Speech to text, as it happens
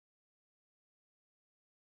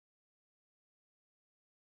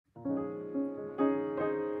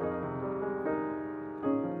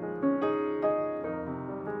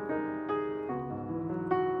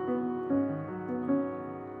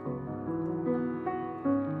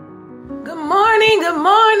Good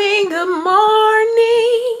morning, good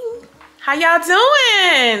morning. How y'all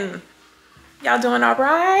doing? Y'all doing all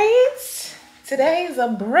right? Today is a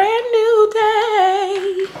brand new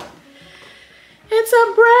day. It's a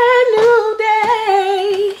brand new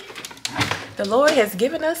day. The Lord has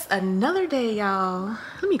given us another day, y'all.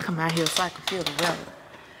 Let me come out here so I can feel the weather.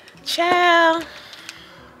 Child,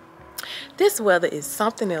 this weather is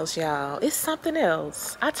something else, y'all. It's something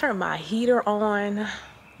else. I turned my heater on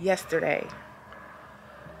yesterday.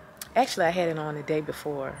 Actually, I had it on the day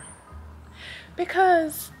before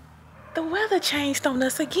because the weather changed on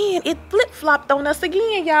us again. It flip-flopped on us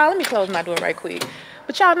again, y'all. Let me close my door right quick.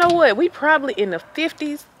 But y'all know what? We probably in the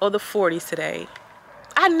 50s or the 40s today.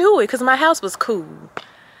 I knew it because my house was cool.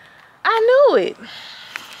 I knew it.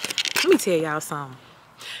 Let me tell y'all something.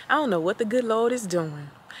 I don't know what the good Lord is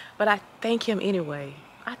doing, but I thank him anyway.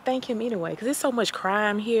 I thank him anyway because there's so much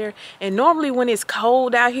crime here. And normally when it's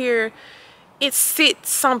cold out here, it sits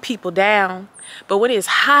some people down. But when it's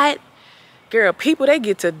hot, girl, people, they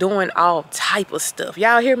get to doing all type of stuff.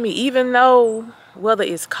 Y'all hear me? Even though whether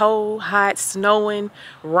it's cold, hot, snowing,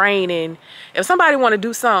 raining, if somebody want to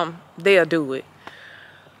do something, they'll do it.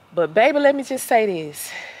 But baby, let me just say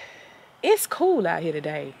this. It's cool out here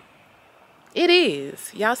today. It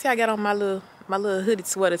is. Y'all see I got on my little hooded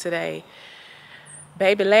sweater today.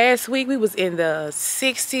 Baby, last week we was in the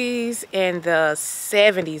 60s and the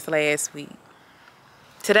 70s last week.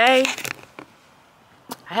 Today,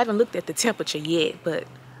 I haven't looked at the temperature yet, but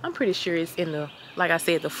I'm pretty sure it's in the, like I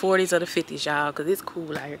said, the 40s or the 50s, y'all, because it's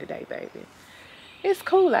cool out here today, baby. It's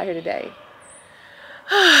cool out here today.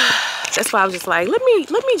 That's why I was just like, let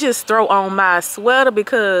me just throw on my sweater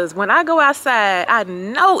because when I go outside, I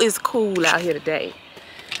know it's cool out here today.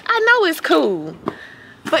 I know it's cool.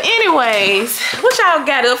 But anyways, what y'all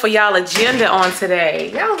got up for y'all agenda on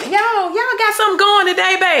today? Y'all got something going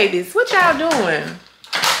today, babies. What y'all doing?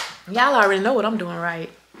 Y'all already know what I'm doing, right?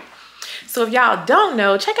 So if y'all don't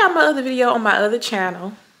know, check out my other video on my other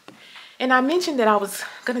channel. And I mentioned that I was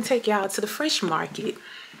gonna take y'all to the Fresh Market.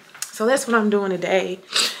 So that's what I'm doing today.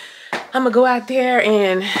 I'm gonna go out there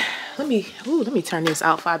and let me turn this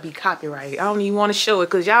off before I be copyrighted. I don't even want to show it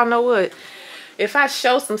because y'all know what? If I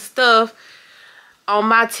show some stuff on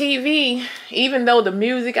my TV, even though the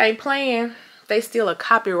music ain't playing, they still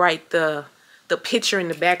copyright the picture in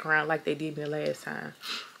the background like they did me the last time.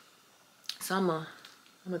 So I'm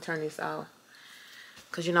gonna turn this off.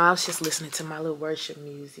 Cause you know, I was just listening to my little worship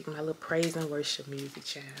music, my little praise and worship music,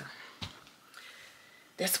 child.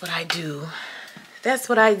 That's what I do. That's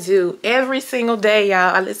what I do every single day,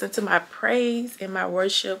 y'all. I listen to my praise and my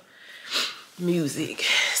worship music.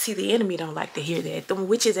 See, the enemy don't like to hear that. Them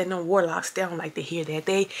witches and them warlocks, they don't like to hear that.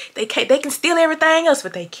 They can steal everything else,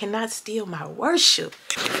 but they cannot steal my worship.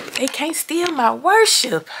 They can't steal my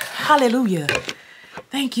worship. Hallelujah.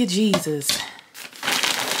 Thank you, Jesus.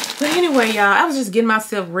 But anyway, y'all, I was just getting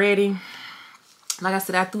myself ready. Like I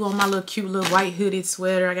said, I threw on my little cute little white hooded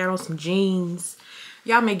sweater. I got on some jeans.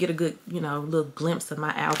 Y'all may get a good, you know, little glimpse of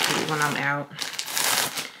my outfit when I'm out.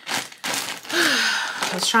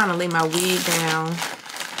 I was trying to lay my wig down.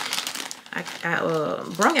 I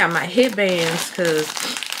brought out my headbands because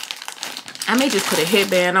I may just put a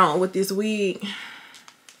headband on with this wig.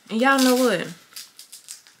 And y'all know what?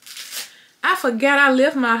 I forgot I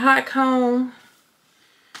left my hot comb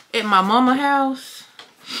at my mama's house.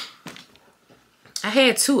 I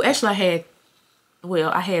had two. Actually,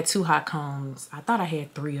 I had two hot combs. I thought I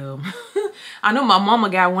had three of them. I know my mama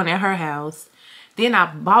got one at her house. Then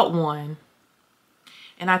I bought one.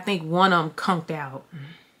 And I think one of them conked out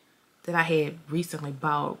that I had recently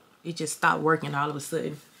bought. It just stopped working all of a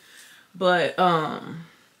sudden. But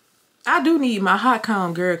I do need my hot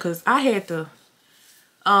comb, girl, because I had to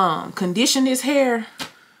condition this hair.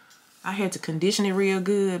 I had to condition it real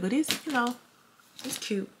good, but it's, you know, it's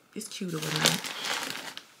cute. It's cute over there.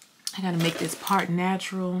 I gotta make this part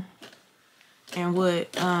natural. And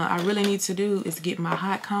what I really need to do is get my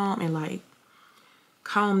hot comb and like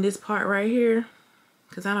comb this part right here.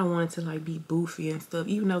 Because I don't want it to like be boofy and stuff.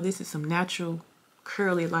 Even though this is some natural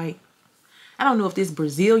curly, like, I don't know if this is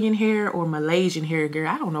Brazilian hair or Malaysian hair, girl.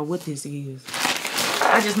 I don't know what this is.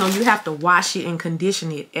 I just know you have to wash it and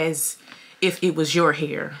condition it as if it was your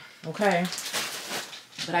hair. Okay?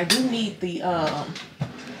 But I do need the, oh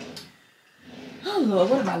Lord,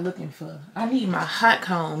 what am I looking for? I need my hot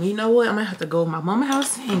comb. You know what? I'm going to have to go to my mama's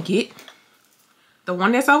house and get the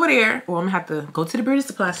one that's over there. Or I'm going to have to go to the beauty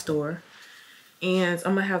supply store. And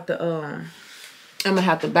I'm going to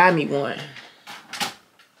have to buy me one.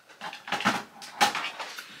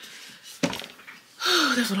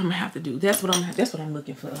 That's what I'm going to have to do. That's what I'm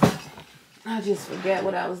looking for. I just forgot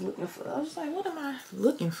what I was looking for. I was like, what am I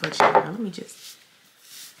looking for, child? Let me just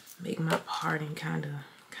make my parting kind of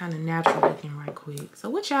natural looking right quick. So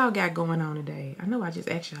what y'all got going on today? I know I just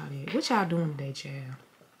asked y'all that. What y'all doing today, child?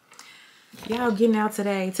 Y'all getting out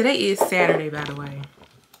today? Today is Saturday, by the way.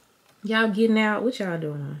 Y'all getting out? What y'all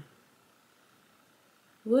doing?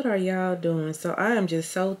 What are y'all doing? So I am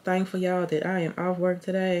just so thankful, y'all, that I am off work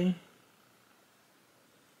today.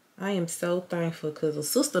 I am so thankful because the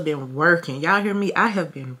sister been working. Y'all hear me? I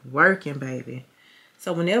have been working, baby.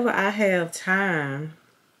 So whenever I have time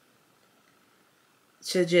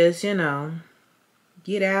to just, you know,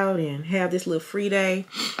 get out and have this little free day,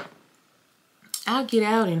 I'll get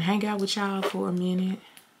out and hang out with y'all for a minute.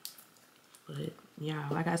 But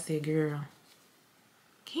y'all, like I said, girl,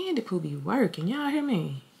 Candy Poo be working. Y'all hear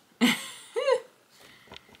me?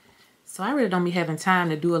 So I really don't be having time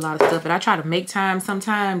to do a lot of stuff, but I try to make time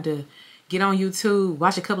sometime to get on YouTube,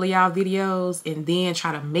 watch a couple of y'all videos, and then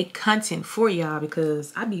try to make content for y'all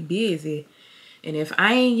because I be busy. And if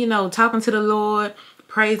I ain't, you know, talking to the Lord,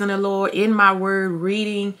 praising the Lord, in my word,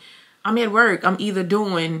 reading, I'm at work. I'm either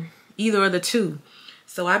doing either of the two.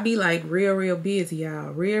 So I be like real busy,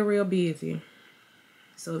 y'all. Real busy.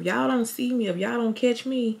 So if y'all don't see me, if y'all don't catch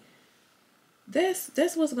me, that's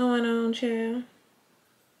what's going on, child.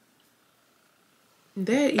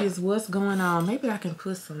 That is what's going on. Maybe I can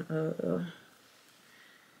put some, I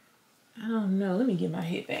don't know. Let me get my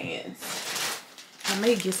headbands. I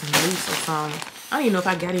may get some mousse or something. I don't even know if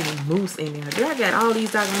I got any mousse in there. Girl, I got all these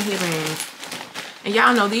doggone headbands. And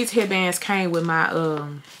y'all know these headbands came with my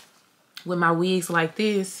wigs like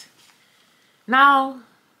this. No.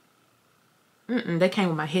 They came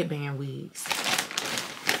with my headband wigs.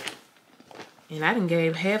 And I done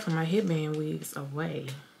gave half of my headband wigs away.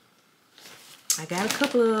 I got a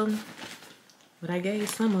couple of them, but I gave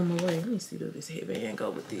some of them away. Let me see where this headband go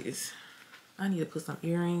with this. I need to put some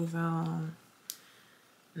earrings on.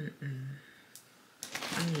 I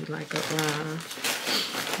need like a,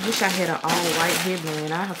 I wish I had an all white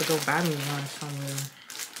headband. I have to go buy me one somewhere.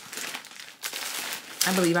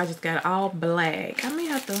 I believe I just got it all black. I may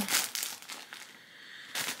have to.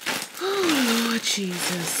 Oh, Lord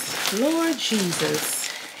Jesus. Lord Jesus.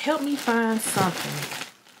 Help me find something.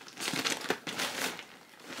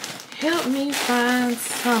 Help me find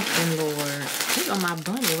something, Lord. Look on my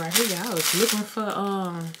bunny right here. I was looking for,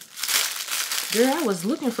 girl, I was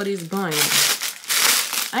looking for this bunny.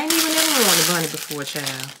 I ain't even never worn a bunny before,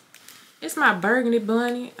 child. It's my burgundy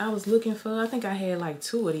bunny I was looking for. I think I had like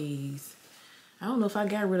 2 of these. I don't know if I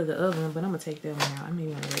got rid of the other one, but I'm going to take that one out. I may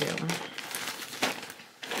want to wear that one.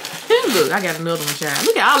 Look, I got another one, child.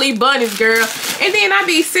 Look at all these bunnies, girl. And then I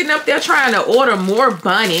be sitting up there trying to order more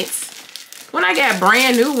bonnets when I got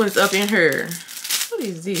brand new ones up in here. What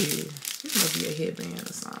is this? This must be a headband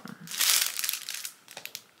or something.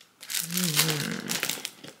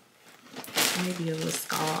 Maybe a little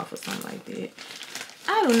scarf or something like that.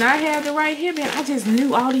 I do not have the right headband. I just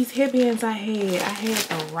knew all these headbands I had. I had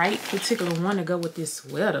the right particular one to go with this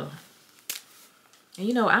sweater. And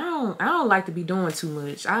you know, I don't like to be doing too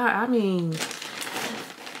much. I mean,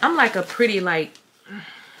 I'm like a pretty like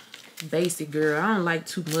basic girl. I don't like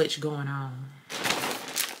too much going on.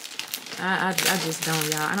 I just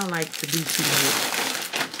don't, y'all. I don't like to do too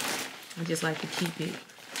much. I just like to keep it,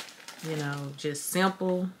 you know, just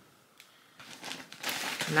simple.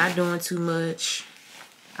 Not doing too much.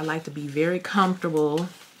 I like to be very comfortable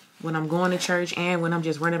when I'm going to church and when I'm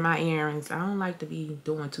just running my errands. I don't like to be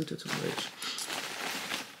doing too much.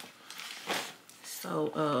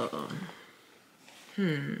 So,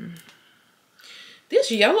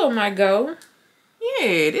 this yellow might go.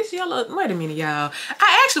 Yeah, this yellow. Wait a minute, y'all.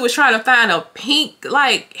 I actually was trying to find a pink,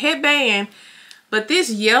 like, headband. But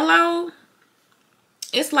this yellow,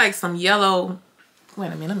 it's like some yellow. Wait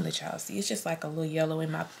a minute, let me let y'all see. It's just like a little yellow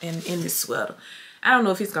in this sweater. I don't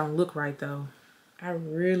know if it's going to look right, though. I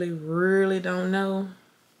really don't know.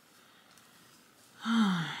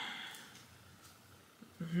 I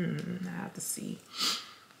have to see.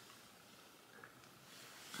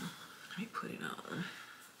 Let me put it on.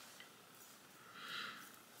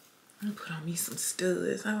 I'm gonna put on me some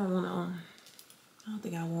studs. I don't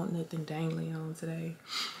think I want nothing dangling on today.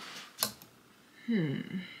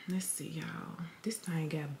 Let's see, y'all. This thing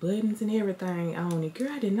got buttons and everything on it.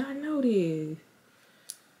 Girl, I did not know this.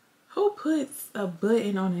 Who puts a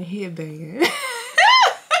button on a headband?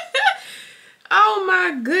 Oh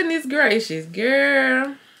my goodness gracious,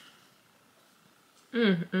 girl.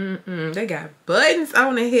 They got buttons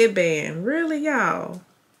on a headband. Really, y'all?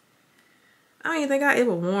 I don't even think I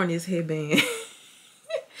ever worn this headband.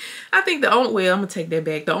 I think the only, well, I'm gonna take that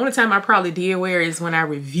back. The only time I probably did wear is when I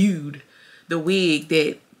reviewed the wig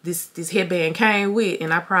that this headband came with,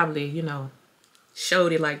 and I probably, you know,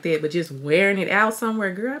 showed it like that, but just wearing it out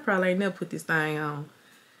somewhere, girl, I probably ain't never put this thing on.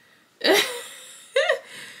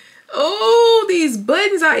 Oh, these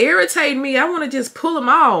buttons are irritating me. I want to just pull them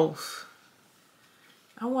off.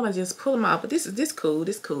 I want to just pull them off, but this cool.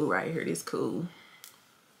 This cool right here. This cool.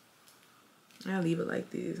 I'll leave it like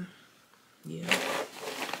this. Yeah.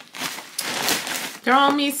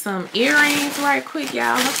 Throw me some earrings right quick,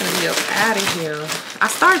 y'all. I'm gonna be up out of here. I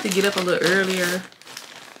started to get up a little earlier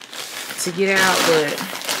to get out, but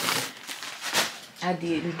I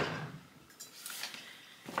didn't.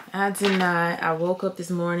 I did not. I woke up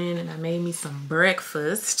this morning and I made me some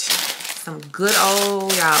breakfast. Some good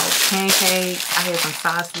old, y'all, pancakes. I had some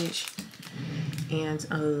sausage and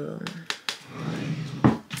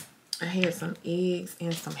I had some eggs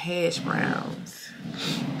and some hash browns.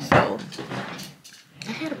 So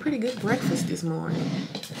I had a pretty good breakfast this morning.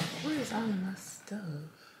 Where is all of my stuff?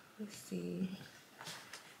 Let's see.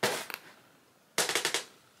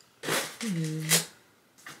 No,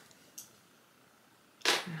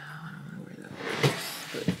 I don't know where that is.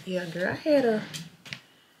 But yeah, girl, I had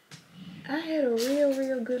a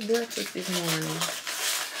real good breakfast this morning.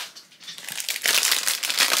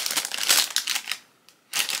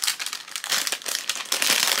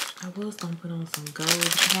 I was gonna put on some gold.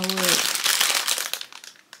 You know what?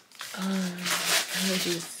 I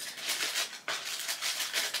just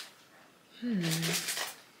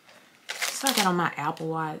so I got on my Apple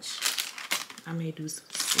Watch. I may do some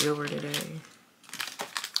silver today.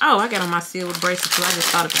 Oh, I got on my silver bracelet too. I just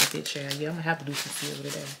thought about that, child. Yeah, I'm gonna have to do some silver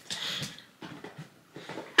today.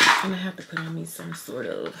 I'm gonna have to put on me some sort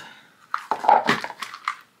of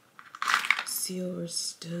silver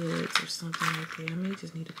studs or something like that. I may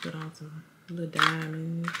just need to put on some little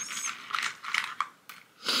diamonds.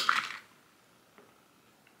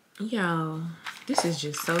 Y'all, this is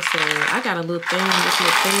just so sad. I got a little thing, this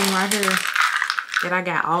little thing right here that I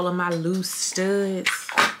got all of my loose studs.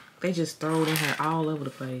 They just throw it in here all over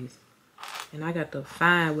the place. And I got to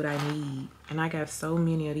find what I need. And I got so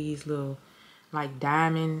many of these little like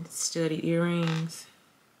diamond studded earrings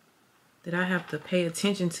that I have to pay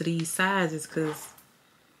attention to these sizes because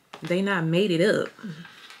they not made it up.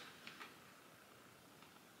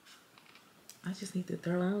 I just need to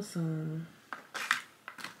throw on some.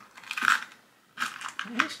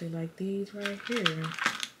 I actually like these right here.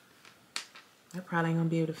 I probably ain't gonna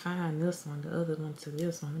be able to find this one, the other one to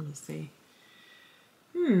this one. Let me see.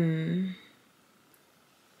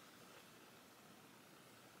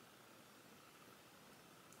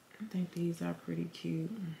 I think these are pretty cute.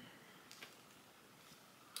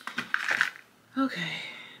 Okay,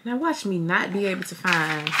 now watch me not be able to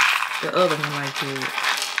find the other one like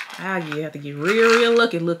that. I have to get real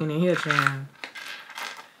lucky looking in here, child.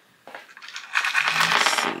 Let's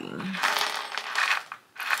see.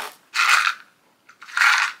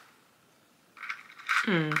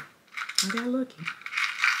 I got lucky.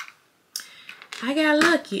 I got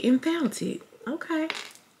lucky and found it. Okay.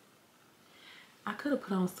 I could have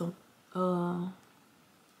put on some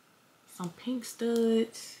pink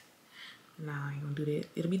studs. Nah, I ain't gonna do that.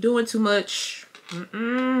 It'll be doing too much.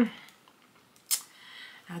 I'll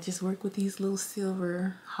just work with these little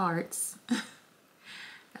silver hearts.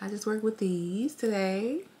 I just work with these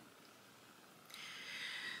today.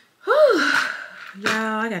 Whew.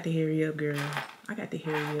 Y'all, I got to hurry up, girl. I got to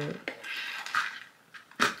hurry up.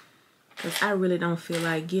 Because I really don't feel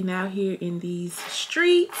like getting out here in these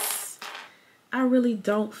streets. I really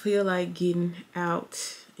don't feel like getting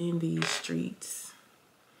out in these streets.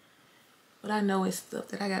 But I know it's stuff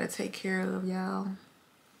that I got to take care of, y'all.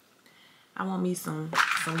 I want me some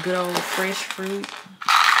good old fresh fruit.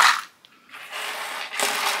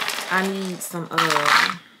 I need some,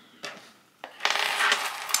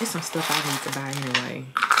 it's some stuff I need to buy anyway.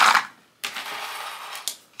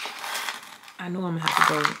 I know I'm gonna have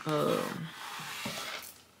to go,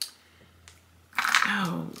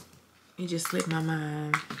 oh, it just slipped my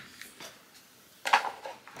mind.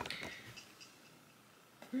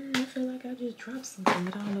 I feel like I just dropped something,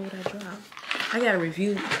 but I don't know what I dropped. I got a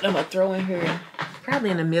review I'm gonna throw in here,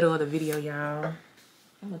 probably in the middle of the video, y'all.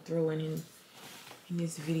 I'm gonna throw it in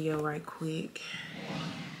this video right quick.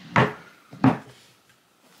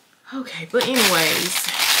 Okay, but anyways,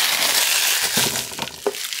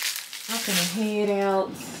 I'm gonna head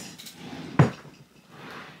out.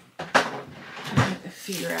 I have to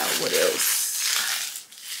figure out what else.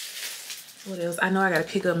 What else? I know I gotta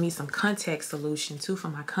pick up me some contact solution too for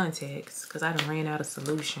my contacts because I done ran out of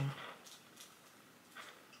solution.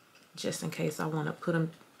 Just in case I want to put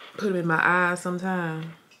them in my eyes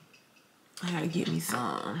sometime. I gotta get me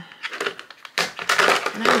some.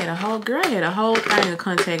 And I had a whole, girl, I had a whole thing of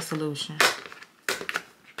contact solution.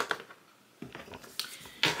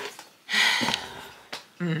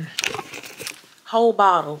 Whole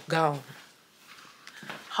bottle gone.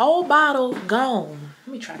 Whole bottle gone.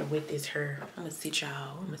 Let me try to wet this hair. I'm gonna sit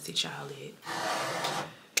y'all. I'm gonna sit y'all it.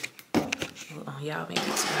 Hold on, y'all make it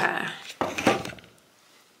too high.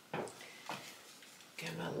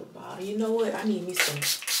 Got my little bottle. You know what? I need me some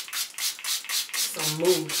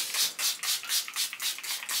mousse.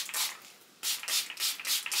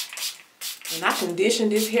 And I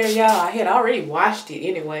conditioned this hair, y'all. I had already washed it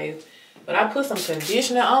anyway, but I put some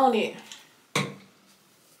conditioner on it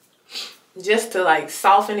just to like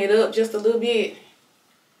soften it up just a little bit,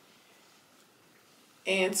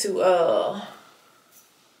 and to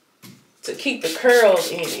keep the curls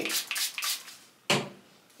in it.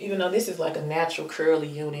 Even though this is like a natural curly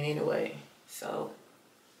unit anyway, so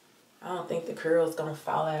I don't think the curls gonna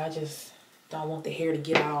fall out. I just don't want the hair to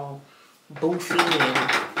get all boofy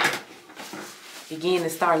and begin to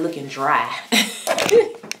start looking dry.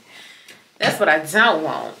 That's what I don't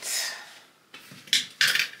want.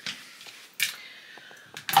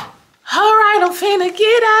 All right, I'm finna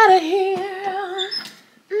get out of here.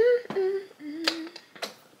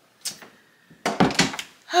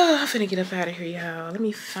 Oh, I'm finna get up out of here, y'all. Let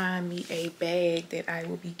me find me a bag that I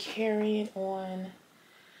will be carrying on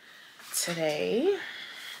today.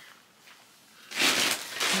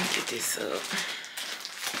 Let me get this up.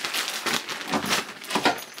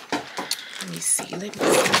 Let me see.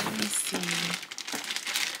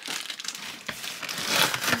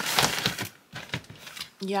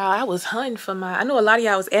 Y'all, I was hunting for I know a lot of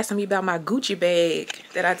y'all was asking me about my Gucci bag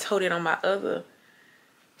that I toted on my other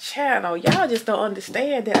channel. Y'all just don't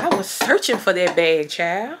understand that I was searching for that bag,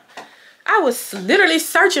 child. I was literally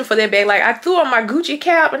searching for that bag. Like, I threw on my Gucci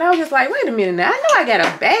cap and I was just like, wait a minute now. I know I got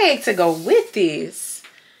a bag to go with this.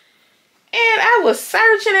 And I was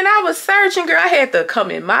searching and I was searching, girl. I had to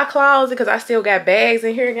come in my closet because I still got bags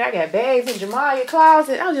in here. I got bags in Jamia's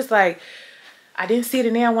closet. I was just like, I didn't see it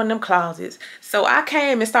in there, one of them closets. So I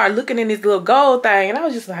came and started looking in this little gold thing, and I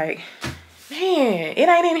was just like, man, it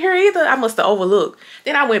ain't in here either. I must have overlooked.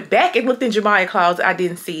 Then I went back and looked in Jamia's closet. I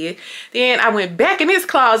didn't see it. Then I went back in this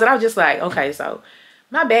closet. I was just like, okay, so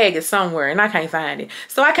my bag is somewhere and I can't find it.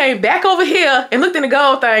 So I came back over here and looked in the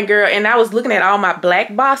gold thing, girl, and I was looking at all my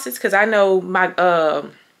black boxes because I know my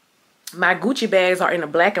my Gucci bags are in a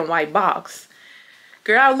black and white box.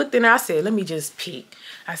 Girl, I looked in there, I said, let me just pick.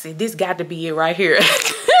 I said, this got to be it right here.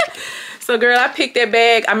 So, girl, I picked that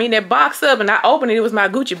bag, that box up, and I opened it. It was my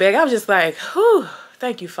Gucci bag. I was just like, whew,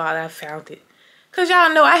 thank you, Father, I found it. Because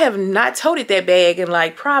y'all know I have not toted that bag in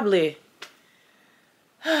like probably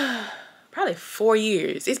 4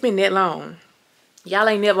 years. It's been that long. Y'all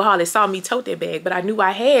ain't never hardly saw me tote that bag, but I knew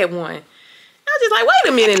I had one. I was just like,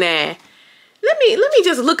 wait a minute now. Let me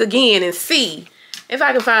just look again and see if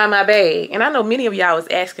I can find my bag. And I know many of y'all was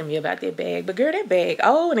asking me about that bag, but girl, that bag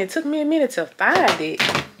old, and it took me a minute to find it.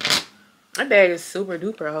 That bag is super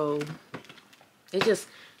duper old. It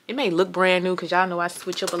may look brand new because y'all know I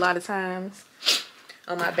switch up a lot of times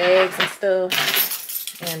on my bags and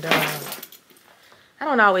stuff. And I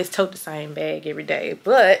don't always tote the same bag every day,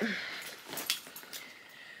 but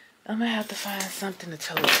I'm gonna have to find something to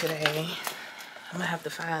tote today. I'm gonna have to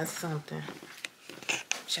find something.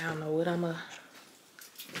 Y'all know what I'm gonna...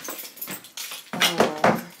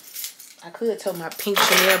 I could tote my pink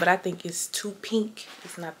Chanel, but I think it's too pink.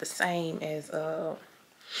 It's not the same as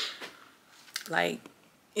like,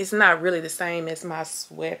 it's not really the same as my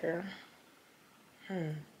sweater.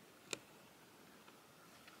 I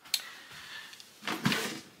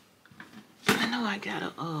know I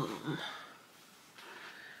gotta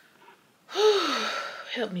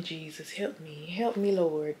help me, Jesus, help me,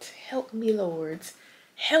 Lord, help me, Lord,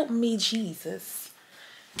 help me, Jesus.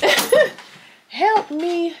 Help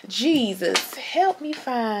me, Jesus. Help me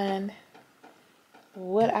find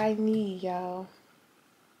what I need, y'all.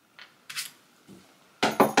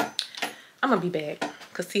 I'm gonna be back.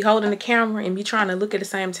 Because see, holding the camera and me trying to look at the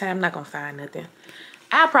same time, I'm not gonna find nothing.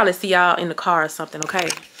 I'll probably see y'all in the car or something, okay?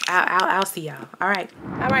 I'll see y'all. All right,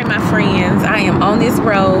 my friends. I am on this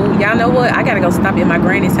road. Y'all know what? I gotta go stop at my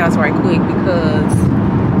granny's house right quick because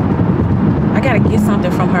I gotta get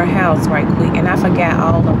something from her house right quick, and I forgot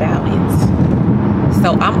all about it.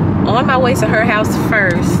 So I'm on my way to her house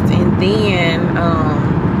first, and then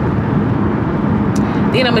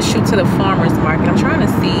I'm gonna shoot to the farmer's market. I'm trying to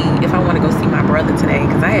see if I want to go see my brother today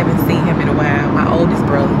because I haven't seen him in a while. My oldest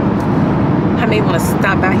brother. I may want to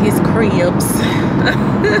stop by his cribs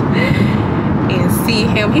and see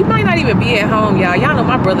him. He might not even be at home, y'all. Y'all know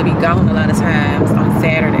my brother be gone a lot of times on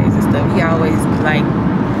Saturdays and stuff. He always like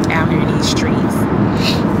out here in these streets.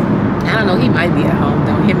 I don't know, he might be at home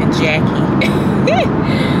though, him and Jackie.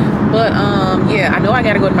 But yeah, I know I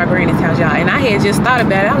gotta go to my granny's house, y'all, and I had just thought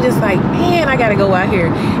about it. I was just like, man, I gotta go out here.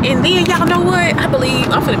 And then y'all know what, I believe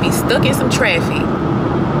I'm gonna be stuck in some traffic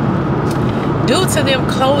due to them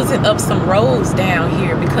closing up some roads down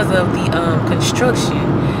here because of the construction.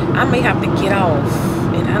 I may have to get off,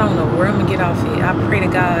 and I don't know where I'm gonna get off at. I pray to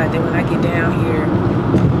God that when I get down here,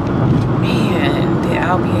 man, that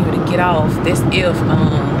I'll be able to get off. That's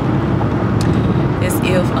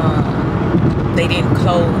if they didn't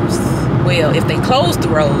close. Well, if they closed the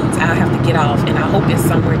roads, I'll have to get off, and I hope it's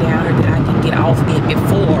somewhere down here that I can get off at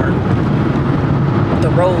before the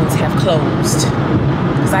roads have closed.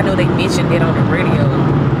 Because I know they mentioned it on the radio.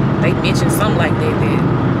 They mentioned something like that,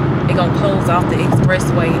 that they're gonna close off the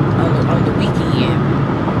expressway on the weekend.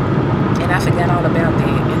 And I forgot all about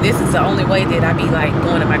that. And this is the only way that I be like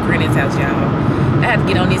going to my granny's house, y'all. I have to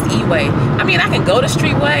get on this E-way. I mean, I can go the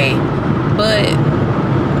streetway, but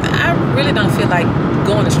I really don't feel like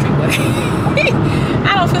going the streetway.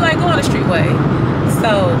 I don't feel like going the streetway.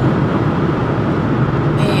 So,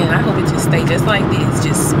 man, I hope it just stay just like this,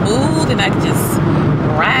 just smooth, and I can just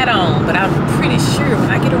ride on. But I'm pretty sure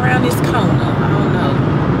when I get around this corner, I don't know.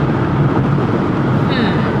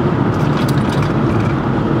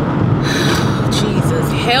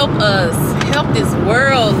 Jesus, help us. Help this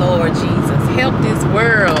world, Lord Jesus. Help this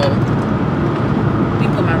world. Let me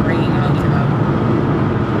put my ring on, you know.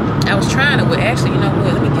 I was trying to, actually, you know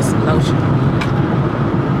what? Let me get some lotion.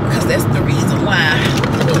 Because that's the reason why.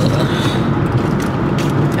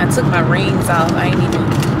 I took my rings off. I ain't even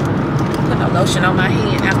put no lotion on my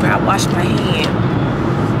hand after I washed my hand.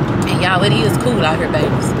 And y'all, it is cool out here,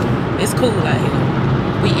 babies. It's cool out here.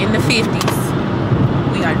 We in the 50s.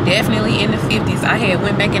 We are definitely in the 50s. I had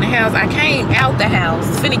went back in the house. I came out the house,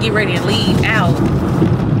 finna get ready and leave out.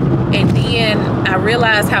 And then I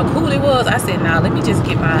realized how cool it was. I said, nah, let me just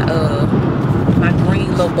get my my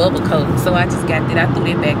green little bubble coat. So I just got that. I threw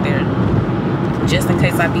it back there just in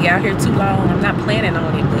case I be out here too long. I'm not planning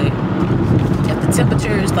on it, but if the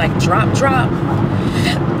temperature is like drop,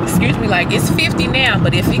 excuse me, like it's 50 now,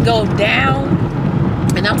 but if it go down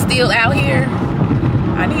and I'm still out here,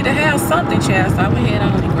 I need to have something, child. So I went ahead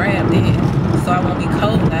on and grabbed it so I won't be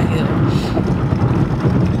cold out here.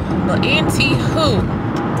 But anywho,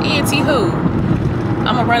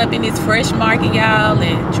 I'm gonna run up in this FreshMarket, y'all,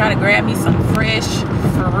 and try to grab me some fresh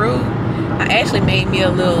fruit. I actually made me a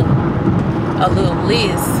little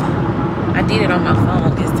list. I did it on my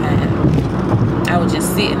phone this time. I was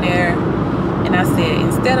just sitting there and I said,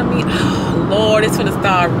 instead of me, oh Lord, it's gonna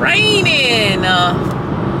start raining.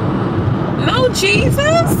 No, Jesus,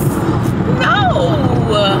 no,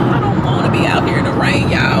 I don't want to be out here in the rain,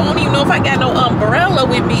 y'all. I don't even know if I got no umbrella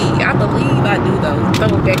with me. I believe I do though.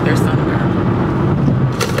 Throw it back there somewhere.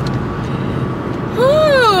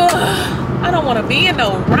 I don't want to be in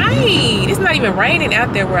no rain. It's not even raining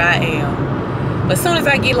out there where I am. But as soon as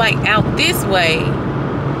I get like out this way,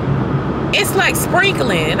 it's like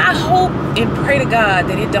sprinkling. And I hope and pray to God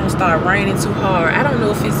that it don't start raining too hard. I don't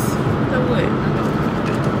know if it's, you know what?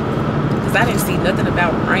 Because I didn't see nothing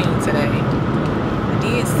about rain today. I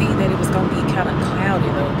did see that it was going to be kind of cloudy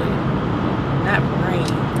though, but not rain.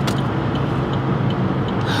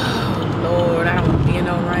 Lord, I don't want to be in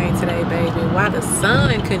no rain today, baby. Why the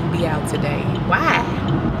sun couldn't be out today? Why?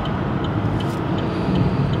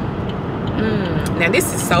 Now,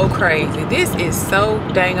 this is so crazy. This is so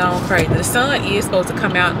dang on crazy. The sun is supposed to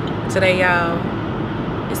come out today, y'all.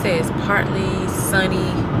 It says partly sunny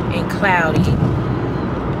and cloudy.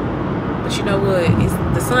 But you know what?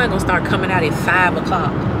 The sun going to start coming out at 5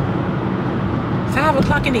 o'clock. 5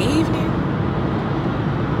 o'clock in the evening?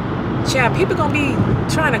 Child, people gonna be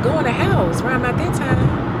trying to go in the house around about that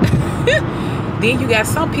time. Then you got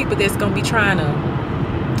some people that's gonna be trying to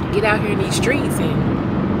get out here in these streets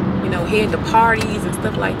and, you know, head to parties and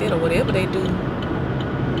stuff like that, or whatever they do.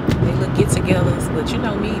 They look get-togethers, but you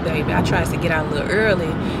know me, baby. I try to get out a little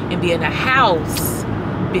early and be in the house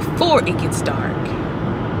before it gets dark.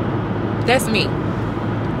 That's me.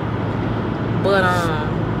 But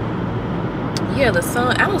yeah, the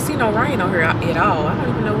sun, I don't see no rain on here at all. I don't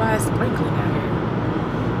even know why it's sprinkling out here.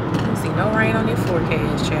 I don't see no rain on this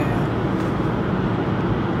forecast, child.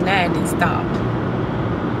 Nah, it didn't stop.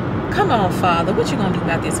 Come on, Father, what you gonna do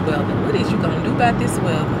about this weather? What is you gonna do about this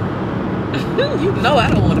weather? You know I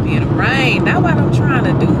don't want to be in the rain. That's what I'm trying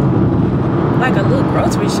to do. Like a little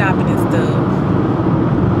grocery shopping and stuff.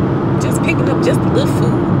 Just picking up just a little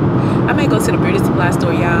food. I may go to the beauty supply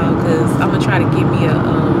store, y'all, because I'm gonna try to get me a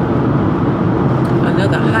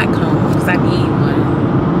another hot comb, because I need one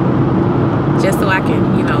just I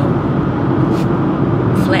can, you know,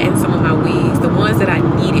 flatten some of my wigs, the ones that I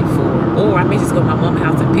need it for. Or I may just go to my mama's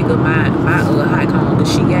house and pick up my high comb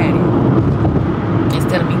because she got it,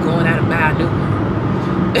 instead of me going out and buy a new one.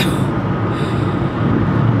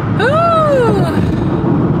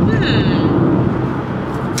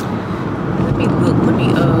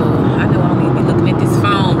 I know I don't need to be looking at this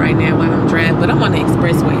phone right now while I'm driving, but I'm on the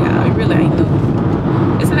expressway, y'all. It really ain't no,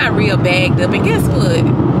 it's not real bagged up. And guess what?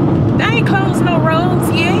 They ain't closed no roads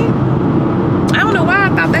yet. I don't know why I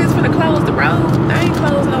thought they was finna close the road. They ain't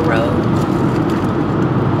closed no road.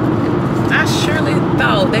 I surely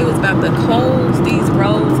thought they was about to close these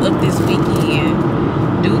roads up this weekend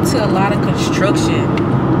due to a lot of construction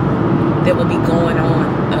that will be going on.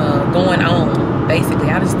 Basically,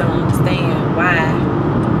 I just don't understand why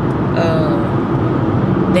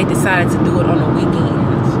they decided to do it on the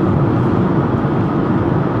weekends.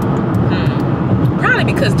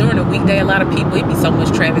 Probably because during the weekday, a lot of people, it be so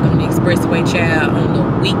much traffic on the expressway, child. On the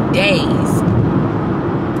weekdays,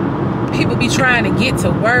 people be trying to get to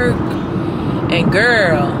work, and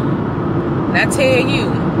girl, and I tell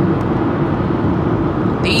you,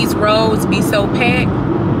 these roads be so packed.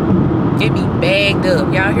 It be bagged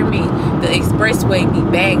up. Y'all hear me? The expressway be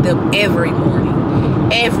bagged up every morning.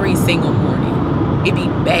 Every single morning. It be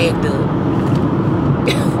bagged up.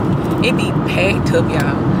 It be packed up,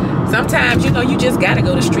 y'all. Sometimes, you know, you just gotta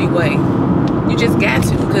go the streetway. You just got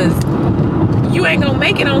to, because you ain't gonna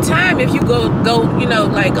make it on time if you go, you know,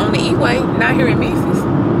 like on the E-way, not here in Memphis.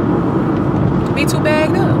 Be too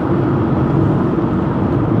bagged up.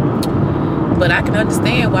 But I can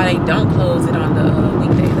understand why they don't close it on the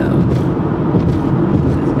weekday, though.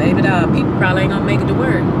 Baby dog, people probably ain't gonna make it to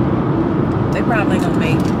work. They probably ain't gonna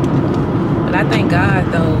make it. But I thank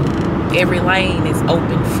God, though, every lane is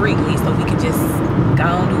open freely, so we can just go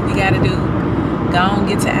on do what we gotta do. Go on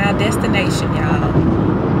get to our destination, y'all.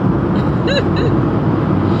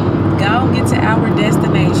 Go on get to our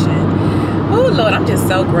destination. Oh, Lord, I'm just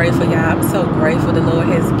so grateful, y'all. I'm so grateful the Lord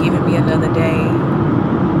has given me another day.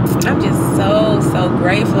 I'm just so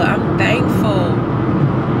grateful. I'm thankful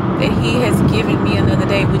that He has given me another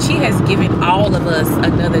day, which He has given all of us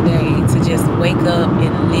another day to just wake up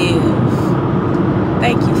and live.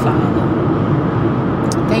 Thank you, Father.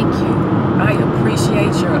 Thank you. I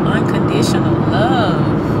appreciate your unconditional love.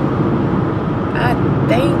 I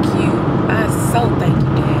thank you. I so thank you,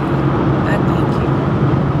 Daddy. I thank you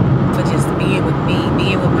for just being with me,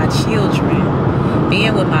 being with my children,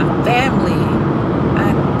 being with my family.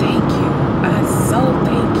 I thank you. I so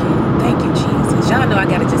thank you. Thank you, Jesus. Y'all know I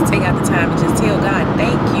gotta just take out the time and just tell God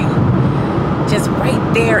thank you. Just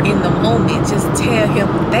right there in the moment, just tell Him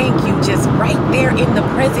thank you. Just right there in the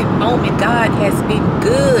present moment. God has been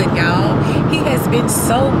good, y'all. He has been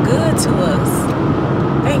so good to us.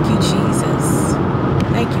 Thank you, Jesus.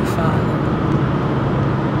 Thank you, Father.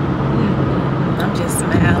 I'm just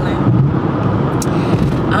smiling.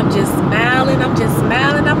 I'm just smiling. I'm just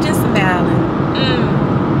smiling. I'm just smiling.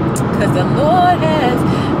 Because the Lord has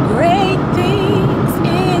great things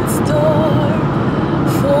in store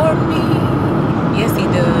for me. Yes, He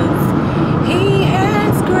does. He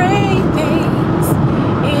has great things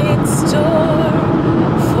in store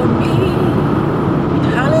for me.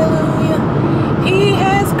 Hallelujah. He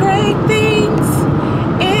has great things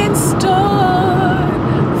in store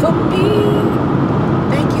for me.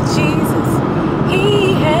 Thank you, Jesus.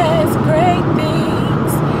 He has great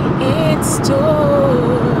things in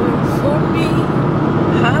store for me.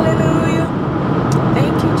 Hallelujah.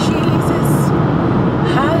 Thank you, Jesus.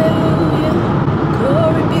 Hallelujah.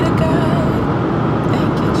 Glory be to God.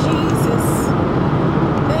 Thank you, Jesus.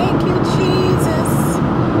 Thank you, Jesus.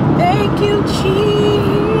 Thank you, Jesus.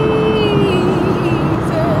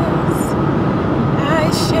 I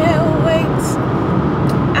shall wait.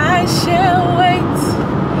 I shall wait.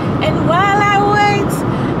 And while I wait,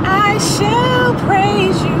 I shall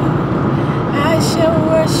praise you. I shall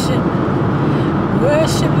worship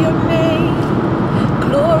your name,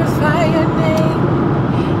 glorify your name.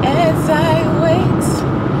 As I wait,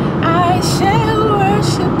 I shall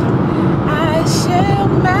worship, I shall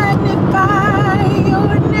magnify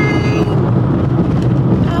your name.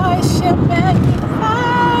 I shall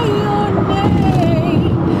magnify your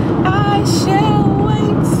name. I shall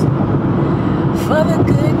wait for the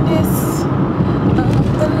goodness of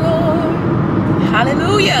the Lord.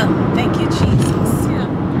 Hallelujah. Thank you, Jesus.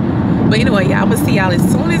 But anyway, y'all, I'm gonna see y'all as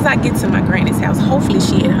soon as I get to my granny's house. Hopefully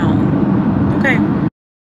she at home. Okay.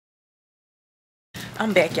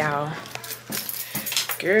 I'm back, y'all.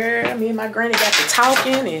 Girl, me and my granny got the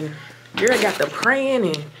talking, and girl got the praying,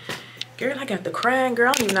 and girl, I got the crying. Girl,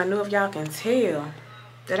 I don't even know if y'all can tell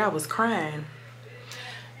that I was crying.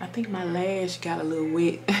 I think my lash got a little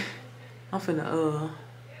wet. I'm finna,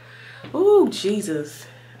 ooh, Jesus.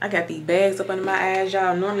 I got these bags up under my eyes,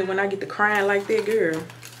 y'all. Normally when I get to crying like that, girl,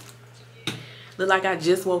 look like I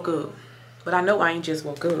just woke up. But I know I ain't just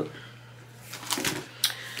woke up.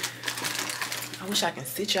 I wish I can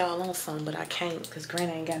sit y'all on something, but I can't because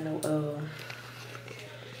Granny ain't got no,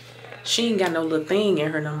 she ain't got no little thing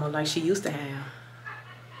in her no more like she used to have.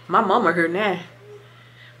 My mama here now.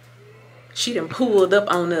 She done pulled up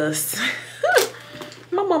on us.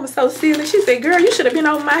 My mama's so silly. She said, girl, you should have been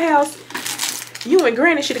over my house. You and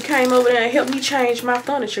Granny should have came over there and helped me change my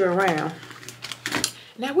furniture around.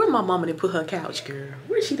 Now, where my mama done put her couch, girl?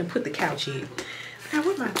 Where she done put the couch at? Now,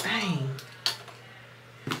 where my thing?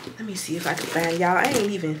 Let me see if I can find y'all. I don't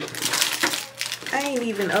even, I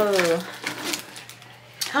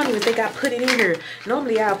don't even think I put it in here.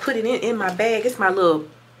 Normally, I'll put it in my bag. It's my little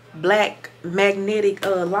black magnetic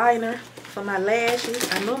liner for my lashes.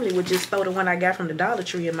 I normally would just throw the one I got from the Dollar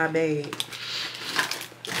Tree in my bag.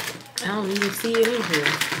 I don't even see it in here.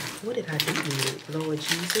 What did I do with it, Lord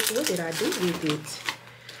Jesus? What did I do with it?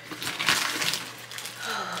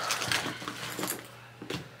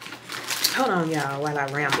 Hold on, y'all, while I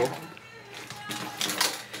ramble.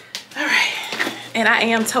 All right. And I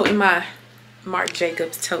am toting my Marc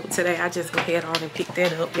Jacobs tote today. I just went ahead on and picked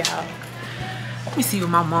that up, y'all. Let me see what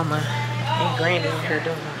my mama and Granny and her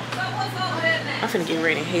doing. I'm finna get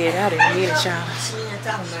ready and head out in a minute, y'all. She ain't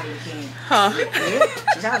talking about it again. Huh? Yeah,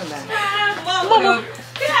 she's talking about it. Mama,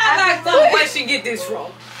 I like where she get this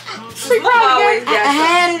from. She probably I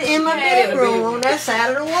had it in my bedroom on that side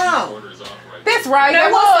of the wall. That's right.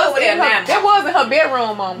 Now, what's over there now? That was in her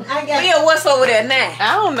bedroom, mama. Yeah, what's over there now?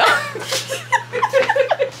 I don't know.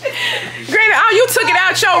 Granny, oh, you took it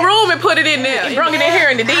out your room and put it in there. You brought it in here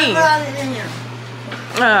in the den. I brought it in here.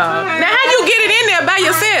 Now how you get it in there by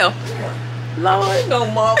yourself? Lord, no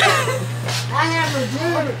mama. I have a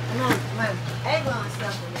jewelry, my Avon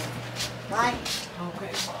stuff in there, right?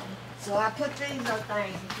 Okay. So I put these on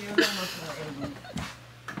things and feel how much more Avon.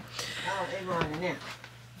 Oh, Avon in there.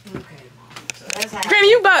 Okay, So that's how. Granny,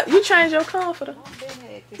 you changed your comforter.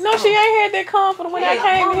 No, she ain't had that comforter when I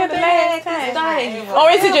came here the last time. Or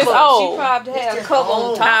is it just She old? probably had a cover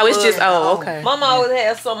on top. Oh, it's of just it. old. Okay. Mama always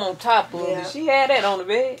had something on top of Yeah. it. She had that on the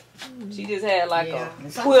bed. She just had like Yeah. a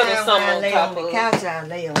quilt or Sometimes when something I on lay top on the of it. couch, I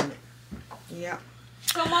lay on it. Yeah.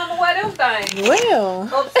 So mama, where them things? Well,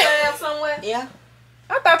 Upstairs somewhere? Yeah.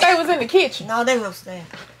 I thought they was in the kitchen. No, they upstairs.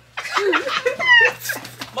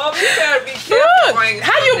 Mama, you better be careful. Look,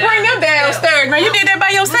 how you bring them downstairs, man? You did that by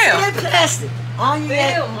See, yourself. they're plastic. All you got,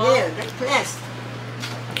 Still, Mom. yeah, they're plastic.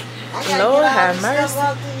 I gotta Lord get all have this mercy. stuff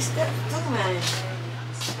off these steps too, man.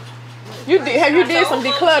 Have you did some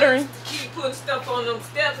decluttering? Keep putting stuff on them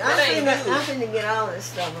steps. I'm That ain't finna good. get all this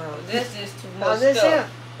stuff out. That's just too Oh, much this stuff. here,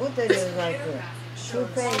 what that is right there?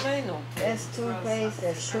 Toothpaste. Ain't no. That's toothpaste.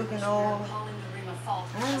 That's cooking oil.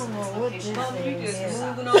 I don't know what this Mama, you thing just is.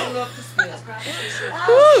 moving on up the steps.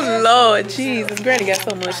 Oh Lord Jesus, Granny got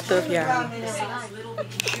so much stuff, y'all.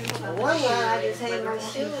 One while I just had my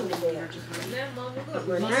shoes there.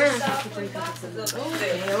 But now,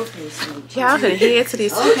 they open sweet. Y'all finna head to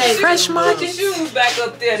this Fresh Put your Market. shoes back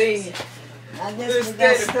up there then. I just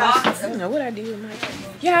got stuff. I don't know what I did with my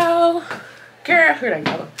keys. Yo, girl, here they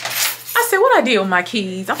go. I said, what I did with my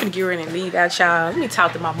keys? I'm finna get ready and leave out, y'all. Let me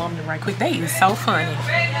talk to my mom right quick. They is so funny.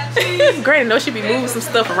 Granny knows she be moving some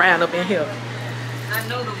stuff around up in here. I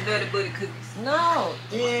know them Nutty Buddy cookies. No,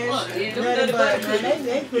 yeah, they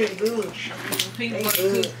pretty good. Peanut They butter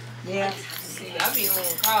good. cookies. Yeah. See, I be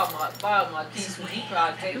on borrow my keys when he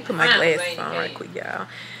probably take them. Put my glasses on right quick, y'all.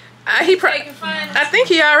 I I think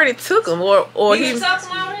he already took them, or he he. done talked to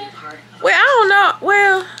him already? Well, I don't know.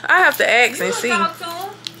 Well, I have to ask and You see. talk to him?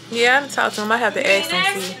 Yeah, I done talked to him. I have to ask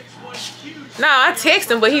and ain't see. No, I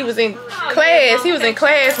texted him, but he was in class. He was in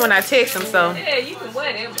class when I texted him, so. Yeah, you can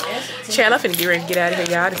wear them. Child, I'm finna get ready to get out of here,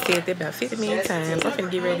 y'all. I done said that about 50 million times. I'm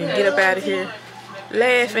finna get ready to get up out of here.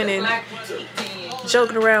 Laughing and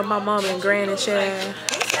joking around with my mom and granny, child.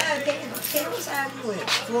 What size you wear?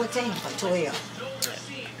 14 or 12?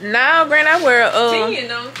 Now, granny, I wear, 10, you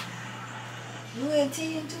know. You wear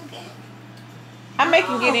 10 too, Ken? I make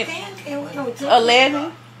him get it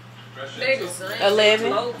 11. They the same.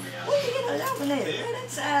 11. Clothes. Where you get 11 at? Where that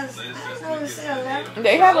size? I don't know they sell 11.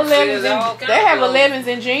 They have 11s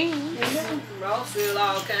in jeans. Ross sell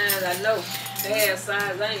all kinds, I know. They have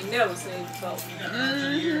signs I ain't never seen before.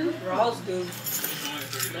 Ross do.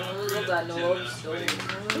 No, got no other store.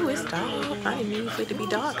 Ooh, it's dark. I didn't mean for it to be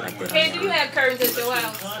dark like that. Hey, do you have curtains at your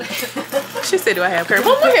house? She said, do I have curtains?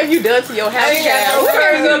 What have you done to your house, I ain't got no child?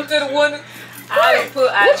 curtains up to the window.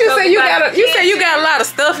 What you say you got? You say you got a lot of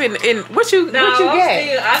stuff in what you No, what you got?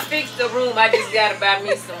 I fixed the room. I just gotta buy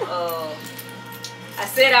me some. I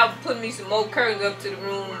said I would put me some more curtains up to the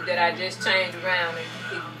room that I just changed around.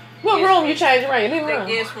 What room you changed around? Your living room?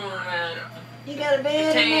 The guest room around it. You got a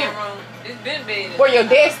bed in there? Room. It's been bed. Where your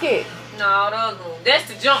desk at? No, the other room. That's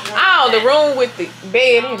the junk room. Oh, the room with the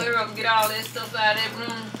bed in it. I'm get all that stuff out of that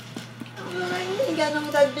room. You ain't got none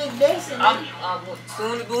of that big desk in there.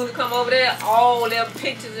 Soon as Boone come over there, all their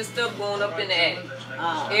pictures and stuff going up in the attic.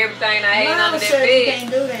 Everything I had under that said you bed.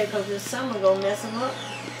 can't do that because this summer gonna mess them up.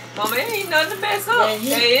 Mama, it ain't nothing to mess up.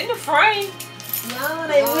 They in the frame. No,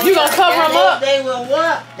 they will. You gonna cover them up? They will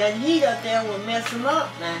what? That heat up there will mess them up.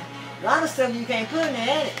 Now, a lot of stuff you can't put in the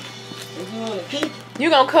attic if you want to keep it. You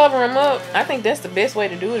gonna cover them up? I think that's the best way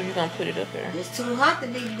to do it if you gonna put it up there. It's too hot to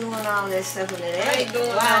be doing all that stuff in the attic. ain't doing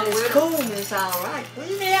While all it's with cool, it's all right. Well,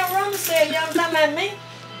 you need that room said, y'all talking about me?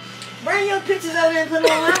 Bring your pictures over here and put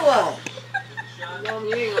them on my wall. Mama,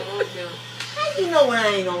 you ain't gonna want them. How you know what I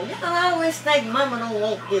ain't gonna get? I always think Mama don't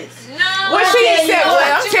want this. No. Well, she accepted.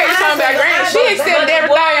 Well, I'm telling you something about Granny. She accepted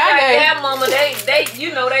everything I gave. Yeah, Mama, they,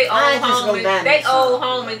 you know, they I old just home, go down they and old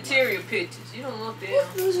home interior pictures. You don't want them.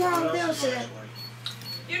 What's wrong with them, Seth?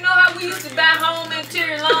 You know how we used to buy home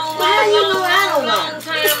interior long Well, you know I don't know.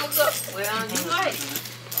 time ago. Well, you right.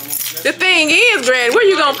 The thing is, Granny, where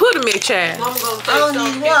you gonna put them in, child? Mama gonna I don't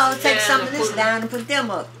take need well, some take some of and this put down and put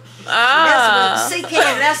them up. Ah. See,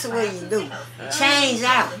 Candace, that's the way you do. Change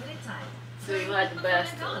out. So you like the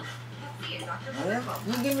best stuff. Well,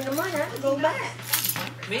 you give me the money, I can go buy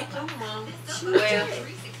it. Me too, Mom. Well,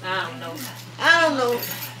 I don't know. I don't know.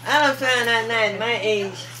 I don't find out now at my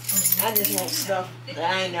age. I just want stuff that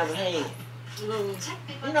I ain't never had. You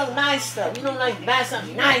know, nice stuff. You don't like to buy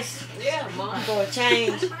something nice Yeah, Mom. for a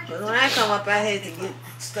change. But when I come up, I had to get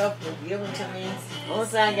stuff given to me.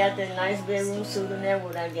 Once I got that nice bedroom suit and that,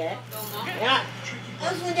 what I got. Yeah,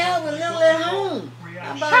 that's when y'all was little at home.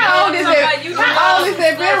 How old is that? How old is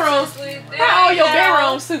that bedroom? How old your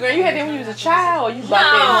bedroom suit? Girl, you had them when you was a child, or you bought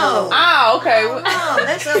that? Oh, okay. Oh,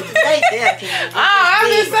 that's up to date there, Candace. I'm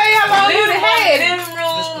just saying how long you had. Living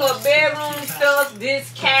room, a bedroom stuff,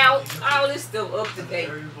 this couch, all this stuff up to date.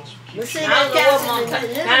 But see, I that don't know what Mom couch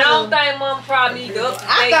take. is in I the don't living room. think Mom probably need to up to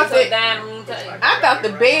I date thought with her that- dining room table. I thought the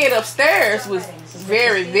bed upstairs was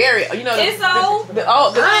very, you know, It's old. the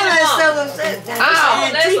All that stuff upstairs. That's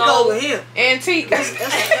that's antique old. over here. antique.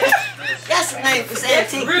 That's the name for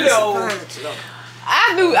antique really piece of old. furniture.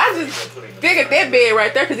 I just figured that bed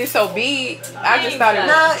right there because it's so big. I just thought it was.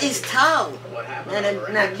 No, it's tall.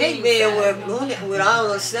 Now big bed with all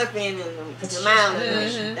the stuff in and the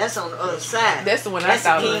mountain, that's on the other side. That's the one I That's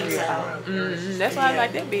thought the was king real side. tall. That's why I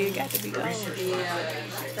like that bed. Got to be old.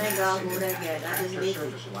 Thank God for what I got. I just need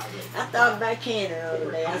it. I thought about Canada the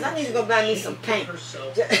other day. I need to go buy me some paint.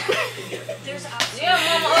 Yeah,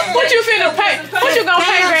 Mama. What you finna paint? What you gonna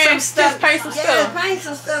paint, Gran? Some stuff. Just paint some Yeah, stuff. paint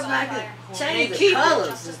some stuff like it. Change And the keep it.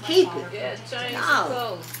 colors. Just keep it. Yeah, change No. the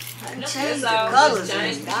clothes. Change the all. colors.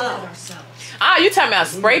 Change And the God. Ah, you talking about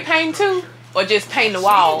spray paint too, or just paint the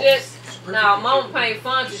wall? Now, Mama paint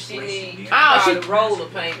furniture, she need she- the roller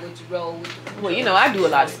paint, which you roll with. Well, you know I do a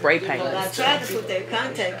lot of spray paint. But I tried to put that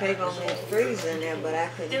contact paper on that freezer in there, but I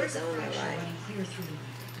couldn't get it on there right.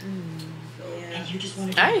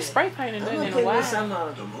 Yeah. I ain't spray painting I'm nothing gonna in a put me while.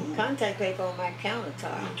 some contact paper on my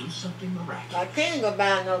countertop. I can't go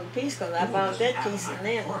buy another piece because I bought that piece in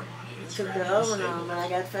there. Took the other one on, but I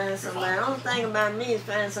got to find somebody. The only thing about me is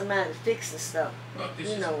find somebody to fix the stuff.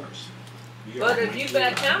 You know. But if you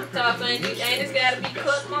got countertops, ain't this got to be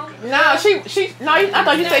cut, Mom? No, no. I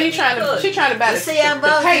thought you said she trying to buy You the, see, I the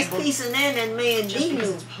bought this paper. piece in there and me and D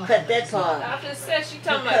cut that part. I just said she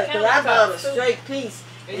talking about Because I bought a countertops, too. straight piece.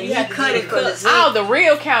 And you he have to cut get it it for the cut. zip. Oh, the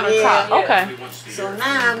real countertop. Yeah. Okay. So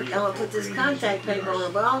now I'm gonna put this contact paper on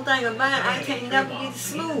it, but the only thing about it, I can't never get it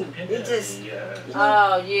smooth. It just,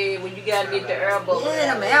 Oh, yeah, when you got to get the air bubble.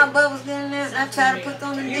 yeah, them air bubbles get in there, and I try to put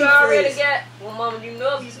on the deep You already freeze. got, well, Mama, you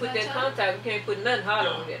know if you put that contact, you can't put nothing hot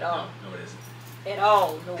on it at all. At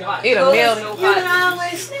all. No hot. It'll colors, melt. no You can hot.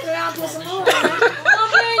 always sniff it out with some more. Right? Well,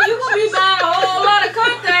 man, you going to be buying a whole lot of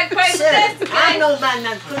contact paper. That's the Shit, I thing. know about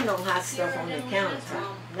not putting no hot stuff on the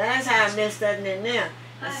countertop. That's how I messed that in there.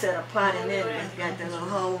 I set a pot in there and got the little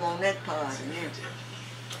hole on that part in there.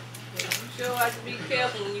 You sure have to be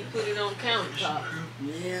careful when you put it on countertop.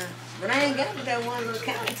 Yeah, but I ain't got that one little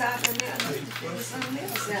countertop in there. I need to figure something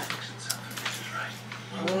else out.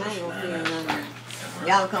 Well, I ain't gonna figure nothing out.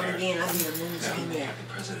 Y'all come again, I'll be the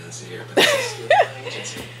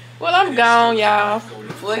Mrs.Candace. Well, I'm gone, y'all.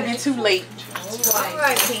 Before it get too late. All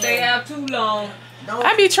right, Stay out too long.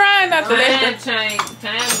 I be trying not to let them change.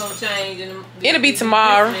 Time gonna change in the, it'll be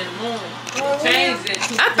tomorrow. in the morning. Change it.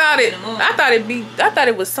 I thought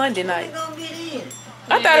it was Sunday night.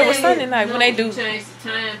 I thought it was Sunday night when they do Change the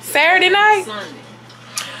time to Saturday night. Sunday.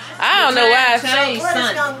 I don't know why. So what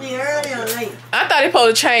is gonna be early or late? I thought it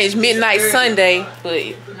supposed to change midnight Sunday, but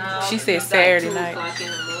No, she said it's Saturday like 2 night. o'clock in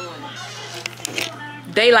the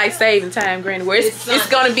morning. Daylight saving time, Granny. Where it's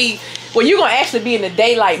gonna be. Well, you're gonna actually be in the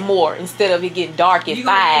daylight more instead of it getting dark at You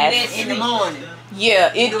gonna 5. be less In the morning.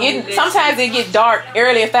 Yeah, it sometimes it get dark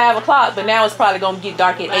early at 5 o'clock, but now it's probably gonna get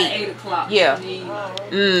dark at By 8. 8 o'clock. Yeah.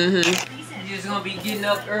 You're just gonna be getting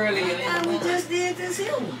up earlier in the We morning. just did this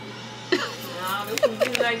here. No, this will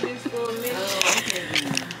be like this for a minute.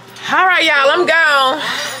 All right, y'all, I'm gone.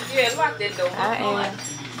 Yeah, lock that door. I am.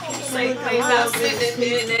 Say things out sitting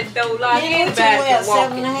there in that door lock. You Anybody wear can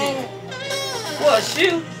walk in. 7.5. What,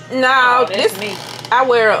 shoe? No, Oh, this that's me. I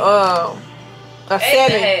wear a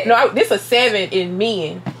 7. 8.5. No, this a 7 in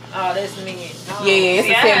men. Oh, that's me. Oh. Yeah, it's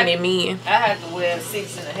See, a I 7 had- in men. I have to wear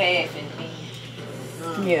 6.5 in me.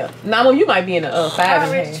 Yeah. Now, well, you might be in a 5 I and a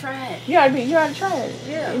already half. tried. You already tried it.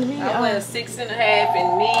 Yeah. In men, I wear 6.5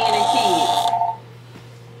 in men and kids.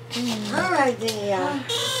 All right then, y'all.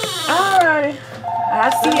 All right.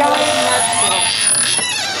 I'll see y'all.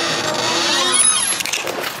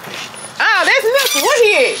 Oh, that's Milton. What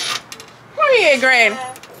he at? Where he at, Granny?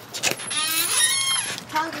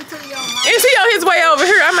 Talking to your mom. Is he on his way over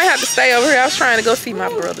here? I might have to stay over here. I was trying to go see my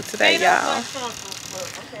brother today, y'all.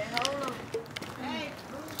 Okay, hold on. Hey,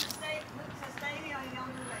 Lucas, stay here. You don't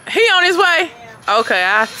do that. He on his way? Okay,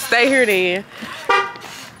 I'll stay here then.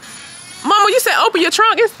 Mama, you said open your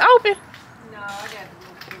trunk. It's open. No, I got to go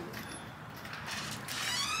through.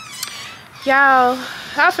 Y'all,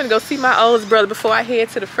 I'm finna go see my oldest brother before I head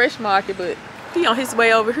to the Fresh Market, but he on his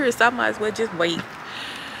way over here, so I might as well just wait.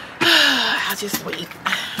 I'll just wait.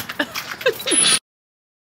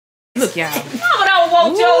 Look, y'all. Mama don't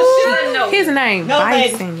want your shit. No. His name, No,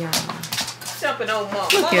 baby. Bison, y'all. Jumping on mama.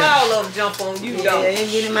 Look Mama, here. all of them jump on you, Yeah, though. they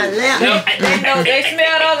get in my lap. They know they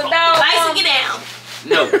smell the other dog. Bison, get down.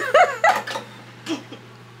 No.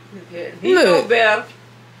 He Look. know better.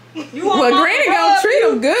 You want Well, mama Granny to gonna rub treat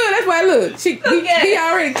you? him good. That's why, look, he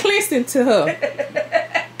already clenched into her.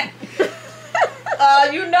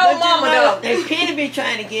 You know mama though. They pity be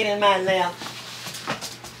trying to get in my lap.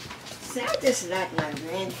 See, I just like my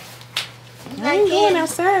granny. I ain't going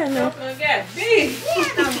outside now. Something got big.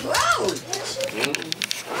 Yeah, I'm grown.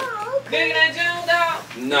 Oh, okay. Bigger than June dog.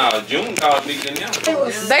 No, June dog bigger than them. They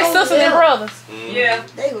was They so sisters and little. brothers. Yeah.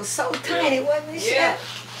 They were so tiny, wasn't it? Yeah.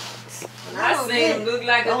 I I don't seen get him it. look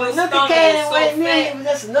like a Oh, little look stomach. at Candy So with me. It fat. was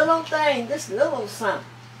this little thing, this little something.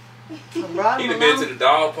 I brought He him done been to along. the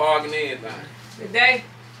dog park and everything. Today.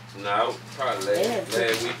 No, probably last Yeah.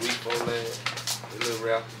 week before last. The little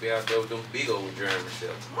Ralph be out there with them big old German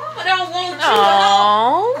shells. Mama don't want you.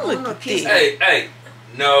 Oh, look no at kiss. this. Hey,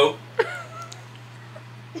 no.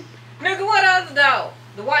 Nigga, what other dog?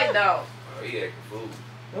 The white dog. Oh, he acting fool.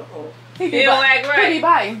 Uh-oh. He He don't act Who right. he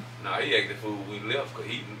biting? No, he acting fool when we left because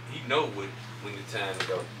he know when the time to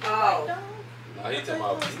go. Oh. No, he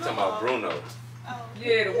talking about Bruno.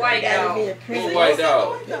 Yeah, the white Gotta dog. be a Who's pretty white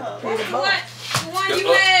dog? pretty The boy. one you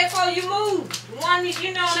The- had before you moved. The one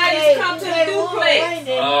you know now you come to the duplex.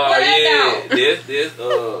 Oh, What that yeah. dog? This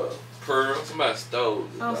Pearl. Somebody stole it.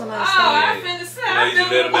 Oh, somebody Oh, stole I Yeah. finna say, You know, I'm you just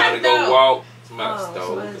doing let him out white to go dog. walk. Somebody Oh, stole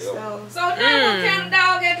somebody it. stole. So now what kind of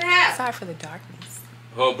dog at the house? Sorry for the darkness.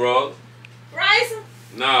 Her brother. Bryson?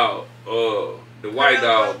 No, the white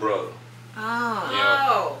dog brother. Oh. Yeah.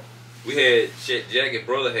 Oh. We had Jackie's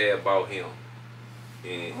brother had bought him.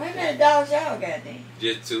 And How many dogs y'all got then?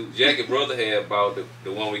 just two. Jackie's brother had bought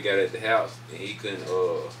the one we got at the house, and he couldn't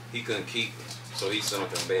keep him, so he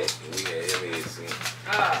sent him back, and we had him as sin.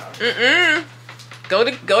 Oh. Go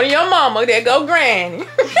to your mama. There go Granny. You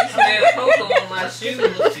smell cocoa on my shoes.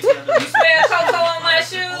 You smell cocoa on my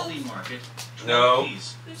shoes? No. You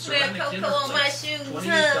smell cocoa on my shoes,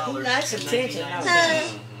 huh? He likes attention. Huh?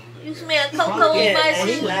 You smell cocoa on Yeah, my and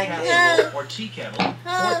he shoes? like Huh? it. Or tea kettle,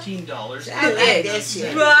 $14. I like that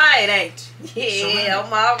shit. Right, ain't you? Yeah,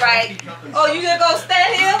 I'm all right. Oh, you gonna go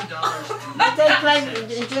stand here? They play in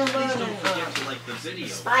June Please don't and forget to like the video.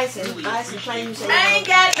 Spicy play. You say, I ain't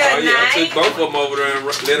got Oh that yeah, I night. took both of them over there and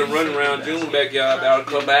let them run around June backyard about a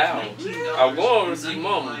couple hours. I was going to see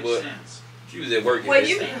Mama, but she was at work. Well, at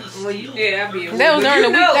you, that time. yeah, I be. That was during the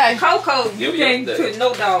weekday. Cocoa, you Yeah, can't yeah. put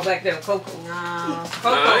no dog back there, Cocoa. no.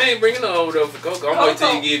 Cocoa. Nah, I ain't bringing her over there for Coco. I'm waiting till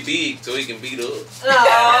Coco. you get big so he can beat up. No,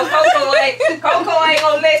 Coco ain't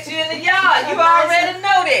gonna let you in the yard. You already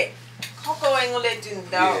know that. Coco ain't gonna let you in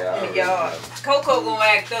the dog in the yard. Coco gonna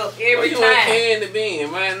act up Where every you time. and Candy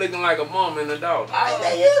been? Man looking like a mom and a dog.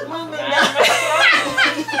 They is moving down.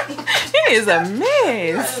 It is a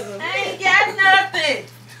mess. I ain't got nothing.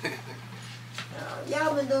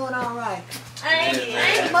 Y'all been doing all right. I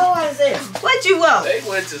ain't. Boys there. What you want? They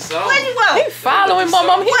went to some. What you want? He following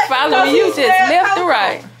mama. He following you just left and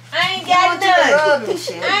right. I ain't got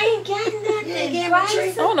nothing. I I ain't got nothing.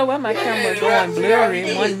 Right? I don't know why my camera going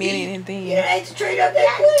blurry 1 minute and You then ain't the treat up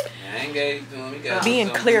that quick? I ain't gave to him. He got being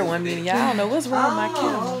something clear to 1 do. minute. Y'all don't know what's wrong with my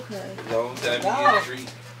camera. Oh, okay. Long time you get a treat.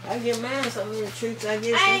 I get mine some of the treats I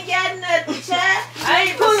get. I ain't got nothing, child. I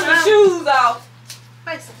ain't pulling my shoes off.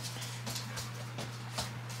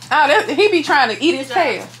 Oh, he be trying to eat his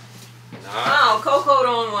tail. Nah. Oh, Coco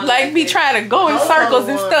don't want Like be trying to go in circles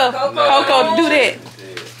and stuff. Coco do that.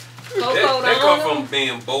 That come from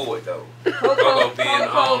being bored though. Coco being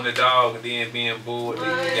on the dog and then being bored. You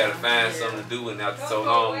gotta find something to do, and after so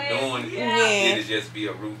long doing it, Yeah. it'll just be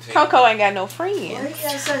a routine. Coco ain't got no Well, friends. he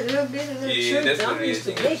got such a little bit of little Yeah, treats. that's what I'm it used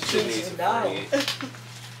is. to big She treats needs and some dogs. friends.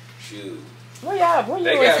 Shoot. Where y'all?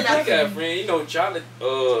 They got friends. You know, Charlie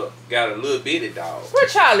got a little bitty dog. Where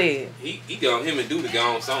Charlie? He gone, him and Duty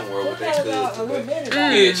gone somewhere with that A little cousin. bit of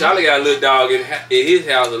Yeah, Charlie got a little dog in his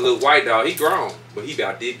house, a little white dog. He grown, but he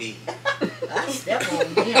about that big. I step on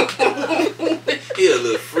him. He a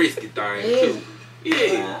little frisky thing too.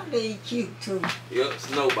 Yeah. I be cute too. Yep,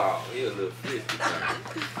 Snowball. He a little frisky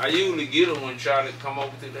thing. I usually get him when Charlie come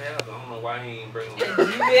over to the house. I don't know why he ain't bring him.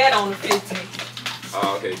 Juliet on the 15th.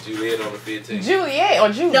 Oh, okay, Juliet on the 15th. Juliet or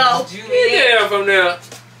Julie? No, Yeah, Juliet. from there.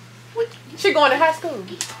 She going to high school.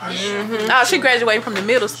 Oh, she graduated from the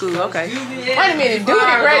middle school. Okay. Juliet. Wait a minute. Duty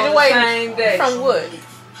Same graduated day. from what?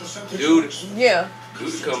 Duty. Yeah.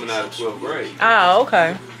 Duty coming out of 12th grade. Oh,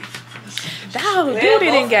 okay. Dog, Duty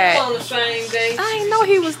didn't on got. the same day. I didn't know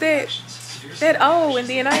he was that old, and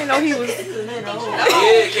then I didn't know he was. Yeah,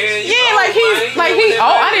 like he. Oh,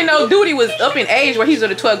 I didn't know Duty was up in age where he's in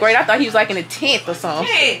the 12th grade. I thought he was like in the 10th or something.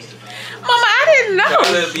 Man, Mama, I didn't know.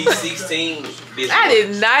 Charlie be 16. I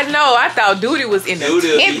did not know. I thought Duty was in the Duty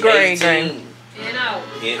will 10th be grade. 18 you know.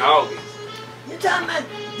 in August. You talking about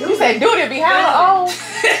You said Duty be how old?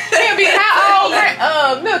 He'll be how old?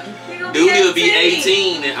 Nookie. Duty will be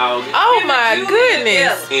 18 in August. Oh my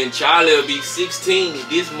goodness. And Charlie will be 16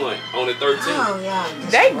 this month on the 13th. Oh, yeah.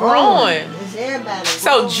 They growing. It's everybody.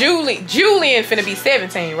 So Julian finna be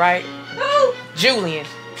 17, right? Who? Julian.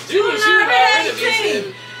 Julie, she was already be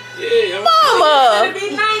 7. Yeah, Mama, He'll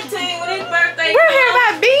be 19 when his birthday where have I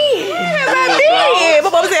been? Where have I been? My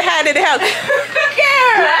mama said hi to the house.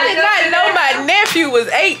 Girl, I did not know my nephew was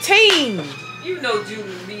 18. You know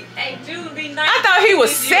Julie be 19. I thought he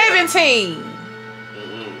was 17.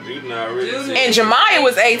 Julie not really Julie. 7. And Jemiah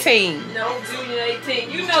was 18. No, Julian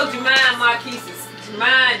 18. You know Jemiah and Marquise is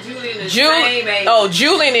Jemiah and Julian the same age. Oh,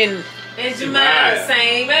 Julian And Jemiah the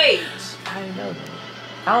same age. I didn't know that.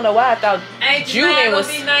 I don't know why I thought Ain't Julian Jemiah was.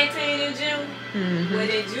 gonna be 19 in June? Mhm. Well,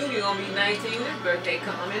 then Julian gonna be 19 when his birthday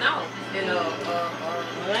coming out. And Well,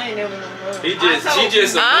 I ain't never known. She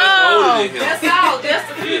just a month Oh. older than him. that's all.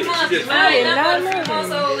 That's a few months. just- Jemiah not I but a did few not know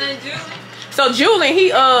months older than Julian. So Julian, he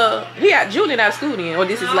got Julian out of school then, or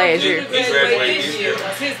this is last year. Julian graduated this year.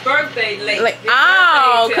 It's his birthday late. Like, His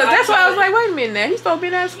birthday because till that's why I was October. like, wait a minute now, he's supposed to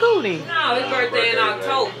be out of school then. No, his birthday in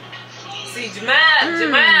October. See,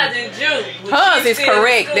 Jemiah's in June. when Hers she's is still in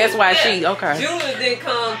correct. school. That's why she- okay. Julian didn't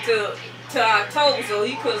come to October, so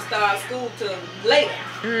he couldn't start school till later.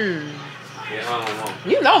 Yeah, I don't know.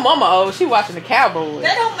 You know Mama old. She watching the Cowboys.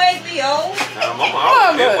 That don't make me old. Nah, Mama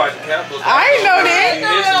always been Mama. watching Capitals. I ain't know that. I know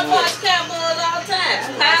I watch Cowboys all the time.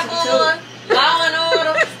 Cowboys, Law and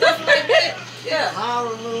Order, stuff like that. Yeah. All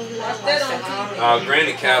the movies. Watch that on TV.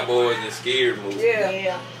 Granny Cowboys and Scary movies.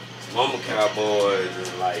 Yeah. Mama Cowboys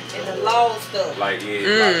and like And the law stuff. like Law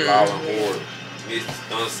and Order.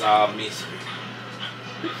 Unsolved Mystery.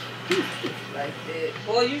 Like that.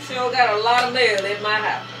 Boy, you sure got a lot of mail at my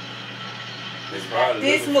house. It's probably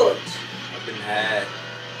This looking much. for- I've been had.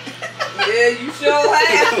 Yeah, you sure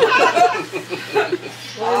have.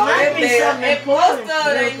 Well, it might be something And important. most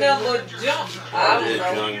of it ain't never jumped. I don't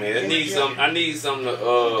know. Young man. I need some to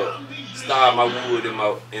start my wood in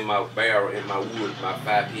my barrel in my wood, my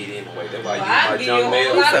 5 feet anyway. That's why Well, I I use give my you a young whole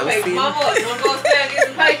male. lot of So paper. silly. Mama, you wanna go upstairs and get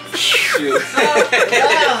some paper? Shoot.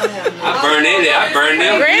 Yeah. I burn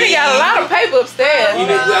them. Granny got a lot of paper upstairs. You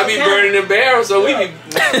know, I be burning the barrel, so we be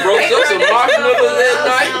broke up some marshmallows that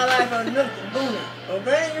night. Sound like a nook to boom it. Well,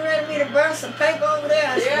 Granny, you ready for me to burn some paper over there? I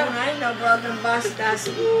said, Yeah. "Well, I ain't no brought them boxes." I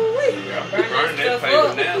said, "Ooh, I be burning that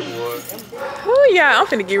paper now, boy. Oh yeah, I'm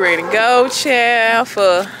finna get ready to go, child,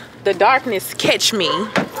 for the darkness catch me.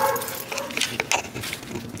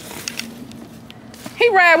 He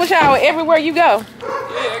ride with y'all everywhere you go. Yeah,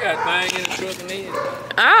 I got a thing in the truck and everything.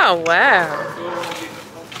 Oh, wow.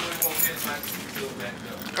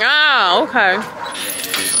 Oh, okay.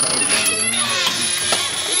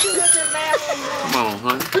 Come on,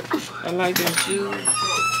 honey. I like them shoes.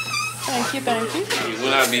 Thank you, thank you.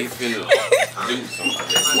 When I be finna do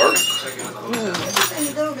something, work.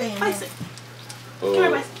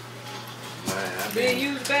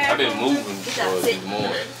 I've been moving this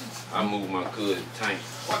morning. I moved my cousin tank.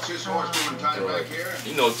 What's this horse doing tied back here?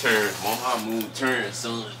 You know turns, mom. I moved turns,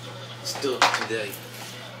 son. Stuck today.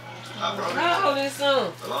 How old is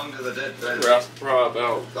son? Belong to the dead Probably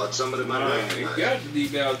about, Got somebody might it got to be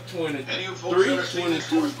about 23, 22. They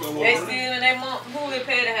still in their mom. Who they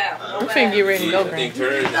pay the house? I'm finna get ready to go, I think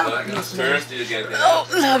turns still got that. Oh,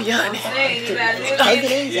 love you, honey. Yeah, I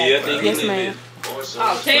think Yes, ma'am.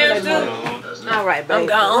 Oh, Terrence do? All right, baby. I'm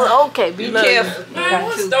gone. Okay, be Careful. Man,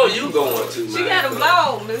 what store you going to, man? She got a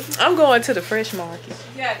blog, Missy. I'm going to the Fresh Market.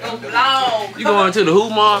 She got a blog. You going to the who,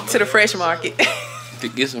 mom? To the Fresh Market. To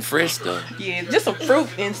get some fresh stuff. Yeah, just some fruit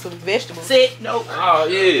and some vegetables. Sit. Nope. Oh,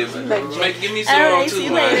 yeah. Give me some All right, too, see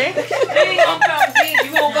you man. later. You gonna come get?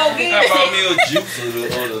 You gonna go I get? bought me a juice or the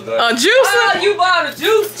other day. Juice? Oh, you bought a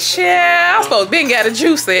juice. Yeah, I supposed to been got a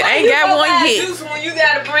juice there. I ain't got one yet. Juice when you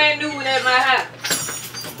got a brand new one at my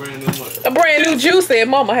house. Brand new one. A brand new juice at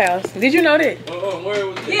Mama house. Did you know that? Where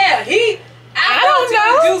was it? Yeah, I don't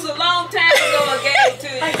know. Juice a long time ago and gave it to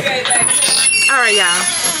you. You gave it back to me. All right, y'all.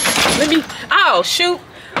 Let me. Oh shoot!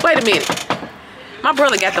 Wait a minute. My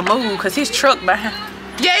brother got to move because his truck behind.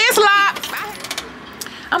 Yeah, it's locked.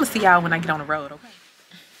 I'm gonna see y'all when I get on the road. Okay.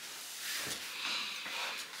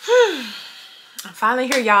 I'm finally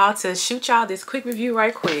here, y'all, to shoot y'all this quick review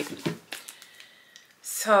right quick.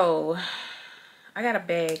 So, I got a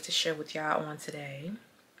bag to share with y'all on today.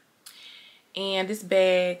 And this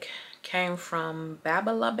bag came from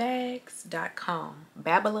babalabags.com.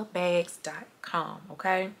 babalabags.com,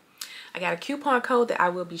 okay? I got a coupon code that I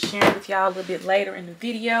will be sharing with y'all a little bit later in the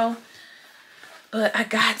video. But I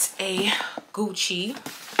got a Gucci,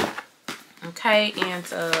 okay? And I'm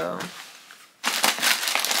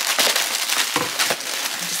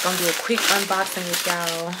just gonna do a quick unboxing with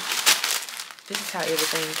y'all. This is how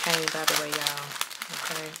everything came, by the way, y'all.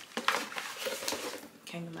 Okay.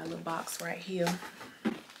 Came in my little box right here. I'm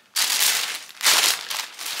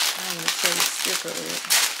gonna tear the sticker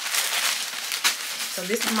up. So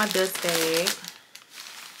this is my dust bag.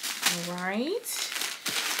 Alright.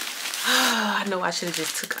 I know I should have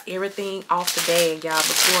just took everything off the bag, y'all,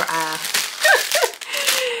 before I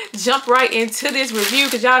jump right into this review,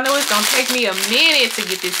 because y'all know it's gonna take me a minute to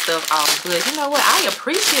get this stuff off. But you know what? I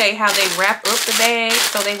appreciate how they wrap up the bag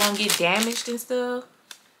so they won't get damaged and stuff.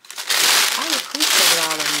 I appreciate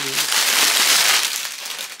all of this.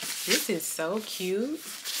 This is so cute.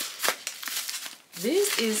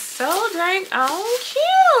 This is so dang on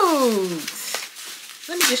cute.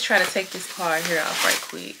 Let me just try to take this part here off right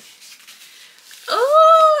quick.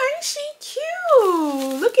 Oh, ain't she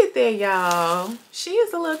cute? Look at that, y'all. She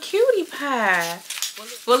is a little cutie pie.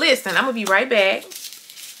 Well, listen, I'm gonna be right back,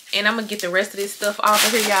 and I'm gonna get the rest of this stuff off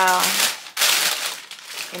of here, y'all,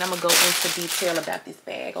 and I'm gonna go into detail about this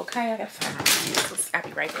bag. Okay, I gotta find my keys. I'll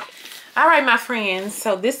be right back. All right, my friends.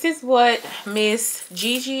 So this is what Miss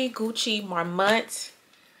Gigi Gucci Marmont.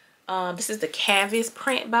 This is the canvas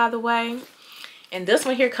print, by the way. And this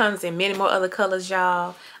one here comes in many more other colors,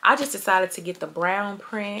 y'all. I just decided to get the brown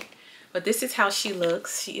print. But this is how she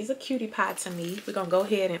looks. She is a cutie pie to me. We're going to go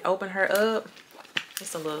ahead and open her up.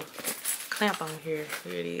 It's a little clamp on here.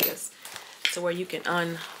 Here it is. So where you can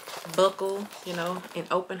unbuckle, you know, and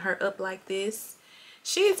open her up like this.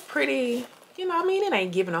 She's pretty, you know, I mean, it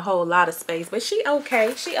ain't giving a whole lot of space. But she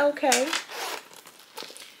okay. She okay.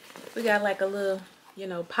 We got like a little, you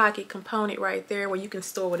know, pocket component right there where you can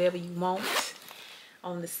store whatever you want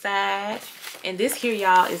on the side. And this here,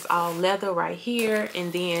 y'all, is all leather right here,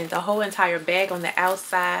 and then the whole entire bag on the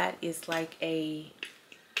outside is like a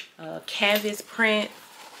canvas print,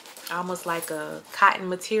 almost like a cotton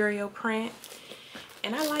material print.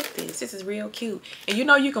 And I like this. This is real cute. And you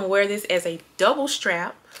know, you can wear this as a double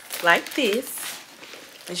strap like this,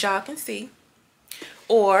 as y'all can see,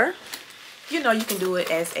 or you know, you can do it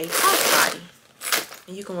as a crossbody,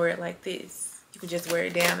 and you can wear it like this. You can just wear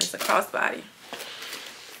it down as a crossbody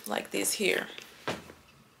like this here.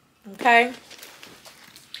 Okay,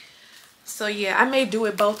 so yeah, I may do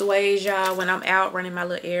it both ways, y'all. When I'm out running my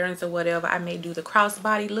little errands or whatever, I may do the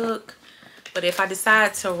crossbody look. But if I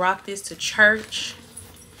decide to rock this to church,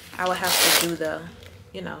 I would have to do the,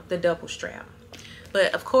 you know, the double strap.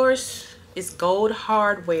 But of course, it's gold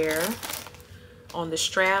hardware on the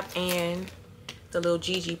strap and the little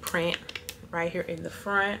Gigi print right here in the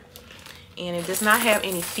front. And it does not have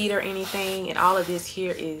any feet or anything. And all of this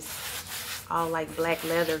here is all like black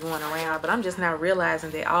leather going around. But I'm just now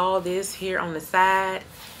realizing that all this here on the side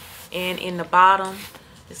and in the bottom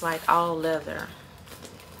is like all leather,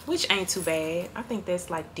 which ain't too bad. I think that's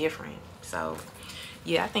like different. So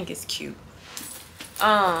yeah, I think it's cute.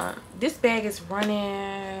 This bag is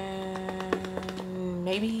running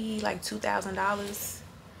maybe like $2,000.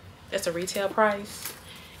 That's a retail price.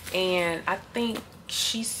 And I think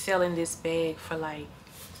she's selling this bag for like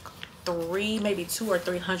maybe $200 or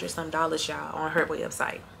 $300 some dollars, y'all, on her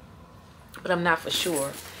website. But I'm not for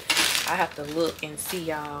sure. I have to look and see,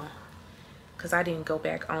 y'all, because I didn't go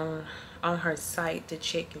back on her site to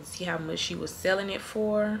check and see how much she was selling it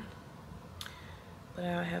for. But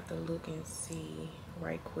I'll have to look and see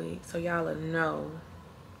right quick so y'all will know.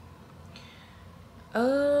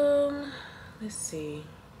 Let's see.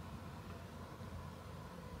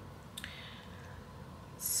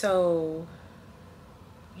 So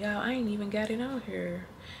y'all, I ain't even got it on here.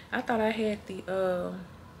 I thought I had the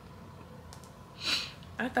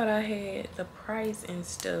price and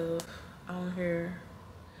stuff on here,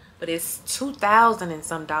 but it's $2,000 and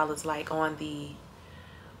some dollars, like on the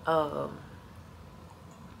Gucci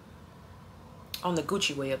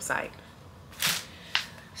website.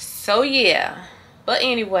 So yeah, but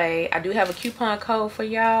anyway, I do have a coupon code for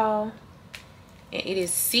y'all, and it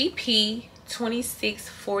is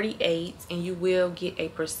CP2648, and you will get a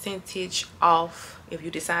percentage off if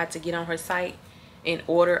you decide to get on her site and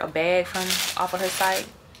order a bag from off of her site.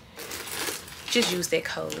 Just use that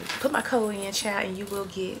code. Put my code in, child, and you will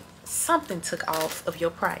get something took off of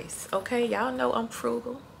your price. Okay, y'all know I'm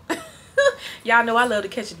frugal. Y'all know I love to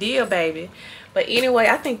catch a deal, baby. But anyway,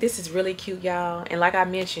 I think this is really cute, y'all. And like I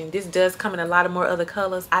mentioned, this does come in a lot of more other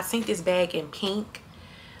colors. I seen this bag in pink.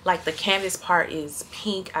 Like the canvas part is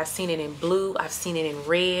pink. I've seen it in blue. I've seen it in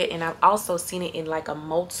red. And I've also seen it in like a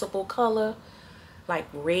multiple color, like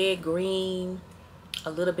red, green,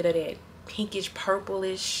 a little bit of that pinkish,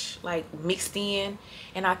 purplish, like mixed in.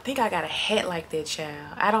 And I think I got a hat like that,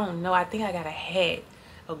 child. I don't know. I think I got a hat,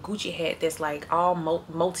 a Gucci hat that's like all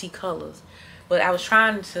multi-colors. But I was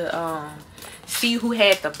trying to see who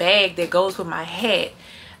had the bag that goes with my hat.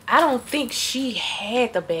 I don't think she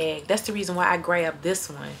had the bag. That's the reason why I grabbed this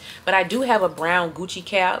one. But I do have a brown Gucci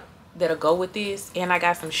cap that'll go with this. And I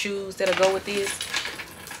got some shoes that'll go with this.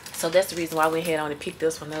 So that's the reason why I went ahead on and picked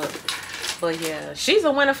this one up. But yeah, she's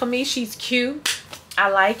a winner for me. She's cute. I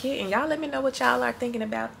like it. And y'all let me know what y'all are thinking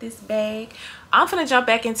about this bag. I'm finna jump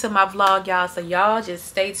back into my vlog, y'all. So y'all just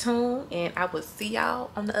stay tuned. And I will see y'all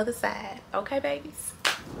on the other side. Okay, babies?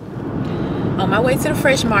 On my way to the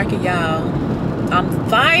Fresh Market, y'all. I'm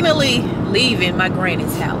finally leaving my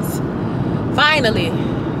granny's house. Finally.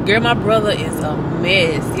 Girl, my brother is a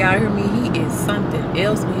mess. Y'all hear me? He is something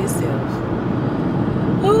else with himself.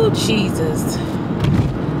 Oh, Jesus.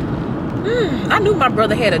 I knew my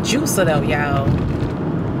brother had a juicer though, y'all.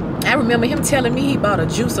 I remember him telling me he bought a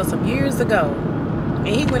juicer some years ago. And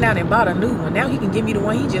he went out and bought a new one. Now he can give me the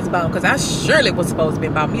one he just bought. Because I surely was supposed to be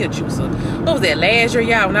bought me a juicer. What was that, last year,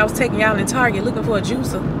 y'all, when I was taking y'all in Target looking for a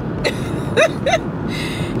juicer?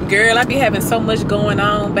 Girl, I be having so much going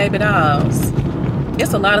on, baby dolls.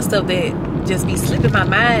 It's a lot of stuff that just be slipping my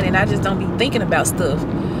mind. And I just don't be thinking about stuff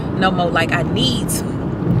no more like I need to.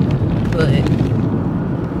 But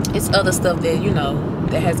it's other stuff that, you know,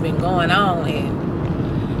 that has been going on. And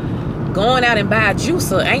going out and buy a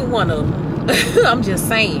juicer ain't one of them. I'm just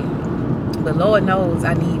saying. But Lord knows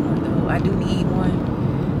I need one, though. I do need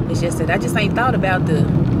one. It's just that I just ain't thought about to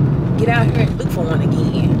get out here and look for one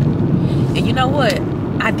again. And you know what?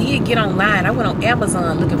 I did get online. I went on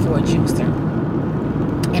Amazon looking for a juicer.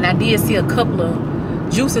 And I did see a couple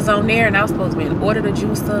of juices on there. And I was supposed to be in order the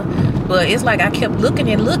juicer. But it's like I kept looking.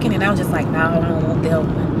 And I was just like, no, I don't want that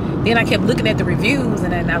one. Then I kept looking at the reviews,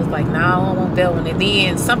 and then I was like, no, I don't want that one. And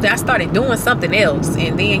then I started doing something else.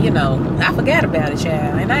 And then, you know, I forgot about it,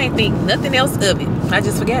 child. And I ain't think nothing else of it. I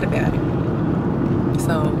just forgot about it.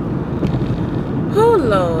 So, oh,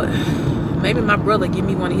 Lord. Maybe my brother give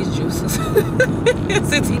me one of his juices.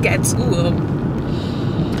 Since he got two of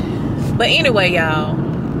them. But anyway, y'all,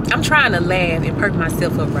 I'm trying to laugh and perk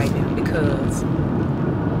myself up right now. Because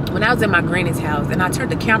when I was in my granny's house, and I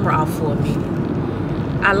turned the camera off for a minute,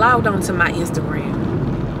 I logged on to my Instagram,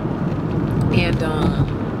 and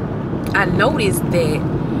I noticed that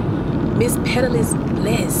Miss Petalist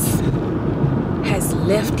Bless has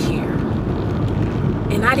left here.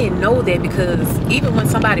 And I didn't know that because even when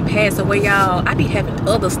somebody passed away, y'all, I be having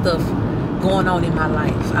other stuff going on in my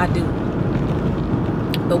life. I do.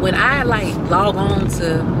 But when I like log on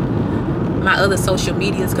to my other social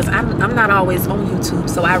medias, because I'm not always on YouTube,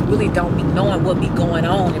 so I really don't be knowing what be going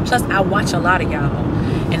on. And plus, I watch a lot of y'all,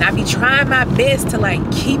 and I be trying my best to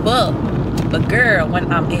like keep up. But girl,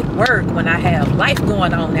 when I'm at work, when I have life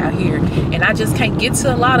going on out here, and I just can't get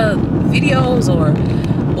to a lot of videos or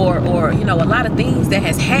you know, a lot of things that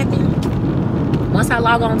has happened. Once I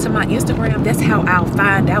log on to my Instagram, that's how I'll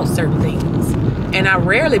find out certain things. And I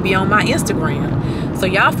rarely be on my Instagram. So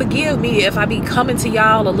y'all forgive me if I be coming to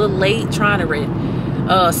y'all a little late, trying to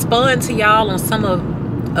respond to y'all on some of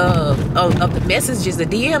the messages, the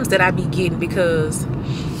DMs that I be getting, because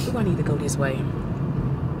I need to go this way.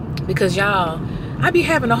 Because y'all, I be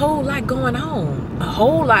having a whole lot going on.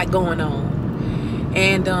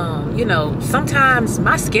 And you know, sometimes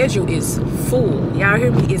my schedule is full. Y'all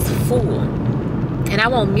hear me? It's full. And I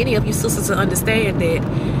want many of you sisters to understand that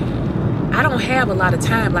I don't have a lot of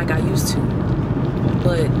time like I used to.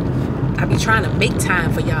 But I be trying to make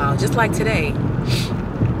time for y'all. Just like today.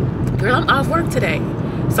 Girl, I'm off work today.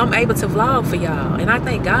 So I'm able to vlog for y'all. And I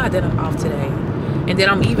thank God that I'm off today. And that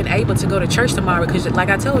I'm even able to go to church tomorrow. Because like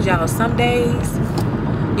I told y'all, some days,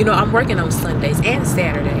 you know, I'm working on Sundays and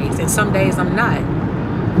Saturdays. And some days I'm not.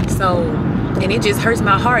 So, and it just hurts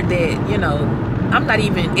my heart that, you know, I'm not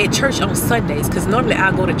even at church on Sundays. Because normally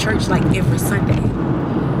I go to church like every Sunday.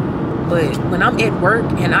 But when I'm at work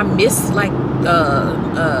and I miss like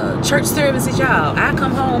church services, y'all, I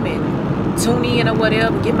come home and tune in or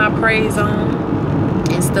whatever, get my praise on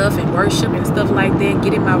and stuff, and worship and stuff like that,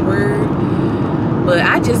 get in my word. But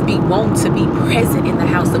I just be wanting to be present in the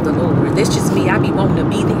house of the Lord. That's just me. I be wanting to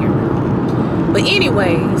be there. But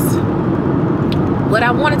anyways, what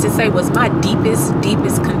I wanted to say was my deepest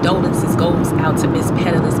condolences goes out to Miss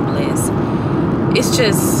Petalus Bless. It's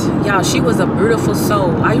just, y'all, she was a beautiful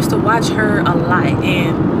soul. I used to watch her a lot,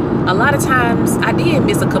 and a lot of times I did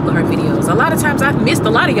miss a couple of her videos. A lot of times I've missed a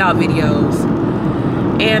lot of y'all videos.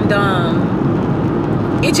 And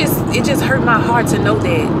it just hurt my heart to know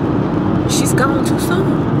that she's gone too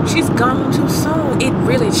soon. She's gone too soon. It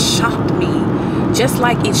really shocked me. Just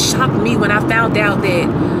like it shocked me when I found out that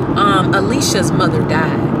Alicia's mother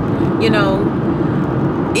died. You know,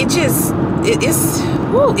 it's just,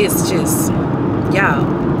 y'all,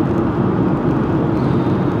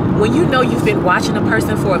 when you know you've been watching a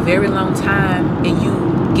person for a very long time and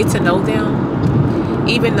you get to know them,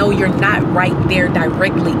 even though you're not right there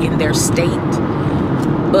directly in their state,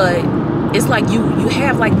 but it's like you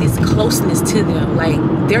have like this closeness to them, like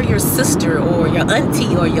they're your sister or your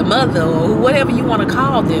auntie or your mother or whatever you want to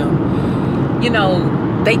call them. You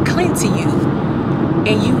know, they cling to you,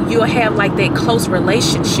 and you'll have like that close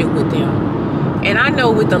relationship with them. And I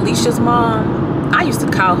know with Alicia's mom, I used to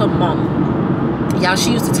call her mama. Y'all,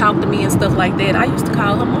 she used to talk to me and stuff like that. I used to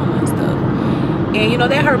call her mama and stuff. And you know,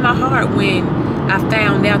 that hurt my heart when I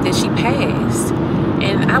found out that she passed.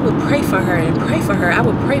 And I would pray for her and pray for her. I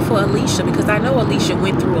would pray for Alicia, because I know Alicia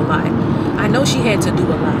went through a lot. I know she had to do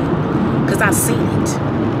a lot, because I've seen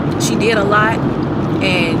it. She did a lot,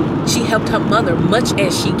 and she helped her mother much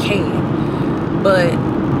as she can. But,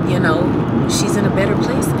 you know, she's in a better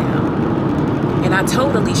place now. And I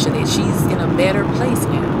told Alicia that she's in a better place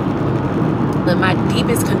now. But my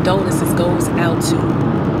deepest condolences goes out to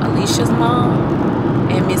Alicia's mom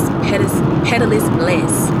and Miss Petalus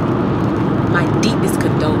Bless. My deepest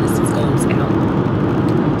condolences goes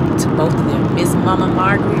out to both of them. Miss Mama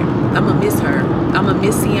Margaret, I'ma miss her. I'ma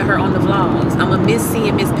miss seeing her on the vlogs. I'ma miss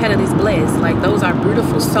seeing Miss Petalus Bless. Like, those are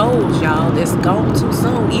beautiful souls, y'all, that's gone too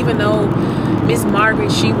soon. Even though Miss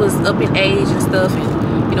Margaret, she was up in age and stuff,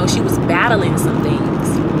 and you know, she was battling some things.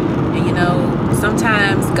 And you know,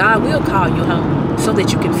 sometimes God will call you home so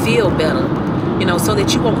that you can feel better, you know, so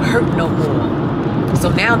that you won't hurt no more. So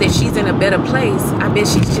now that she's in a better place, I bet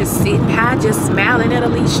she's just sitting high, just smiling at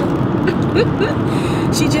Alicia.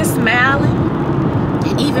 She just smiling.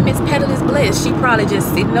 And even Miss Petalus Bless, she probably just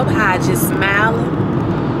sitting up high, just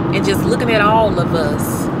smiling and just looking at all of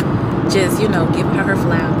us, just, you know, giving her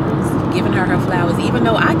flowers. Giving her flowers, even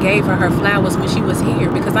though I gave her flowers when she was here,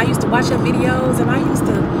 because I used to watch her videos, and I used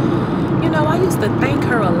to, you know, I used to thank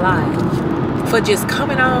her a lot for just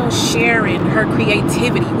coming on, sharing her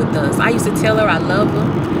creativity with us. I used to tell her I love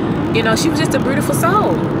her. You know, she was just a beautiful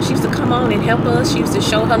soul. She used to come on and help us. She used to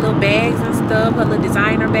show her little bags and stuff, her little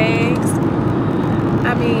designer bags.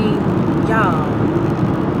 I mean, y'all,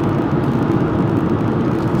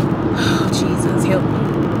 oh, Jesus, help me.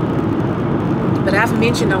 But I've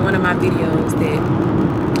mentioned on one of my videos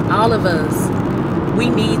that all of us, we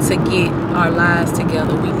need to get our lives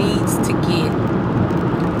together. We need to get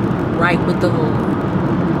right with the Lord.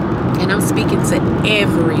 And I'm speaking to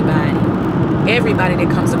everybody that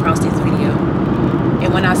comes across this video.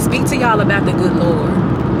 And when I speak to y'all about the good Lord,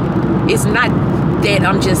 it's not that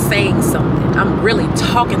I'm just saying something. I'm really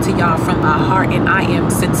talking to y'all from my heart, and I am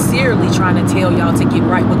sincerely trying to tell y'all to get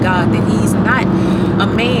right with God, that he's not a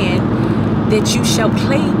man that you shall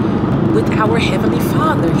play with our Heavenly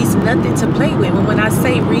Father. He's nothing to play with. And when I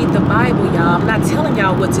say read the Bible, y'all, I'm not telling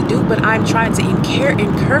y'all what to do, but I'm trying to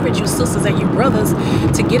encourage you sisters and you brothers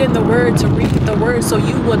to get in the Word, to read the Word, so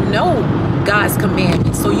you will know God's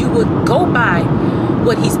commandments, so you will go by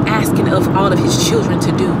what he's asking of all of his children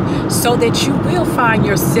to do, so that you will find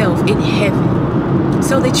yourself in heaven,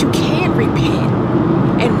 so that you can repent.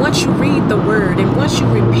 And once you read the Word and once you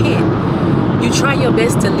repent, you try your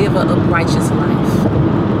best to live an uprighteous life,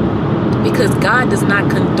 because God does not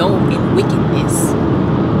condone in wickedness.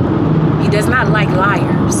 He does not like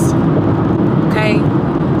liars. Okay?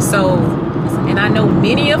 So, and I know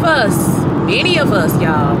many of us,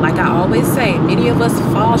 y'all, like I always say, many of us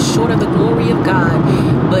fall short of the glory of God,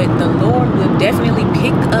 but the Lord will definitely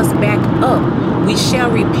pick us back up. We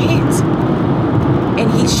shall repent,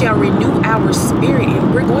 and he shall renew our spirit,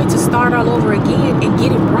 and we're going to start all over again and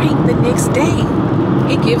get it right the next day.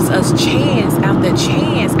 He gives us chance after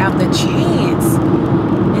chance after chance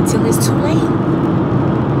until it's too late.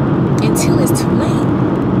 Until it's too late.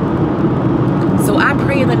 So I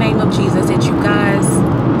pray in the name of Jesus that you guys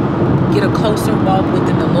get a closer walk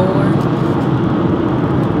within the Lord,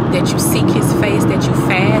 that you seek his face, that you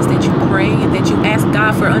fast, that you pray, and that you ask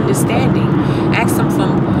God for understanding. Ask him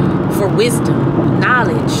for wisdom,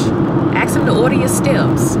 knowledge. Ask him to order your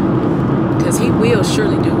steps, because he will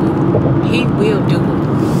surely do it. He will do it.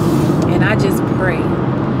 And I just pray.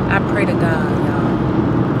 I pray to God,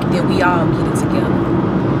 y'all, that we all get it together.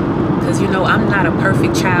 Because, you know, I'm not a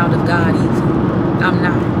perfect child of God either. I'm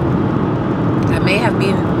not. I may have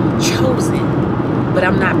been chosen, but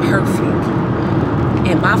I'm not perfect.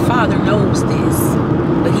 And my Father knows this.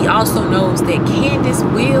 But he also knows that Candace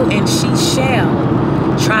will and she shall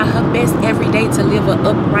try her best every day to live an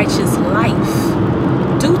uprighteous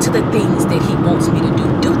life, due to the things that he wants me to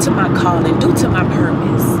do, due to my calling, due to my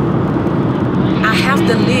purpose. I have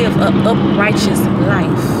to live an uprighteous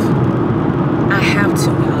life. I have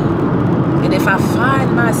to, y'all. And if I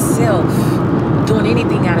find myself doing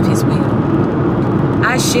anything out of his will,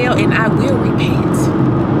 I shall and I will repent.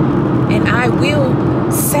 And I will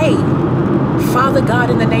say, Father God,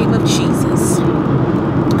 in the name of Jesus,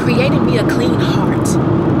 create in me a clean heart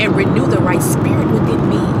and renew the right spirit within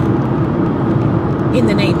me. In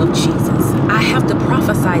the name of Jesus. I have to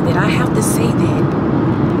prophesy that. I have to say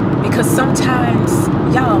that. Because sometimes,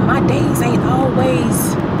 y'all, my days ain't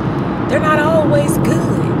always, they're not always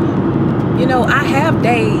good. You know, I have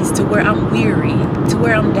days to where I'm weary, to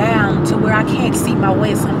where I'm down, to where I can't see my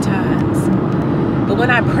way sometimes. But when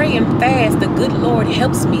I pray and fast, the good Lord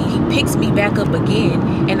helps me. He picks me back up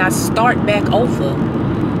again, and I start back over,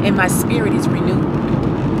 and my spirit is renewed.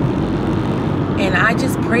 And I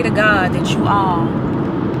just pray to God that you all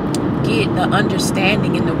get the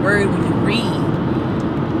understanding in the Word when you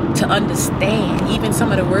read, to understand even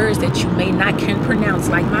some of the words that you may not can pronounce,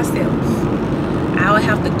 like myself. I'll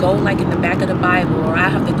have to go like in the back of the Bible, or I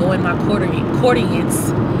have to go in my concordance,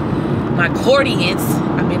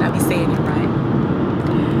 I may not be saying it right,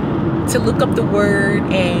 to look up the word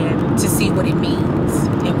and to see what it means.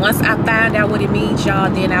 And once I find out what it means, y'all,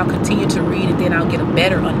 then I'll continue to read, and then I'll get a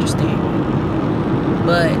better understanding.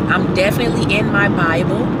 But I'm definitely in my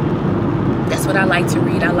Bible. That's what I like to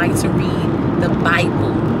read. I like to read the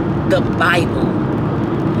Bible. The Bible.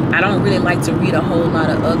 I don't really like to read a whole lot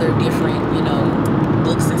of other different, you know,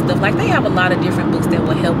 books and stuff. Like, they have a lot of different books that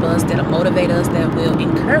will help us, that'll motivate us, that will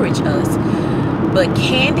encourage us. But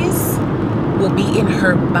Candace will be in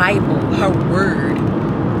her Bible, her word,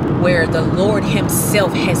 where the Lord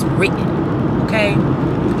himself has written. Okay?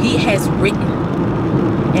 He has written.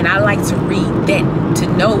 And I like to read that, to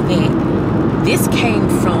know that this came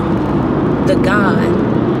from the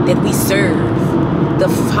God that we serve, the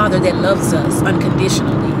Father that loves us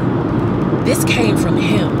unconditionally. This came from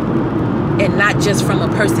him, and not just from a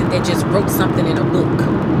person that just wrote something in a book.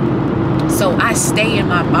 So I stay in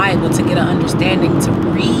my Bible to get an understanding, to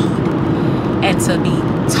read, and to be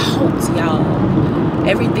taught, y'all.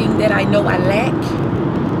 Everything that I know I lack,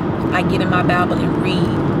 I get in my Bible and read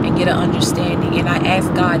and get an understanding. And I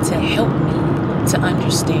ask God to help me to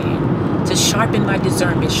understand, to sharpen my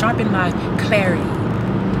discernment, sharpen my clarity,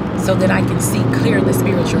 so that I can see clear in the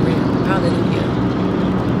spiritual realm. Hallelujah.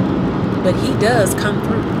 But he does come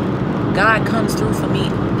through. God comes through for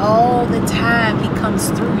me all the time. He comes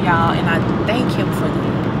through, y'all, and I thank him for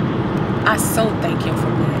that. I so thank him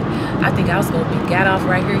for that. I think I was supposed to be got off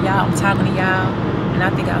right here, y'all. I'm talking to y'all, and I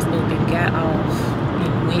think I was supposed to be got off.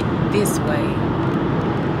 went this way.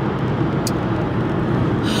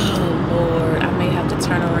 Oh Lord, I may have to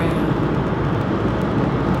turn around.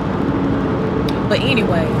 But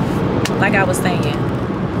anyway, like I was saying,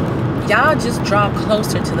 y'all just draw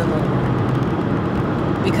closer to the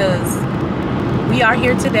Lord, because we are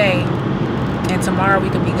here today and tomorrow we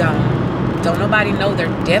could be gone. Don't nobody know their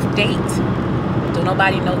death date. Don't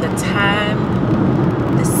nobody know the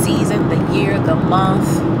time, the season, the year, the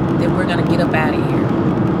month that we're gonna get up out of here.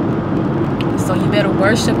 So you better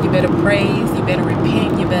worship, you better praise, you better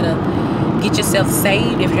repent, you better get yourself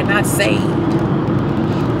saved if you're not saved.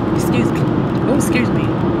 Excuse me. Oh, excuse me.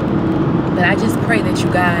 But I just pray that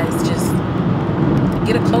you guys just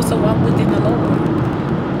get a closer walk within the Lord,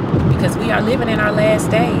 because we are living in our last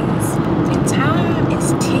days and time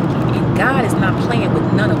is ticking, and God is not playing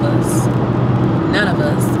with none of us. None of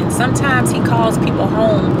us. And sometimes he calls people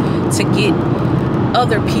home to get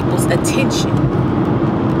other people's attention,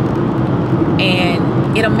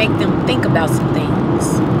 and it'll make them think about some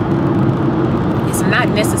things. It's not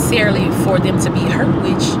necessarily for them to be hurt,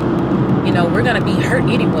 which, you know, we're gonna be hurt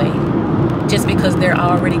anyway, just because they're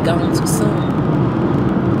already gone too soon.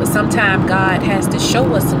 But sometimes God has to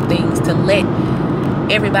show us some things to let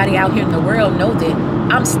everybody out here in the world know that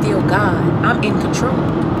I'm still God. I'm in control.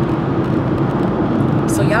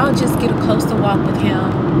 So y'all just get a closer walk with him.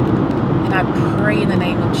 And I pray in the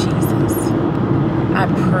name of Jesus, I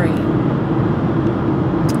pray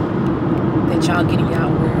that y'all get in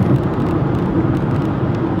y'all word.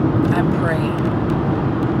 I pray,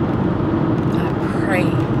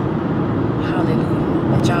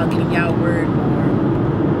 hallelujah, that y'all get in y'all word more.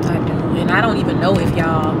 I do. And I don't even know if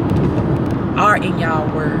y'all are in y'all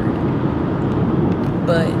word.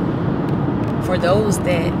 But for those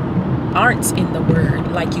that aren't in the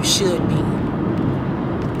word like you should be,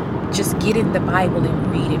 just get in the Bible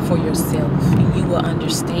and read it for yourself, and you will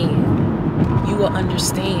understand. You will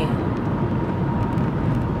understand.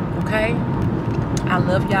 Okay? I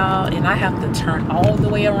love y'all, and I have to turn all the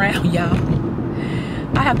way around, y'all.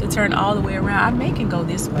 I have to turn all the way around. I may can go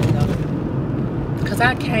this way though, because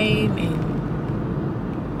I came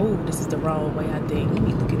and oh, this is the wrong way, I think. Let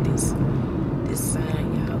me look at this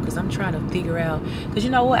sign, y'all, because I'm trying to figure out, because you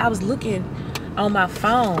know what, I was looking on my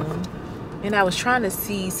phone and I was trying to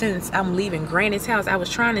see, since I'm leaving Granny's house, I was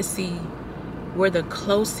trying to see where the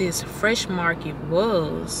closest Fresh Market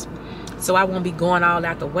was, so I won't be going all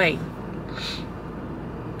out the way.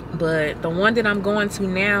 But the one that I'm going to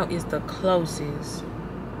now is the closest.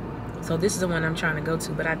 So this is the one I'm trying to go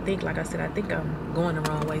to. But I think, like I said, I think I'm going the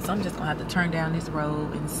wrong way. So I'm just going to have to turn down this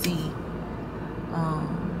road and see.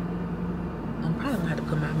 I'm probably going to have to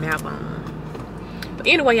put my map on. But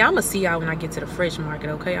anyway, I'm going to see y'all when I get to the Fresh Market,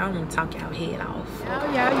 okay? I don't want to talk y'all head off.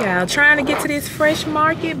 Y'all trying to get to this Fresh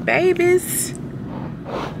Market, babies.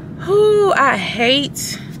 Ooh, I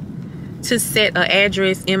hate to set an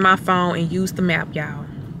address in my phone and use the map, y'all.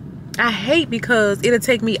 I hate, because it'll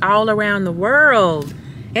take me all around the world,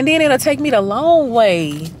 and then it'll take me the long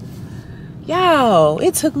way. Y'all,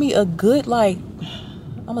 it took me a good, like,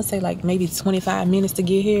 I'm gonna say like maybe 25 minutes to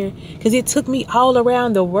get here, because it took me all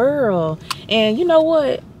around the world. And you know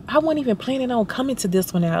what, I wasn't even planning on coming to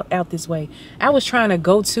this one out this way. I was trying to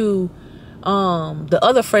go to the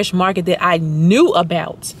other Fresh Market that I knew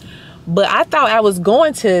about, but I thought I was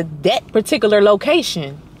going to that particular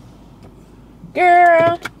location.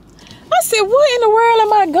 Girl, I said, what in the world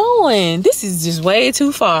am I going? This is just way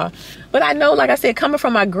too far. But I know, like I said, coming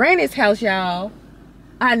from my granny's house, y'all,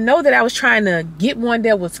 I know that I was trying to get one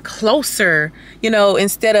that was closer, you know,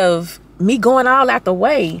 instead of me going all out the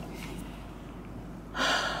way.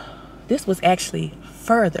 This was actually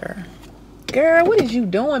further. Girl, what is you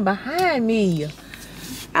doing behind me?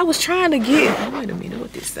 I was trying to get, wait a minute,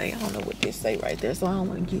 what this say? I don't know what this say right there, so I don't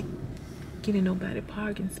want to get in nobody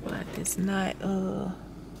parking spot that's not, I'm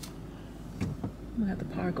gonna have to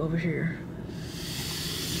park over here.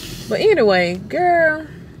 But anyway, girl,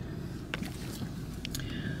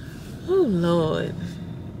 oh Lord,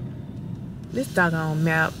 this doggone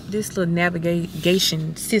map, this little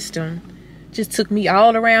navigation system just took me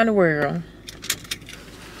all around the world.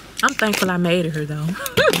 I'm thankful I made it here though.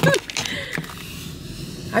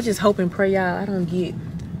 I just hope and pray y'all I don't get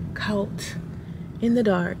caught in the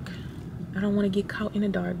dark. I don't want to get caught in the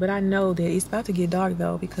dark, but I know that it's about to get dark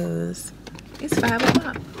though, because it's 5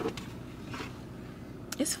 o'clock.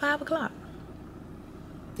 It's 5 o'clock.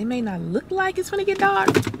 It may not look like it's gonna get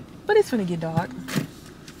dark, but it's gonna get dark.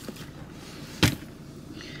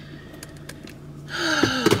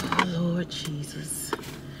 Lord Jesus.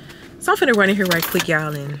 So I'm finna run in here right quick,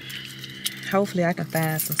 y'all, and hopefully I can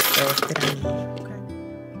find some stuff that I need. Okay.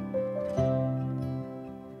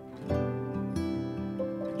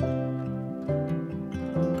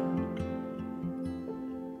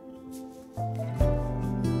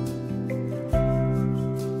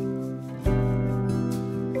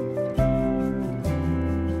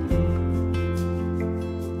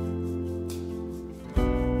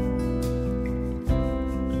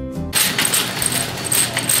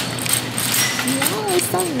 it's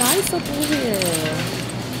so nice up in here.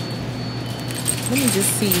 Let me just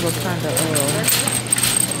see what kind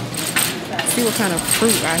of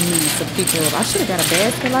fruit I need to pick up. I should have got a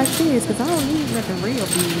basket like this because I don't need nothing real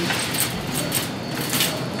big.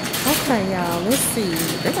 Okay, y'all, let's see.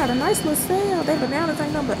 They got a nice little sale. They bananas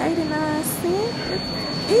ain't number 89 cents.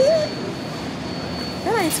 Yeah.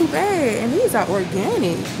 That ain't too bad. And these are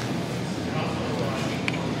organic.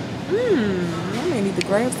 I may need to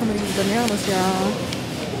grab some of these bananas, y'all.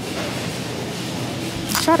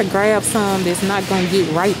 Try to grab some that's not gonna get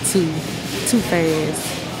right too fast.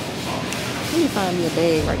 Let me find me a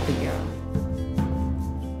bag right there, y'all.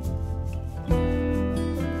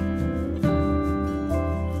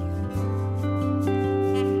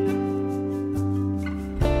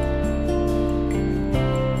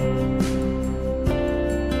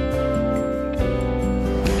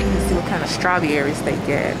 Let's see what kind of strawberries they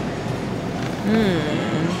got.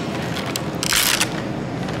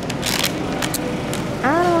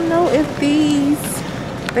 I don't know if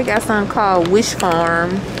they got something called Wish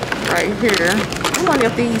Farm right here. I wonder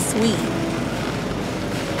if these sweet.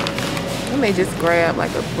 I may just grab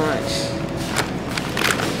like a bunch.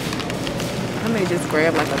 I may just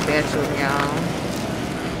grab like a batch of y'all.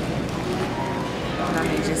 And I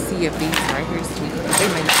may just see if these right here sweet. They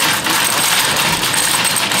may not be sweet.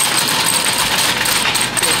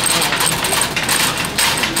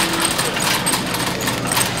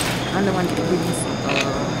 I know I need to give you some,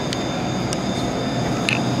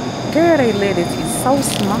 girl, they lettuce is so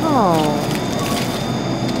small.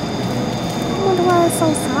 I wonder why it's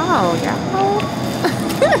so small, y'all.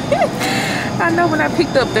 I know when I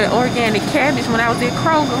picked up the organic cabbage when I was at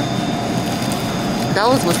Kroger,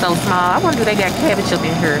 those were so small. I wonder if they got cabbage up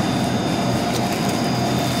in here. I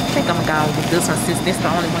think I'm gonna go with this one since this is the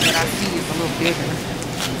only one that I see is a little bigger.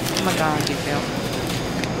 I'm gonna go and get that one.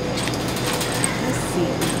 Let's see.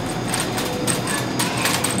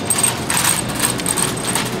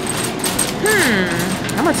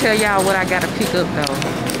 I'm gonna tell y'all what I gotta pick up though.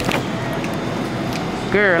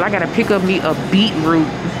 Girl, I gotta pick up me a beetroot.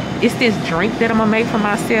 It's this drink that I'm gonna make for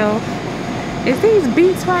myself. Is these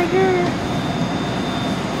beets right here?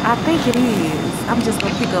 I think it is. I'm just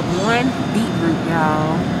gonna pick up one beetroot,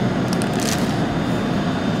 y'all.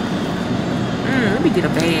 Let me get a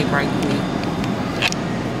bag right quick.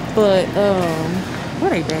 But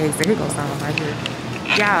where they bags? Here goes some right here.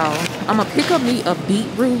 Y'all, I'm gonna pick up me a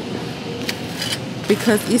beetroot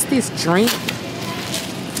because it's this drink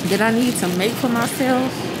that I need to make for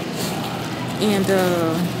myself, and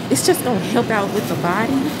it's just gonna help out with the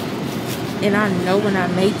body. And I know when I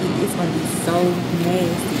make it, it's gonna be so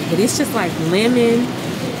nasty. But it's just like lemon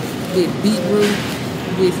with beetroot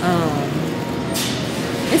with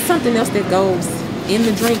it's something else that goes in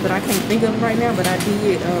the drink, but I can't think of it right now. But I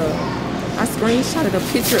did I screenshotted a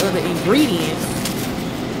picture of the ingredients.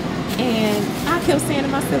 And I kept saying to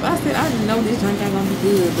myself, I said, I know this drink ain't gonna be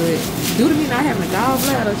good, but due to me not having a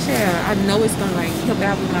gallbladder, child, I know it's gonna like help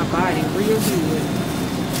out with my body real good.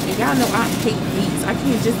 And y'all know I hate beets. I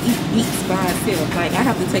can't just eat beets by itself. Like I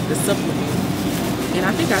have to take the supplement. And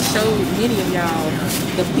I think I showed many of y'all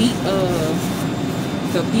the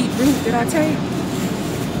beetroot that I take.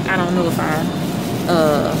 I don't know if I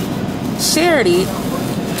shared it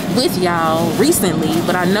with y'all recently,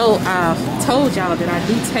 but I know I've told y'all that I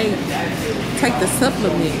do take the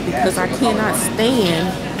supplement because I cannot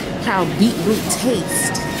stand how beetroot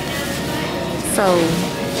tastes. So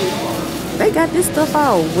they got this stuff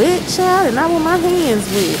all wet, child, and I want my hands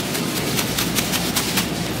wet.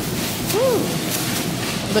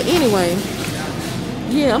 But anyway,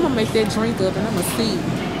 yeah, I'm gonna make that drink up and I'm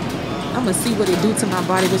gonna see what it do to my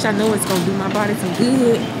body, which I know it's gonna do my body some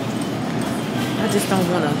good. I just don't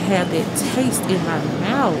want to have that taste in my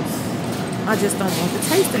mouth. I just don't want the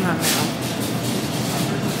taste in my mouth.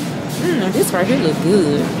 This right here look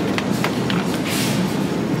good.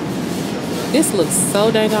 This looks so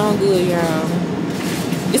dang on good, y'all.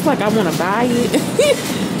 It's like I want to buy it.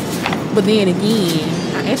 But then again,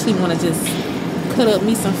 I actually want to just cut up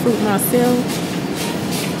me some fruit myself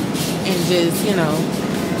and just, you know,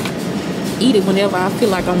 eat it whenever I feel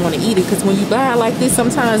like I want to eat it. Because when you buy it like this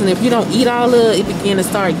sometimes, and if you don't eat all of it, it begin to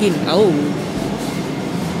start getting old.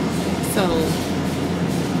 So,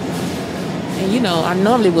 and you know, I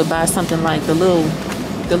normally would buy something like the little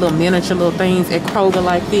miniature little things at Kroger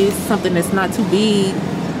like this, something that's not too big.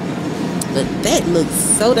 But that looks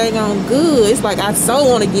so dang on good. It's like I so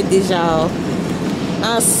want to get this, y'all.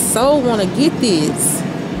 I so want to get this.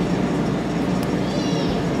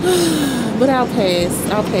 But I'll pass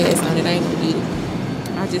on it. I ain't gonna get it.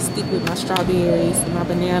 I'll just stick with my strawberries and my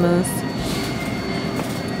bananas.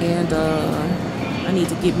 And I need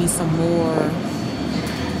to get me some more.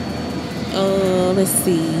 Let's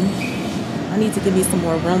see. I need to get me some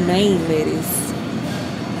more romaine lettuce.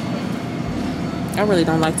 I really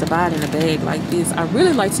don't like to buy it in a bag like this. I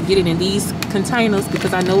really like to get it in these containers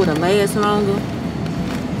because I know it'll last longer.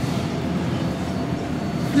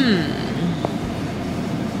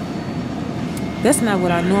 That's not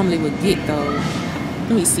what I normally would get though.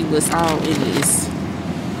 Let me see what's all in this.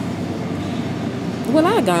 Well,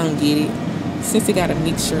 I go and get it since it got a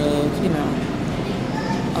mixture of, you know,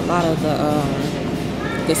 a lot of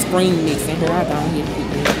the spring mix in here. I go and get it.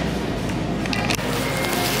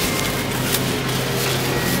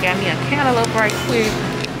 Got me a cantaloupe right quick.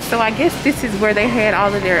 So I guess this is where they had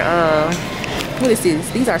all of their what is this?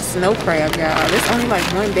 These are snow crab, y'all. There's only like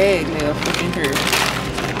one bag left in here.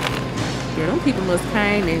 Yeah, them people must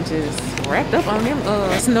came and just wrapped up on them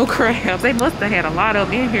snow crabs. They must have had a lot of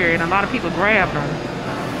them in here and a lot of people grabbed them.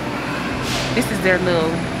 This is their little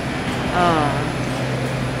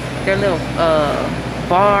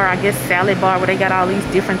bar, I guess salad bar, where they got all these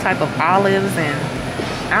different type of olives, and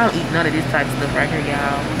I don't eat none of this type of stuff right here,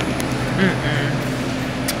 y'all.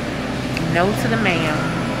 No to the ma'am.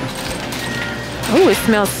 Oh, it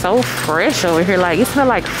smells so fresh over here. Like, it smells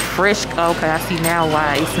like fresh. Okay, I see now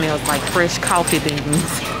why it smells like fresh coffee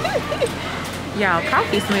beans. Y'all,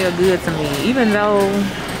 coffee smells good to me. Even though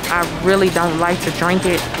I really don't like to drink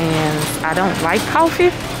it and I don't like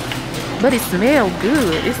coffee, but it smells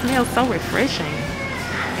good. It smells so refreshing.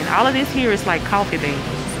 And all of this here is like coffee beans.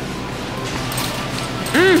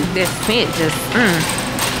 This scent just,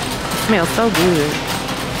 it smells so good.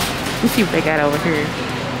 Let's see what they got over here.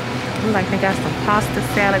 Look like they got some pasta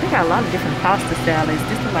salad. They got a lot of different pasta salads.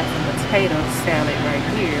 This is like some potato salad right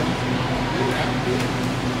here.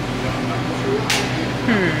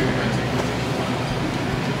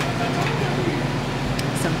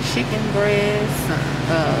 Some chicken breast,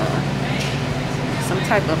 some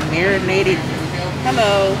type of marinated.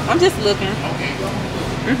 Hello, I'm just looking.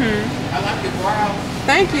 I like your brown.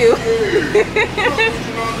 Thank you.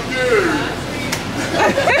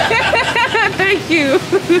 Thank you.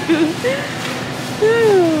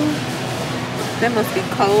 That must be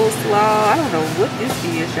coleslaw. I don't know what this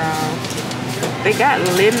is, y'all. They got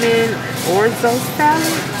lemon orzo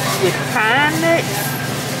salad with pine nuts.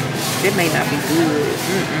 It may not be good.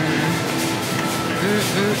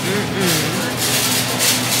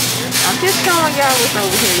 I'm just showing y'all what's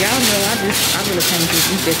over here. Y'all know I really can't just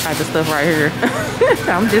eat this type of stuff right here.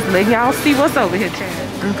 I'm just letting y'all see what's over here,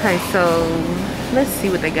 Chad. Okay, so let's see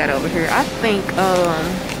what they got over here. I think,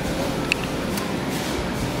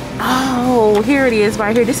 oh, here it is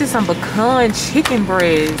right here. This is some pecan chicken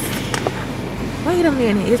breast. Wait a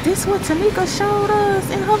minute. Is this what Tamika showed us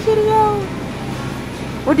in her video?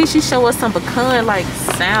 Or did she show us some pecan, like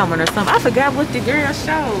salmon or something? I forgot what the girl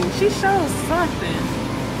showed. She showed something.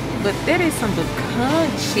 But that is some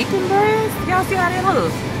pecan chicken breast. Y'all see how that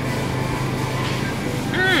looks?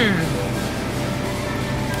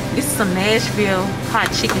 This is some Nashville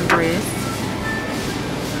hot chicken breast.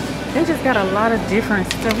 They just got a lot of different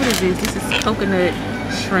stuff. What is this? This is coconut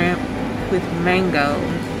shrimp with mango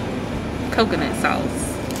coconut sauce.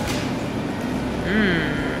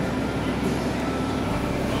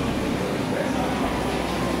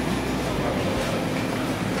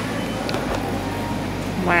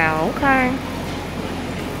 Wow, okay.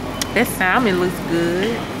 That salmon looks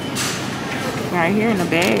good. Right here in the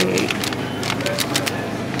bag.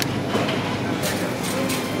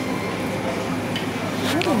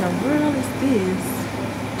 What in the world is this?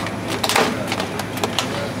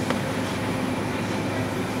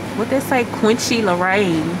 What they say, Quenchy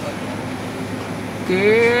Lorraine?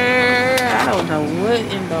 Girl, I don't know what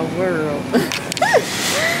in the world.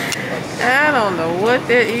 I don't know what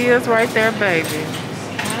that is right there, baby.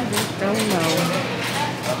 I just don't know.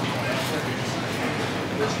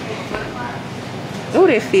 Oh,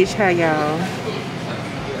 that fish, how y'all?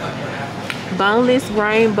 Boneless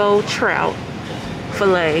rainbow trout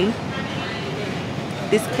fillet.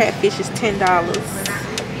 This catfish is $10.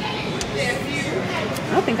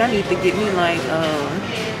 I think I need to get me like,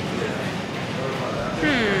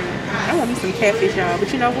 I want me some catfish, y'all.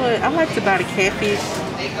 But you know what? I like to buy the catfish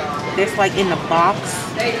that's like in the box,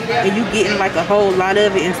 and you getting like a whole lot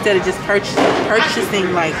of it instead of just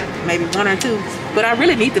purchasing like maybe one or two. But I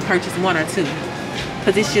really need to purchase one or two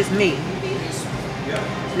because it's just me.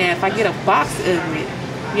 Now, if I get a box of it,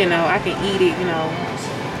 you know, I can eat it, you know,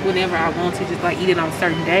 whenever I want to, just like eat it on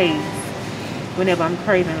certain days, whenever I'm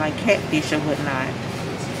craving like catfish or whatnot.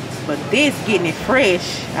 But this, getting it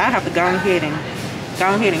fresh, I have to go ahead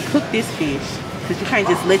and cook this fish, because you can't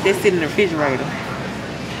just let that sit in the refrigerator.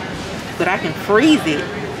 but I can freeze it.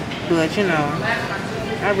 But you know,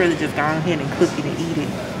 I'd rather just go ahead and cook it and eat it.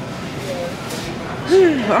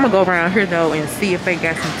 I'm gonna go around here though and see if they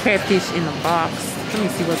got some catfish in the box. Let me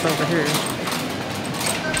see what's over here.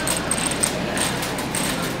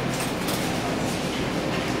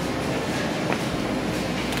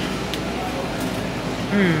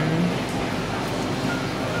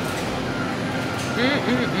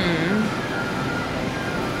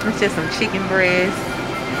 It's just some chicken breast.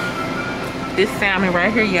 This salmon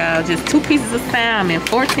right here, y'all. Just 2 pieces of salmon.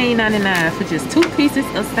 $14.99 for just 2 pieces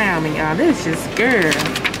of salmon, y'all. This is just good.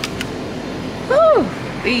 Whew.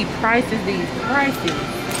 These prices.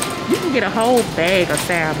 You can get a whole bag of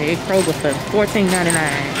salmon at Kroger for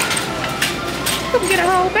 $14.99. You can get a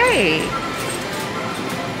whole bag.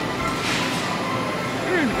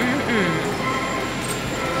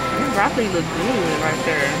 This broccoli looks good right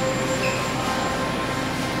there.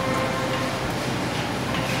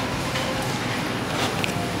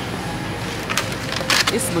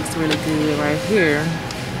 This looks really good right here.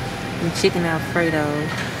 And chicken Alfredo.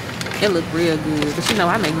 It look real good. But you know,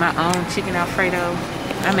 I make my own chicken Alfredo.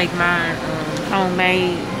 I make mine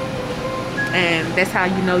homemade. And that's how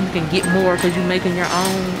you know you can get more, because you're making your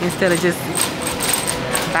own instead of just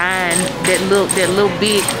buying that little bit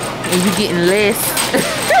and you getting less.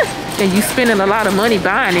 And you spending a lot of money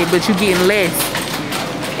buying it, but you getting less.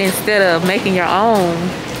 Instead of making your own,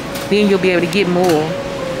 then you'll be able to get more.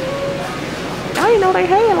 I didn't know they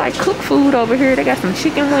had like cooked food over here. They got some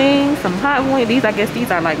chicken wings, some hot wings. I guess these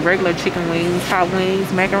are like regular chicken wings, hot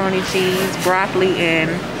wings, macaroni cheese, broccoli, and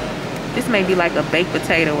this may be like a baked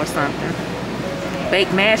potato or something.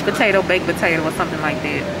 Mashed potato, baked potato or something like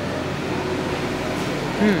that.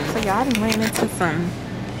 So y'all done ran into some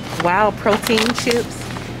wild protein chips.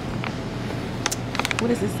 What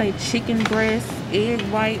does it say? Chicken breast, egg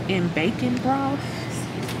white, and bacon broth.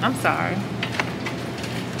 I'm sorry.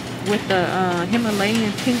 With the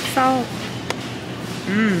Himalayan pink salt. I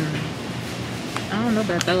don't know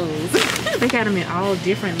about those. They got them in all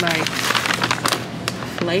different like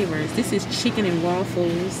flavors. This is chicken and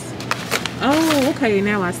waffles. Oh, okay,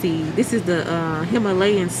 now I see. This is the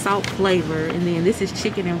Himalayan salt flavor, and then this is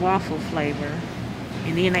chicken and waffle flavor.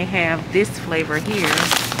 And then they have this flavor here,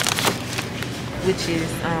 which is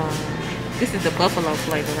this is the buffalo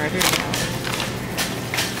flavor right here, y'all.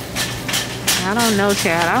 I don't know,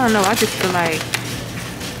 child. I don't know. I just feel like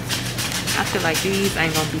these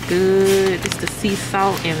ain't gonna be good. It's the sea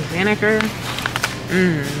salt and vinegar.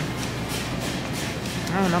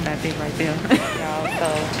 I don't know about that right there. Y'all, so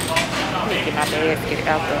let me get my basket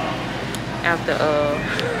out the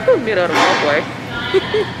middle of the walkway.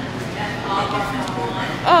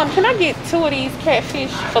 Can I get 2 of these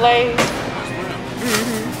catfish fillets?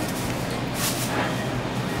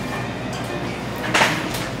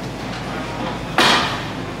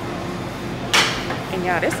 And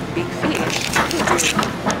y'all, that's a big fish.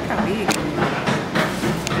 Look how big it is.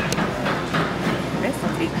 That's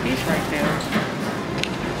some big fish right there.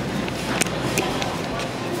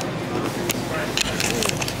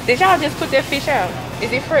 Did y'all just put that fish out?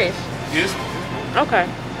 Is it fresh? Yes. Okay.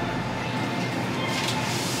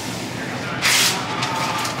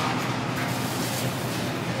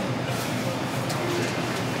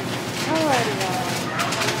 Alrighty, y'all.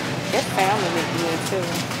 That salmon look good too.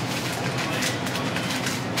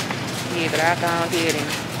 Yeah, but I'll go ahead and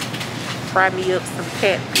fry me up some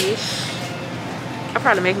catfish. I'll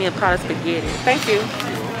probably make me a pot of spaghetti. Thank you.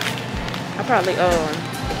 I'll probably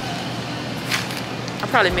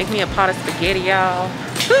make me a pot of spaghetti, y'all.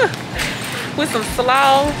 With some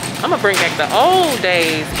slaw. I'm gonna bring back the old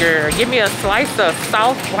days, girl. Give me a slice of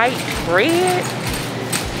soft white bread.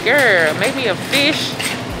 Girl, make me a fish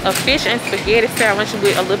and spaghetti sandwich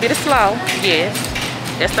with a little bit of slaw. Yes.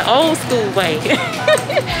 That's the old school way.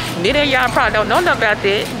 Many of y'all probably don't know nothing about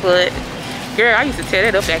that, but girl, I used to tear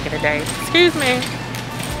that up back in the day. Excuse me.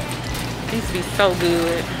 It used to be so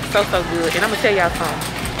good. So good. And I'm gonna tell y'all something.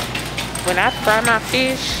 When I fry my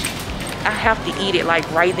fish, I have to eat it like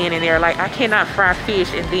right then and there. Like I cannot fry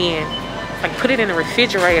fish and then like put it in the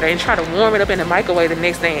refrigerator and try to warm it up in the microwave the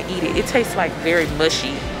next day and eat it. It tastes like very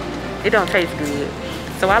mushy. It don't taste good.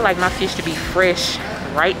 So I like my fish to be fresh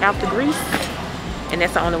right out the grease. And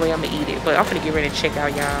that's the only way I'm gonna eat it. But I'm gonna get ready to check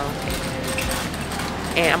out, y'all.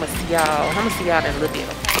 And I'm gonna see y'all in a little bit.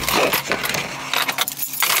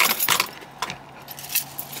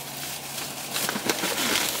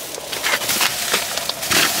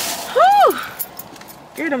 Whew!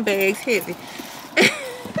 Girl, them bags heavy.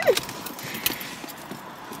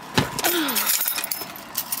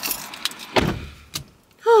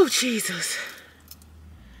 Oh, Jesus.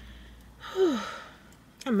 Whew.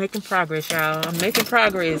 I I'm making progress, y'all. I'm making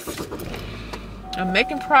progress. I'm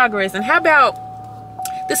making progress. And how about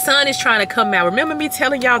the sun is trying to come out? Remember me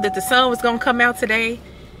telling y'all that the sun was going to come out today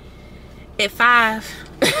at 5?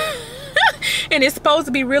 And it's supposed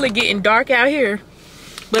to be really getting dark out here.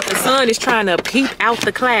 But the sun is trying to peep out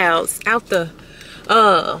the clouds. Out the,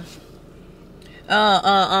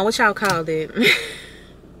 what y'all call it?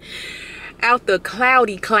 Out the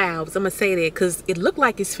cloudy clouds. I'm going to say that because it looked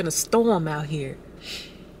like it's finna storm out here.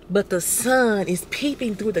 But the sun is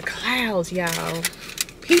peeping through the clouds, y'all.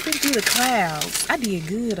 Peeping through the clouds. I did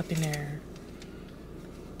good up in there.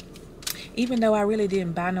 Even though I really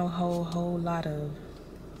didn't buy no whole lot of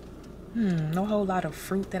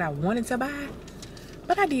fruit that I wanted to buy.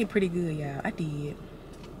 But I did pretty good, y'all. I did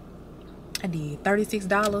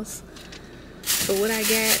 $36 for what I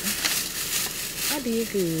got. I did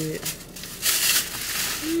good.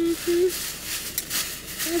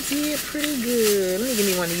 I did pretty good. Let me give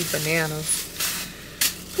me one of these bananas.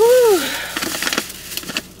 Whew.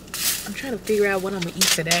 I'm trying to figure out what I'm gonna eat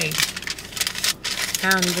today.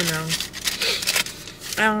 I don't even know.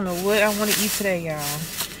 I don't know what I want to eat today, y'all.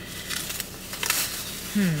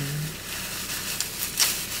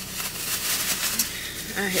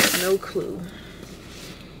 I have no clue.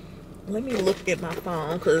 Let me look at my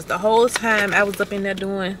phone, because the whole time I was up in there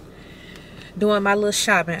doing my little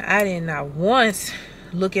shopping, I did not once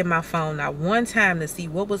look at my phone, not one time, to see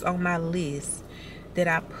what was on my list that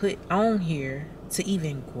I put on here to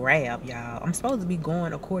even grab, y'all. I'm supposed to be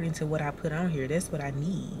going according to what I put on here. That's what I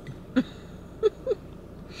need.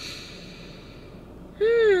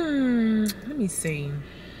 Let me see.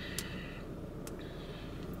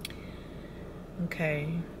 Okay.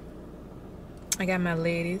 I got my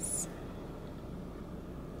lettuce.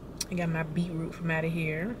 I got my beetroot from out of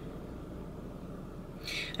here.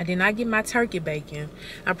 I did not get my turkey bacon.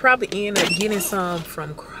 I probably end up getting some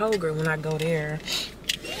from Kroger when I go there.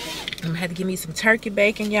 I'm gonna have to give me some turkey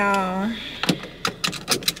bacon, y'all.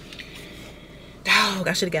 Dog,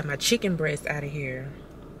 I should have got my chicken breast out of here.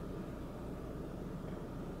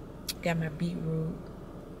 Got my beetroot.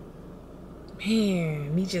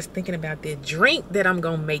 Man, me just thinking about that drink that I'm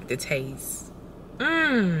gonna make the taste.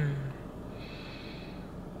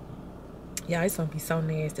 Y'all, it's gonna be so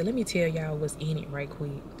nasty. Let me tell y'all what's in it right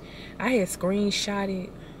quick. I had screenshotted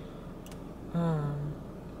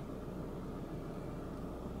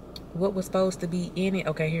what was supposed to be in it.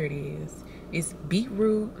 Okay, here it is. It's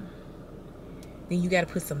beetroot. Then you gotta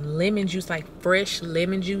put some lemon juice, like fresh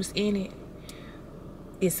lemon juice in it.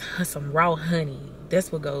 It's some raw honey.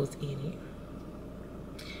 That's what goes in it.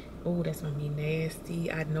 Oh, that's gonna be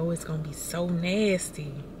nasty. I know it's gonna be so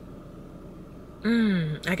nasty.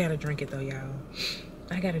 I gotta drink it though, y'all.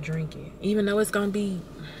 I gotta drink it. Even though it's probably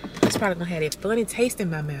gonna have that funny taste in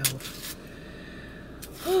my mouth.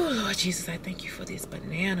 Oh, Lord Jesus, I thank you for this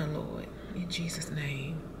banana, Lord. In Jesus'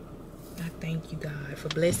 name. I thank you, God, for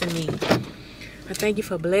blessing me. I thank you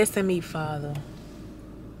for blessing me, Father.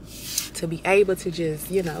 To be able to just,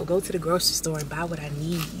 you know, go to the grocery store and buy what I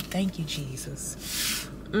need. Thank you, Jesus.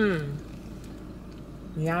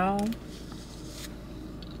 Y'all,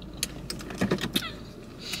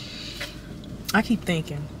 I keep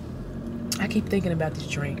thinking about this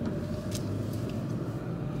drink.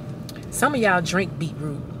 Some of y'all drink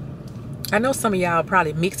beetroot. I know some of y'all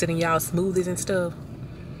probably mix it in y'all smoothies and stuff.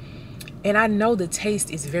 And I know the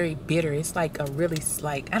taste is very bitter. It's like a really,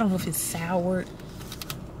 like, I don't know if it's sour.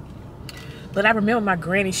 But I remember my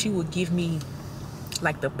granny, she would give me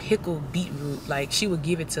like the pickled beetroot. Like, she would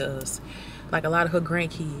give it to us, like a lot of her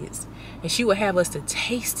grandkids. And she would have us to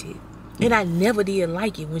taste it. And I never did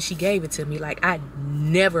like it when she gave it to me. Like, I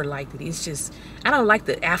never liked it. It's just, I don't like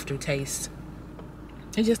the aftertaste.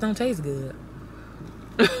 It just don't taste good.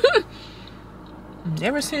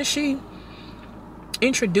 Ever since she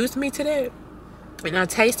introduced me to that, and I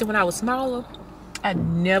tasted when I was smaller, I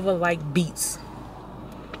never liked beets.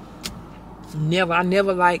 Never. I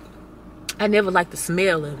never liked the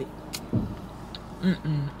smell of it.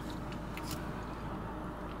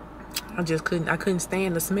 I couldn't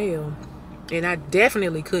stand the smell. And I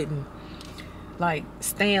definitely couldn't like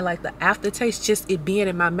stand like the aftertaste, just it being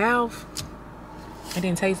in my mouth. It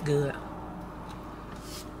didn't taste good.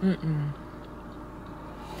 I'm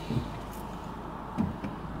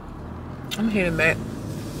heading back.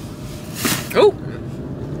 Oh,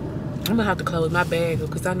 I'm gonna have to close my bag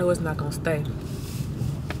because I know it's not gonna stay.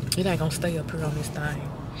 It ain't gonna stay up here on this thing.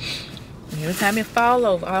 And every time it fall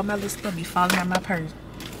over, all my little stuff be falling out my purse.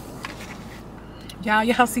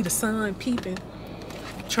 Y'all see the sun peeping,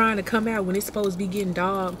 trying to come out when it's supposed to be getting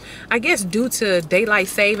dark. I guess due to daylight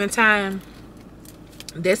saving time,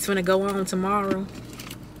 that's gonna go on tomorrow.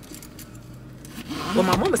 Well,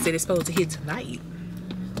 my mama said it's supposed to hit tonight.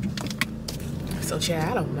 So,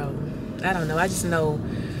 child, I don't know. I just know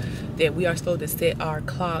that we are supposed to set our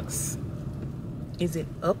clocks. Is it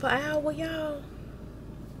up an hour, y'all?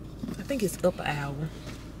 I think it's up an hour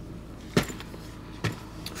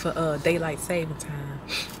for daylight saving time.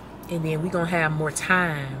 And then we're going to have more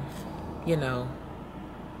time, you know,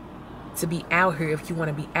 to be out here if you want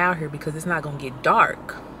to be out here, because it's not going to get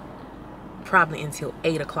dark probably until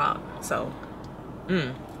 8 o'clock. So,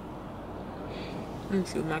 let me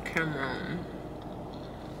see my camera on.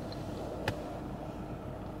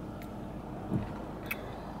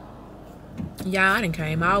 Yeah, I done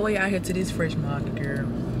came all the way out here to this FreshMarket, girl.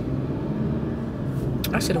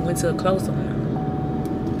 I should have went to a closer one.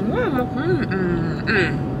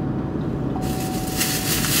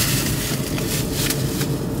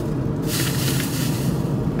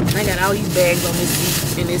 I got all these bags on this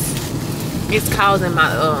seat, and it's causing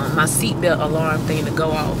my my seatbelt alarm thing to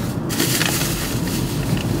go off.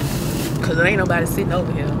 Cause there ain't nobody sitting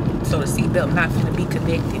over here, so the seatbelt not finna be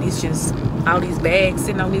connected. It's just all these bags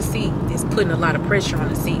sitting on this seat. It's putting a lot of pressure on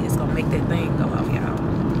the seat. It's gonna make that thing go off, y'all.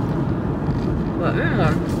 But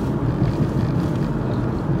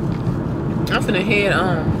I'm finna head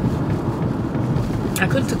I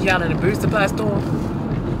could've took y'all in the beauty supply store.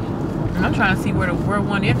 I'm trying to see where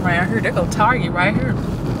one is right here. There go Target right here.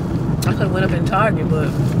 I could've went up in Target, but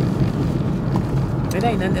it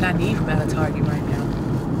ain't nothing that I need from out of Target right now.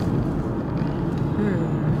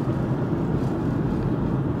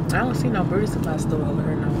 I don't see no beauty supply store over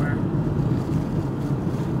here nowhere.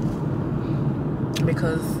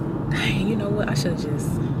 Because, you know what? I should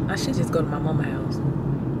just go to my mama's house.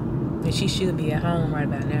 And she should be at home right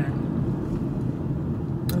about now.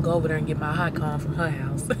 I'll go over there and get my hot comb from her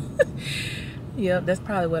house. Yep, that's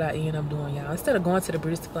probably what I end up doing, y'all. Instead of going to the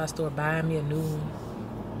beauty supply store buying me a new one,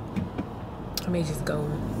 I may just go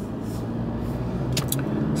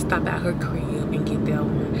stop at her crib and get that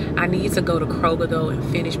one. I need to go to Kroger though and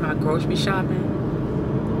finish my grocery shopping,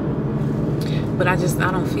 but I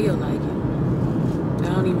don't feel like it.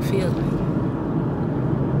 I don't even feel like it.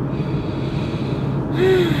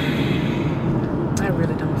 I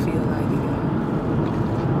really don't feel like it, y'all.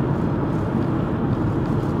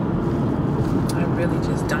 I really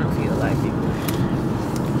just don't feel like it.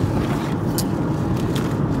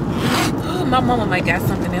 Oh, my mama might got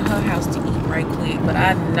something in her house to eat right quick, but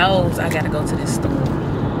I knows I gotta go to this store.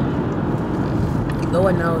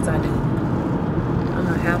 Lord knows I do. I'm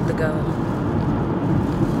gonna have to go.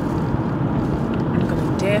 I'm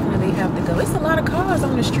gonna definitely have to go. It's a lot of cars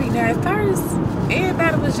on the street now. At first,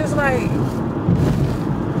 everybody was just like,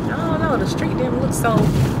 I don't know, the street didn't look so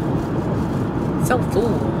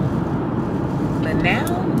full. But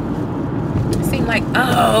now, it seems like,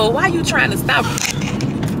 oh, why you trying to stop?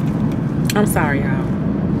 I'm sorry, y'all.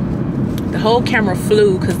 The whole camera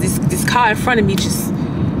flew because this car in front of me just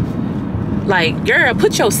like, girl,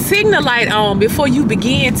 put your signal light on before you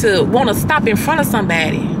begin to want to stop in front of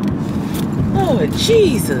somebody. Oh,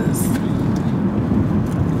 Jesus.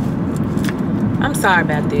 I'm sorry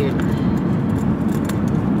about that.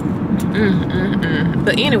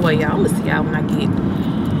 But anyway, y'all, I'm gonna see y'all when I get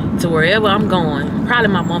to wherever I'm going. Probably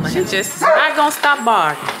my mama. She just not gonna stop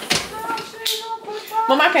barking.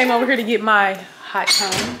 Mama, I came over here to get my hot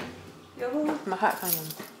comb. My hot comb.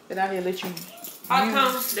 Did I here let you? Hot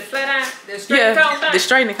comb, the flat iron, the straight comb. Yeah, the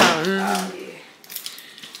straightening comb. Oh, yeah.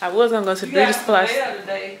 I was gonna go to the beauty supply.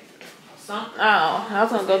 Today. Oh, I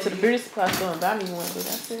was gonna go to the beauty supply store and buy me one, but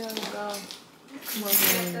I said I'm gonna go. Come on,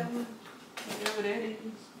 whatever that is.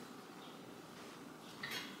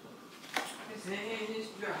 It's in this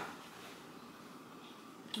drop.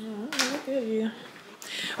 Look at you.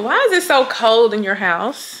 Why is it so cold in your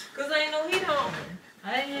house? Cause ain't no heat on.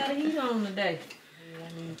 I ain't had a heat on today. Yeah, I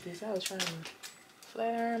need this. I was trying to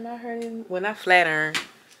flat iron my hair. Well, not flat iron.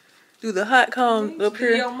 Do the hot comb up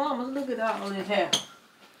here. Your mama, look at all this hair.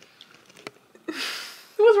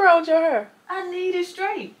 What's wrong with your hair? I need it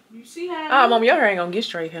straight. You see how? Oh, Mama, your hair ain't gonna get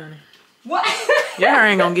straight, honey. What? Your hair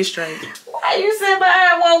ain't gonna get straight. Why you say my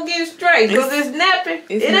hair won't get straight? Because it's nappy.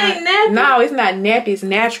 It ain't nappy. No, it's not nappy. It's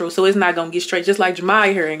natural, so it's not gonna get straight. Just like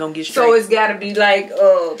Jemiah hair ain't gonna get straight. So it's gotta be like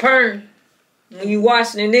perm. When you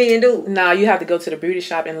wash it and then you do. No, you have to go to the beauty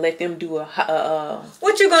shop and let them do a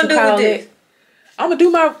what you gonna do with this? I'm gonna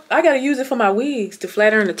do I gotta use it for my wigs to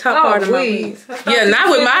flatten the top part of my wigs. Yeah, not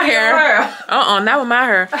with my hair. Not with my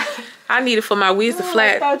hair. I need it for my wigs to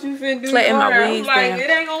flatten my wigs like, down. it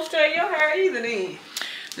ain't gonna straighten your hair either then.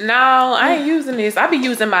 No, I ain't using this. I be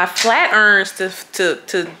using my flat irons to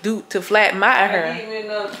flatten my hair. I give me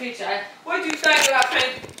another picture. What do you think if I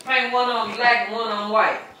paint one on black and one on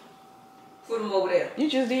white? Put them over there. You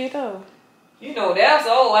just did though. You know, that's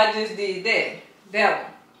old. I just did that. That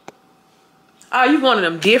one. Oh, you wanted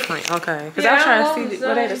them different. Okay. Because Yeah, I'm trying I to want see the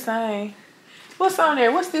what they the same. same. What's on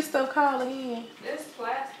there? What's this stuff called again? That's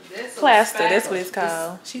plaster. That's Plaster. some That's what it's spackle.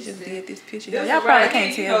 called. She just did this picture. This Y'all one probably right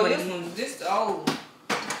can't here, tell what this it one, is. this the old one.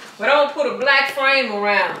 But I don't put a black frame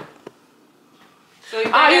around. So you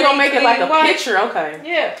think Oh, you I gonna need make to it like leave a white? picture? Okay.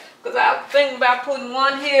 Yeah, because I was thinking about putting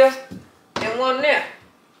one here and one there.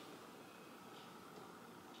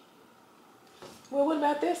 Well, what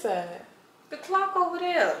about this side? The clock over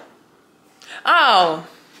there. Oh,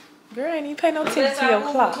 girl, ain't even pay no attention Unless to I your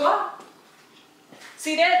move clock. the clock.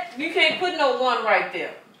 See that? You can't put no one right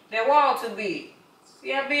there. That wall too big. See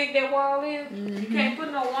how big that wall is? You can't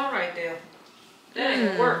put no one right there. That ain't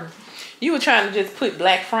gonna work. You were trying to just put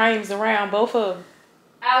black frames around both of them.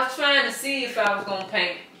 I was trying to see if I was gonna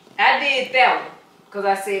paint. I did that one because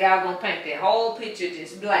I said I was gonna paint that whole picture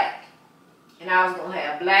just black, and I was gonna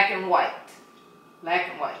have black and white, black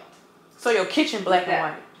and white. So your kitchen black and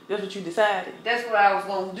white. That's what you decided. That's what I was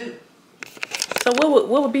gonna do. So what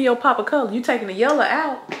would be your pop of color? You taking the yellow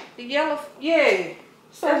out? The yellow, yeah.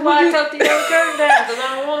 So That's would why you- I took the yellow curtain down because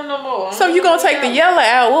I don't want it no more. So you gonna take the yellow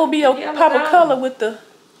out? What would be your Yellow pop of down. color with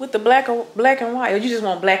the black and white? Or you just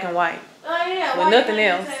want black and white? Oh yeah. With why nothing you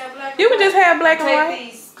else. just have black You and can just white? have black and Take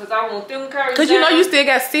white. these because I want them curtains. Cause you know down. you still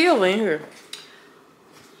got silver in here.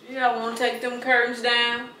 Yeah, I want to take them curtains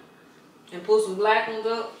down and put some black ones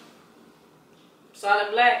up,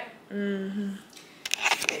 solid black. And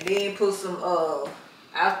then put some, I was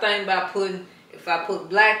thinking about putting, if I put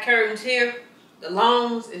black curtains here, the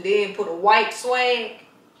longs, and then put a white swag.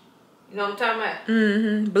 You know what I'm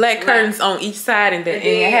talking about? Black curtains on each side and then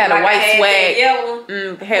it had like a white I had that swag. yellow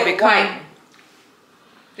one, Have put it a white come. one.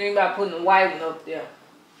 Think about putting a white one up there.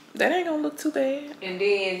 That ain't gonna look too bad. And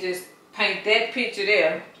then just paint that picture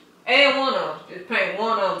there. And one of them. Just paint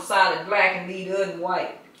one of them solid black and leave the other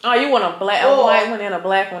white. Oh, you want a Or- white one and a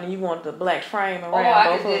black one, and you want the black frame Or around I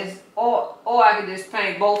both could of them. just, or I could just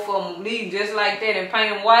paint both of them, leave just like that, and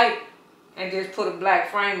paint them white, and just put a black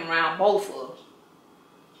frame around both of them.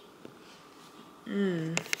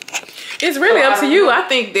 It's really So up I to don't you. know. I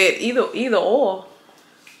think that either or.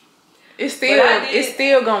 It's But I did- it's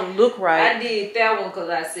still gonna look right. I did that one because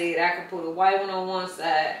I said I could put a white one on one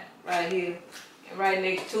side, right here, and right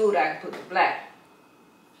next to it I could put the black.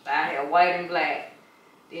 So I had white and black.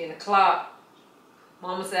 Then the clock,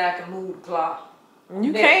 Mama said I can move the clock.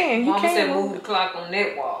 You can. Mama said move the clock on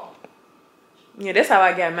that wall. Yeah, that's how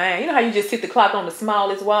I got mine. You know how you just sit the clock on the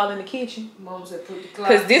smallest wall in the kitchen? Mama said put the clock.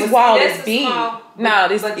 'Cause this But see, wall that's is a big. small- No,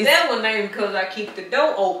 this but is- that one ain't because I keep the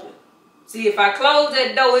door open. See, if I close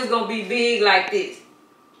that door, it's gonna be big like this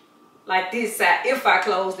side. If I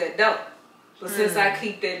close that door, but since I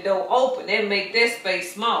keep that door open, that make that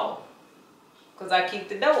space small. Cause I keep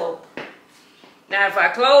the door open. Now, if I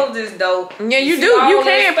close this door, Yeah, you see do. all You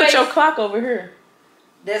that can put space? your clock over here.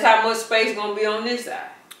 That's how much space gonna be on this side.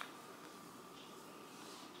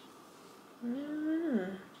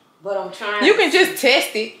 But I'm trying. You can just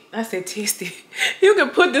test it. I said test it. You can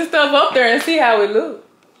put this stuff up there and see how it look.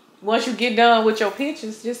 Once you get done with your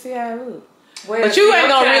pictures, just see how it look. Well, But you see, ain't I'm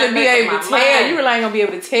gonna trying really to be make up able my to tell. mind. You really ain't gonna be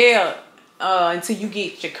able to tell until you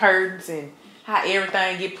get your curtains and how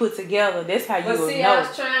everything get put together. That's how you But will see, know. I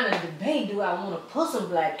was trying to debate, do I want to put some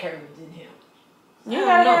black curtains in here? You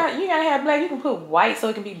I don't gotta have black. You can put white so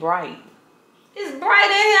it can be bright. It's bright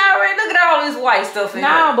in here already. Look at all this white stuff in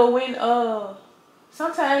No, here. but when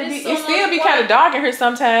sometimes It's it so still much be white. kind of dark in here.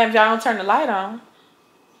 Sometimes y'all don't turn the light on.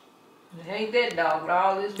 It ain't that dog with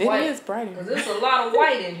all this It white. is bright in Because here. there's a lot of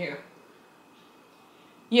white in here.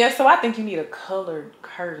 Yeah, so I think you need a colored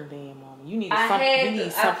curtain, then, Mama. You need I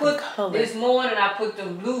something put colored. this morning. I put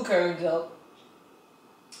them blue curtains up.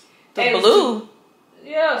 The They was blue,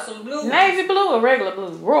 Yeah, some blue. navy blue or regular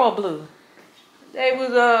blue, royal blue. They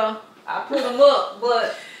was I put them up,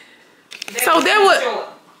 but they So was that too would- short.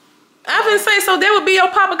 I been say so. That would be your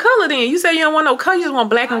pop of color then. You say you don't want no color, you just want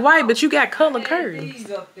black and white, but you got color I had curtains.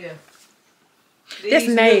 These up there. That's These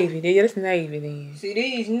new. navy. Yeah, that's navy then. See,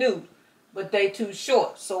 these new, but they too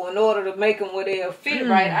short. So in order to make them where they'll fit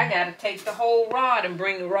right, I gotta take the whole rod and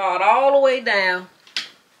bring the rod all the way down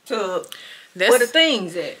to where the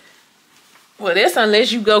things at. Well, that's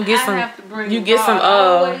unless you go get I some. have to bring You the get rod some.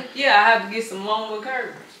 all the way. Yeah, I have to get some longer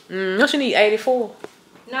curtains. Don't you need 84?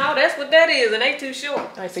 No, that's what that is, and they too short.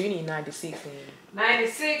 All right, so you need 96 then.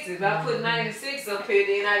 96. If I put 96 up here,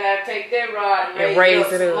 then I gotta take that rod and And raise,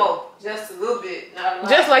 raise it it up some up. more, just a little bit, not a lot.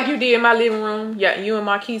 Just like you did in my living room. Yeah, you and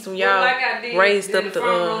Marquise when y'all like I did raised in up the the.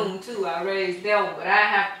 front room too. I raised that one, but I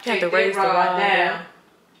have to Had take to raise that the rod rod down down.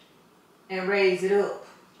 and raise it up.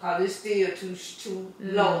 Cause it's still too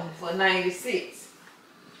low for 96.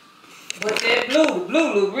 But that blue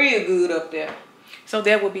look real good up there. So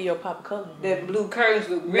that would be your pop color. That blue curtains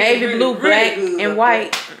look really, navy blue, black, and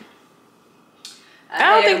white.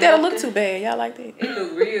 I don't think that'll look too bad. Y'all like that? It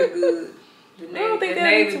look real good. The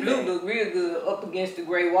navy look blue look real good up against the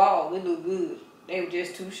gray wall. It look good. They were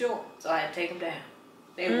just too short, so I had to take them down.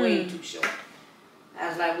 They were way too short. I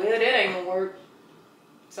was like, well, that ain't gonna work.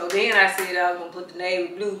 So then I said I was gonna put the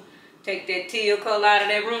navy blue, take that teal color out of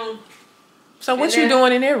that room. So what you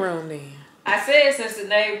doing in that room then? I said since the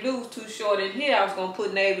navy blue was too short in here, I was gonna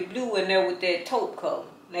put navy blue in there with that taupe color.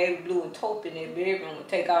 Navy blue and taupe in that bedroom and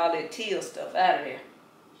take all that teal stuff out of there.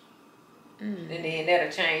 And then that'll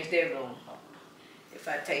change that room if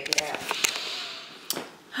I take it out.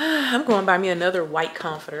 I'm going to buy me another white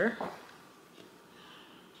comforter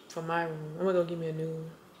for my room. I'm gonna go get me a new one.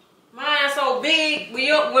 Mine's so big. Would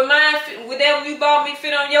that you bought me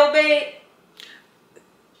fit on your bed?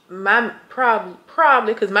 My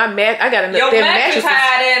probably because my I got another. Your mattress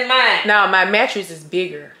higher than mine. No, my mattress is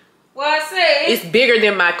bigger. Well, I said it's bigger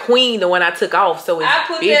than my queen, the one I took off. So it's I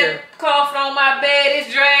put bigger. that comfort on my bed.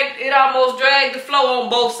 It almost dragged the floor on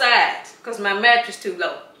both sides because my mattress too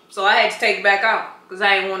low. So I had to take it back off because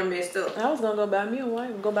I didn't want to mess up. I was gonna go buy me a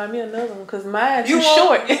white one. Go buy me another one because mine's too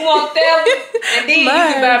short. You want that one, and then you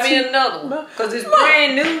can buy me another one because it's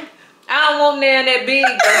brand new. I don't want that big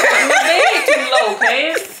though. My bed too low,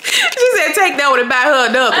 man. She said take that one and buy her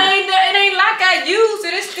another. It ain't like I use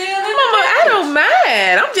it. It's still in Mama, I don't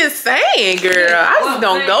mind. I'm just saying, girl. I was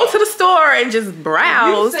gonna go to the store and just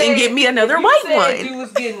browse and get me another white one. You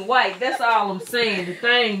was getting white. That's all I'm saying. The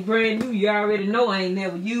thing brand new. You already know I ain't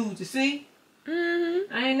never used it. See? I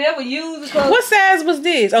ain't never used it. What size was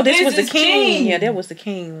this? Oh, this was the king. Yeah, that was the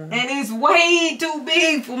king one. And it's way too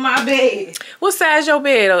big for my bed. What size your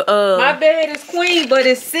bed? My bed is queen, but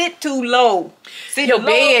it sit too low. Your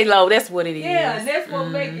bed low. That's what it is. Yeah, and that's what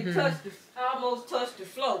make it almost touch the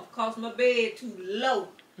floor. Cause my bed too low.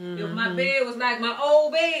 If my bed was like my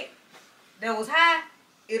old bed that was high,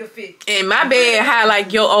 it'll fit. And my bed high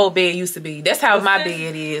like your old bed used to be. That's how my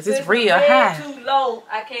bed is. It's real high. Too low,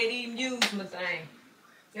 I can't even use my thing.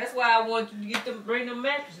 That's why I want you to bring them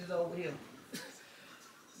mattresses over here.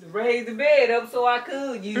 To raise the bed up so I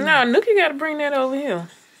could use it. No, Nookie got to bring that over here.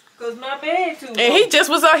 Cause my bed too low. And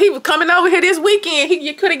he was coming over here this weekend.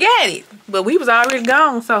 You could have got it, but we was already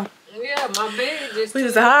gone. So yeah, my bed just we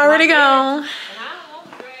was already gone. And I don't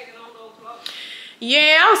want to drag it on those clothes.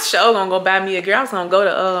 Yeah, I was sure gonna go buy me a girl. I was gonna go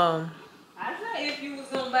to I said if you was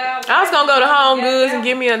gonna buy. I was gonna go to Home Goods and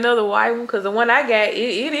get me another white one because the one I got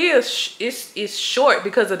it's short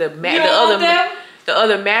because of the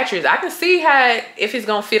other mattress. I can see how if it's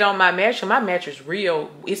gonna fit on my mattress. My mattress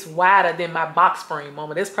it's wider than my box spring,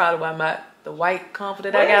 Mama. That's probably why the white comfort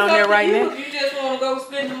that I got on there right now. You just want to go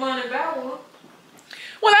spend the money and buy one.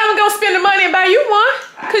 Well, I'm gonna go spend the money and buy you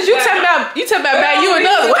one because you talking about buying you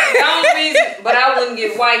another one. The only reason, but I wouldn't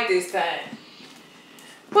get white this time.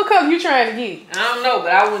 What color you trying to get? I don't know,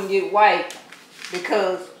 but I wouldn't get white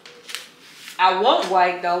because I want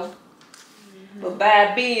white though. But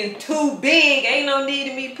by being too big, ain't no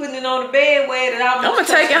need of me putting it on the bed where that I'm gonna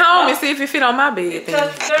take it home and see if it fit on my bed. It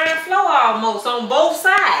touched the darn floor almost on both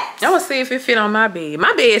sides. I'm gonna see if it fit on my bed.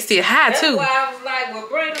 My bed's still high too. That's why I was like, well,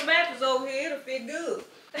 bring the mattress over here. It'll fit good.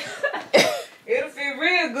 It'll fit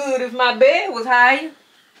real good if my bed was higher.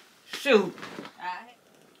 Shoot.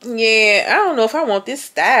 Yeah, I don't know if I want this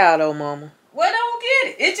style though, Mama. Well, don't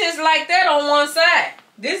get it. It's just like that on one side.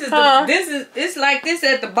 It's like this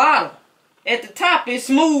at the bottom. At the top, it's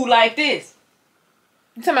smooth like this.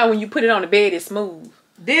 You talking about when you put it on the bed, it's smooth?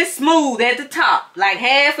 This smooth at the top. Like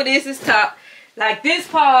half of this is top. Like this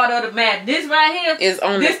part of the mat. This right here is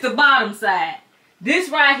on the bottom side. This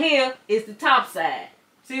right here is the top side.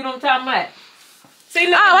 See what I'm talking about? See,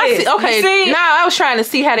 look at this. I see. Okay. See? Now I was trying to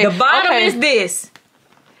see how the bottom is this.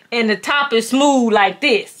 And the top is smooth like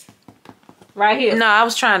this. Right here. No, I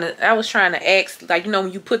was trying to ask, like, you know,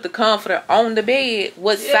 when you put the comforter on the bed,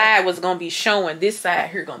 what side was gonna be showing? This side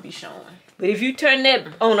here gonna be showing. But if you turn that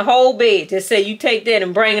on the whole bed, just say you take that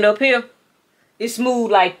and bring it up here, it's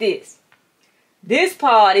smooth like this. This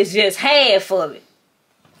part is just half of it.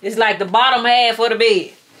 It's like the bottom half of the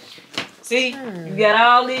bed. See? You got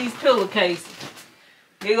all these pillowcases.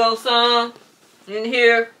 Big old some in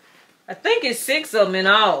here. I think it's 6 of them in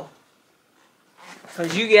all.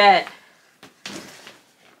 Because you got...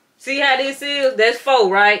 See how this is? That's 4,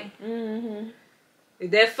 right?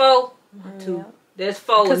 Is that 4? 2. That's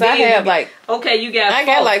 4. Because I have like... Okay, you got 4. I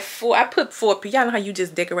got like 4. I put 4. Y'all know how you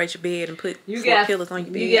just decorate your bed and put 4 pillows on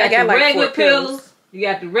your bed? You got the regular pillows. You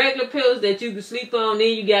got the regular pillows that you can sleep on.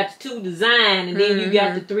 Then you got the 2 design, and then you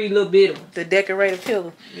got the 3 little bit ones. The decorative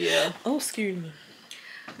pillow. Yeah. Oh, excuse me.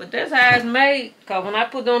 But that's how it's made. Cause when I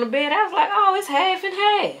put it on the bed, I was like, oh, it's half and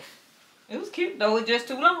half. It was cute though. It's just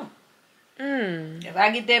too long. If I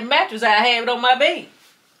get that mattress, I have it on my bed.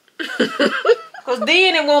 Cause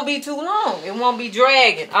then it won't be too long. It won't be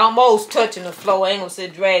dragging. Almost touching the floor. I ain't gonna say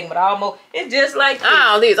dragging, but almost. It's just like this.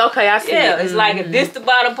 Oh, this. Okay, I see. Yeah, it's like if this the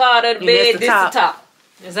bottom part of the bed, this the top.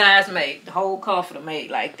 That's how it's made. The whole comforter made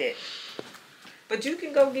like that. But you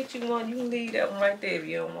can go get you one. You can leave that one right there if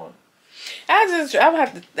you don't want it. I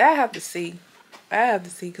have to see. I have to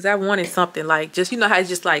see because I wanted something like just, you know how it's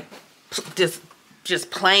just like just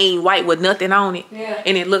plain white with nothing on it. Yeah.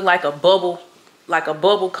 And it looked like a bubble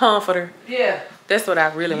comforter. Yeah. That's what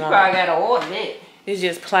I really want. You probably gotta order that. It's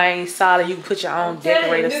just plain solid. You can put your own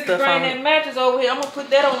decorative stuff on Bring that it. mattress over here. I'm gonna put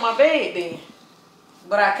that on my bed then.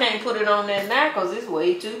 But I can't put it on there now because it's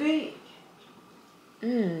way too big.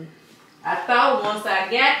 I thought once I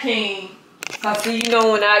got King, cause see, you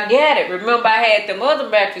know when I got it, remember I had them other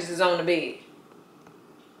mattresses on the bed.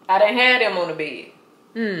 I didn't have them on the bed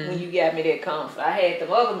when you got me that comfort. I had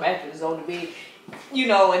them other mattresses on the bed, you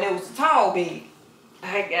know, and it was a tall bed.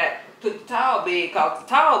 I put the tall bed, cause the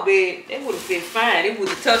tall bed, it would have been fine. It would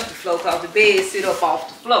have touched the floor cause the bed sit up off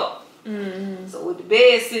the floor. So with the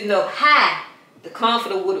bed sitting up high, the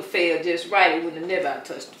comforter would have fell just right. It would have never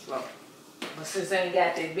touched the floor. But since I ain't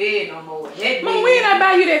got that bed no more, that bed. Mom, when did I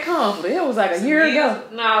buy you that comforter? It was like a year ago.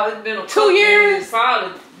 No, it's been a 2 years.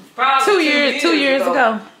 Probably 2 years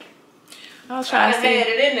ago. I was trying to see. I had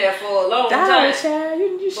it in there for a long time. Child,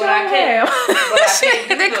 you But I can't.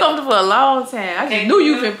 That comforter for a long time. I just knew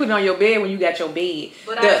you could put it on your bed when you got your bed.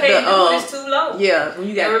 But I can't do it. It's too low. Yeah, when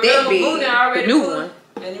you got that bed, the new one.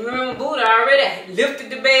 And you remember Buddha already lifted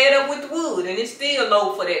the bed up with the wood, and it's still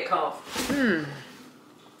low for that comfort.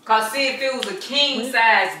 Cause see, if it was a king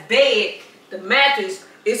size bed, the mattress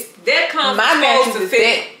is that comfort. My mattress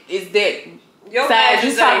is that your size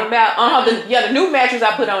you talking about. The new mattress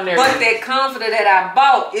I put on there. But that comforter that I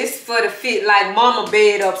bought is for the fit like mama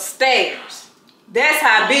bed upstairs. That's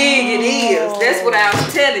how big it is. That's what I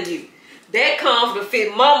was telling you. That comforter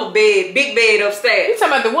fit mama bed, big bed upstairs. You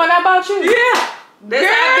talking about the one I bought you? Yeah. That's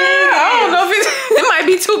girl, how big it is. I don't know if it might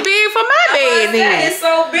be too big for my bed then. It's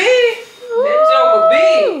so big. That joker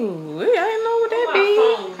big. Ooh, I didn't know what that big.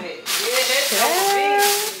 Yeah, that joker big.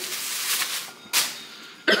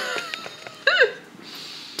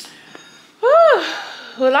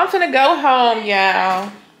 Well, I'm finna go home,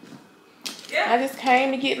 y'all. Yeah. I just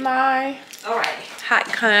came to get my hot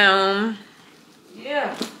comb.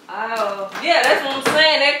 Yeah. Yeah, that's what I'm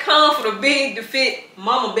saying. That comforter big to fit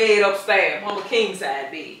mama bed upstairs, mama king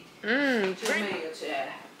side bed.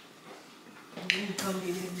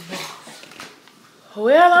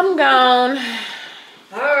 Well, I'm gone.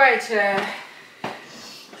 All right, child.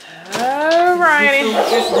 All righty.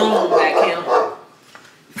 This room back here.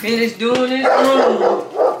 Finish doing this room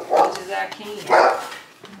as much as I can.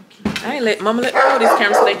 I ain't let mama let me hold this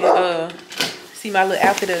camera so they can see my little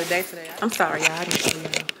outfit of the day today. I'm sorry, y'all. I didn't show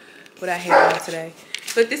y'all what I had on today.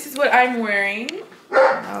 But this is what I'm wearing.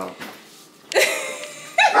 Oh.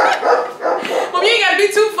 Mom, you ain't gotta be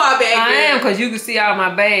too far back. I am, because you can see all my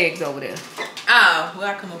bags over there. Oh, well,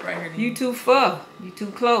 I come up right here then. You too far. You too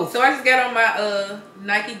close. So I just got on my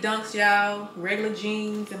Nike Dunks, y'all, regular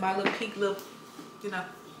jeans, and my little pink little,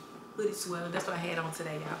 hoodie sweater. That's what I had on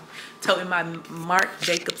today, y'all. Toting my Marc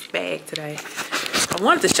Jacobs bag today. I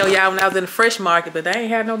wanted to show y'all when I was in the Fresh Market, but they ain't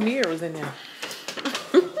had no mirrors in there.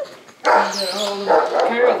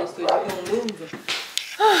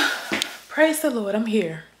 Praise the Lord, I'm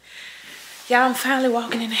here. Y'all, I'm finally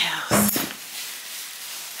walking in the house.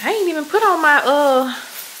 I ain't even put on my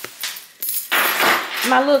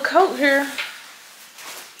my little coat here.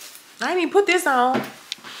 I ain't even put this on.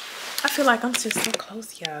 I feel like I'm just so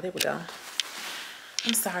close, y'all. There we go.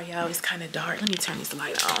 I'm sorry, y'all. It's kind of dark. Let me turn this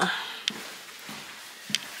light on.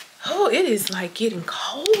 Oh, it is like getting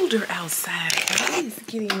colder outside. It is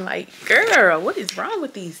getting like, girl, what is wrong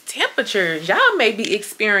with these temperatures? Y'all may be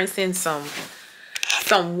experiencing some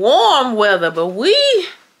warm weather, but we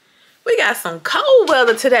got some cold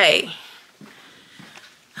weather today.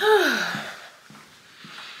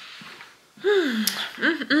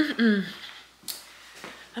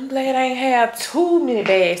 I'm glad I ain't have too many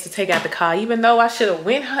bags to take out the car, even though I should have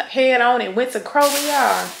went head on and went to Kroger,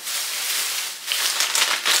 y'all.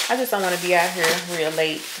 I just don't want to be out here real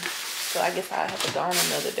late. So I guess I'll have to go on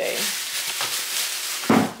another day.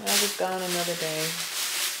 I'll just go on another day.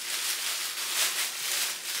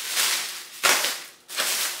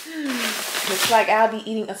 Looks like I'll be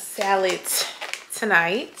eating a salad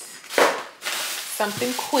tonight.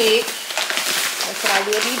 Something quick. That's what I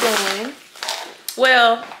will be doing.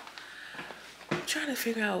 Well, I'm trying to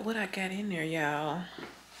figure out what I got in there, y'all.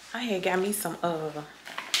 I had got me some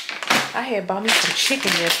I had bought me some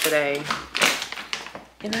chicken yesterday.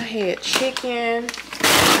 And I had chicken.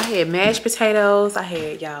 I had mashed potatoes. I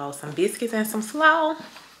had, y'all, some biscuits and some slaw.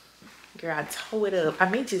 Girl, I tore it up. I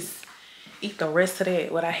may just eat the rest of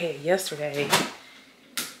that, what I had yesterday.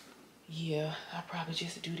 Yeah, I'll probably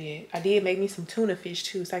just do that. I did make me some tuna fish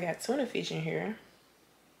too, so I got tuna fish in here.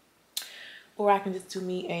 Or I can just do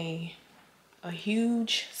me a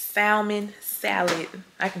huge salmon salad.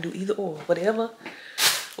 I can do either or, whatever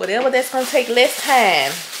that's gonna take less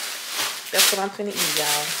time. That's what I'm finna eat,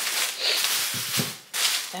 y'all.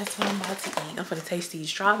 That's what I'm about to eat. I'm finna taste these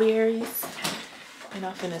strawberries. And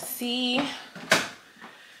I'm finna see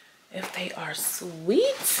if they are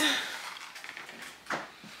sweet.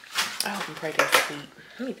 I hope and pray they're sweet.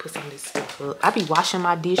 Let me put some of this stuff up. I be washing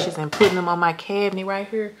my dishes and putting them on my cabinet right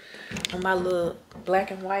here. On my little black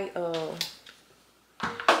and white little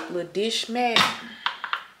dish mat.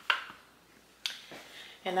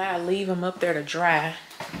 And I leave them up there to dry.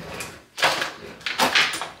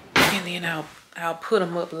 And then I'll put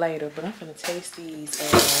them up later. But I'm finna taste these. I'm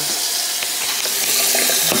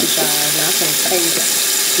finna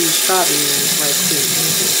taste these strawberries right quick.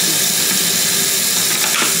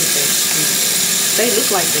 They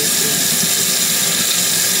look like they sweet.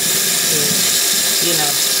 You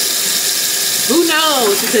know. Who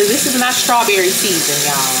knows? Because this is not strawberry season,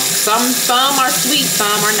 y'all. Some are sweet,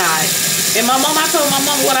 some are not. And my mom, I told my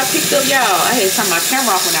mom what I picked up, y'all. I had turned my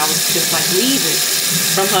camera off when I was just like leaving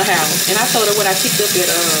from her house. And I told her what I picked up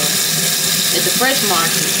at the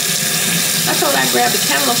FreshMarket. I told her I grabbed a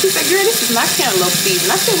cantaloupe. She said, girl, this is not cantaloupe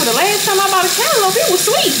season. I said, well, the last time I bought a cantaloupe, it was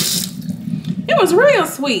sweet. It was real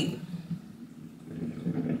sweet.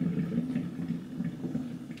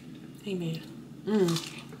 Amen.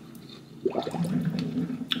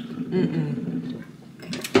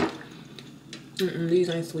 These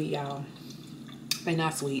ain't sweet, y'all. They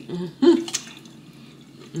not sweet.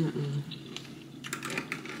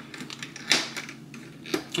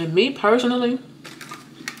 And me personally,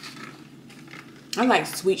 I like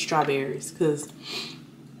sweet strawberries because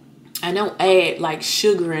I don't add like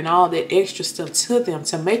sugar and all that extra stuff to them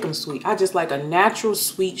to make them sweet. I just like a natural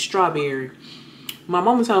sweet strawberry. My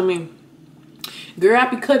mama told me, girl, I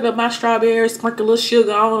be cutting up my strawberries, sprinkle a little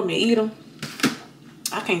sugar on them and eat them.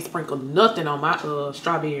 I can't sprinkle nothing on my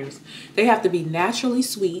strawberries. They have to be naturally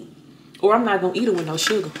sweet or I'm not going to eat them with no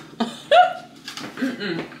sugar.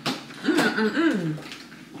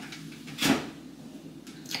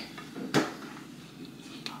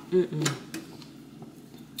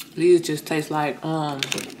 These just taste like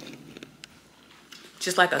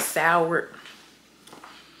just like a sour,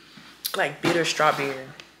 like bitter strawberry.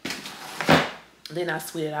 Then I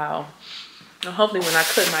sweet it all. Now hopefully when I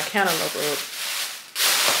cut my cantaloupe up,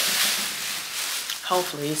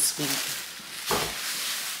 hopefully it's sweet.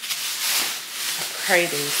 I pray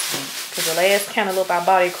that it's sweet. Because the last cantaloupe I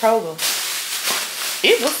bought at Kroger,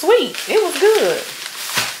 it was sweet. It was good.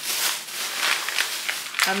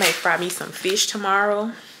 I may fry me some fish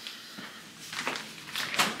tomorrow.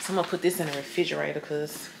 So I'm going to put this in the refrigerator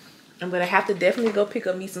because I'm going to have to definitely go pick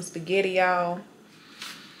up me some spaghetti, y'all.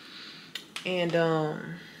 And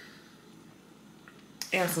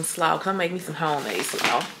some slaw, because I'm making me some homemade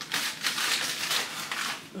slaw.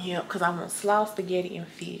 Yep, because I want slaw, spaghetti, and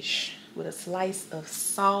fish with a slice of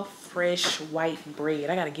soft, fresh, white bread.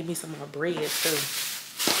 I got to give me some more bread, too.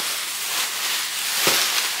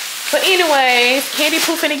 But anyways, Candy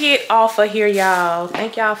Poo finna get off of here, y'all.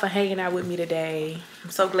 Thank y'all for hanging out with me today. I'm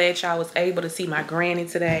so glad y'all was able to see my granny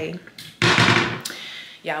today.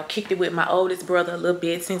 Y'all kicked it with my oldest brother a little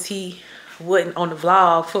bit since he wasn't on the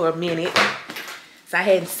vlog for a minute. So I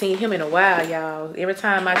hadn't seen him in a while, y'all. Every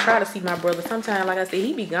time I try to see my brother, sometimes, like I said,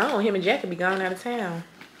 he be gone. Him and Jackie be gone out of town.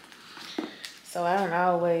 So I don't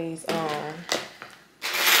always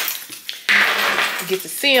get to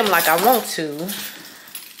see him like I want to.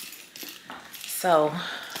 So,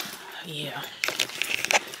 yeah.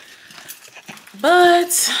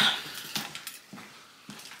 But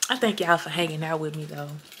I thank y'all for hanging out with me, though.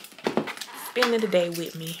 Spending the day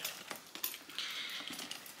with me.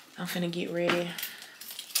 I'm finna get ready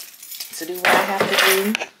to do what I have to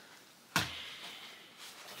do.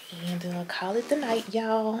 And call it the night,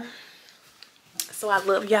 y'all. So I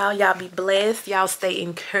love y'all. Y'all be blessed. Y'all stay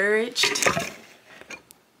encouraged.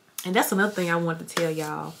 And that's another thing I wanted to tell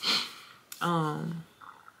y'all. I'm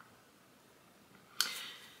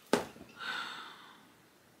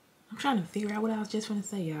trying to figure out what I was just gonna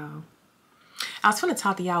say, y'all. I was going to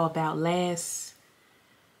talk to y'all about last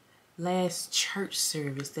church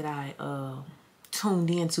service that I tuned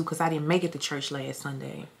into, because I didn't make it to church last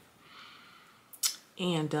Sunday.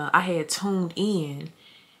 And I had tuned in,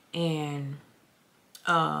 and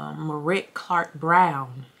Marette Clark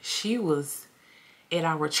Brown, she was at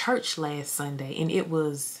our church last Sunday, and it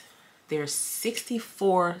was their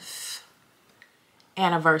 64th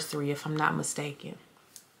anniversary, if I'm not mistaken.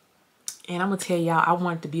 And I'm gonna tell y'all, I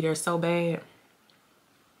wanted to be there so bad.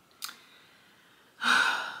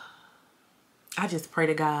 I just pray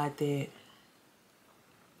to God that,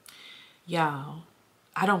 y'all,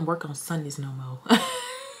 I don't work on Sundays no more.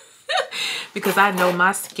 Because I know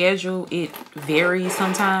my schedule, it varies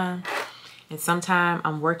sometimes. And sometimes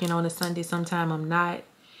I'm working on a Sunday, sometimes I'm not.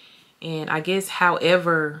 And I guess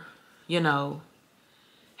however, you know,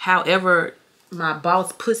 however my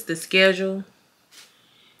boss puts the schedule,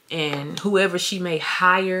 and whoever she may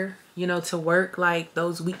hire, you know, to work like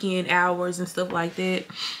those weekend hours and stuff like that.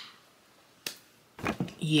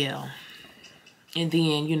 Yeah. And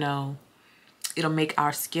then, you know, it'll make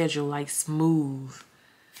our schedule like smooth.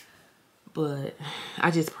 But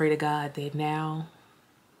I just pray to God that now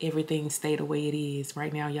everything stay the way it is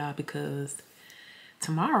right now, y'all, because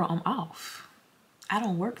tomorrow I'm off. I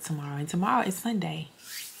don't work tomorrow, and tomorrow is Sunday,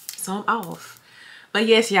 so I'm off. But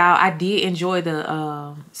yes, y'all, I did enjoy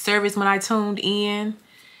the service when I tuned in,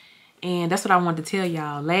 and that's what I wanted to tell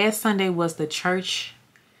y'all. Last Sunday was the church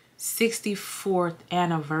 64th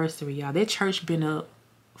anniversary, y'all. That church been up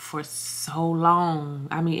for so long.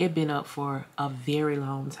 I mean, it been up for a very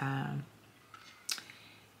long time.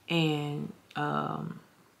 And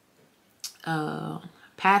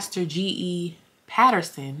Pastor G.E.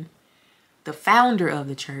 Patterson, the founder of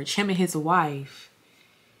the church, him and his wife,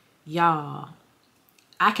 y'all,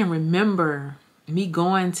 I can remember me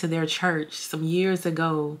going to their church some years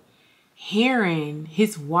ago, hearing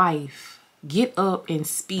his wife get up and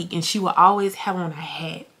speak, and she would always have on a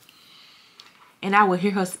hat. And I would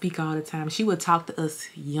hear her speak all the time. She would talk to us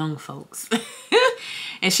young folks.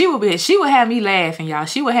 And she would have me laughing, y'all.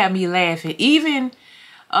 She would have me laughing. Even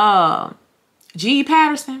G.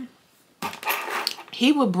 Patterson,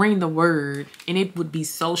 he would bring the word, and it would be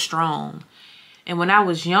so strong. And when I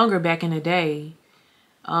was younger back in the day,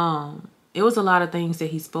 it was a lot of things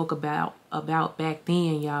that he spoke about back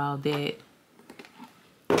then, y'all, that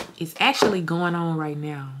is actually going on right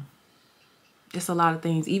now. It's a lot of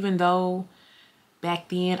things. Even though back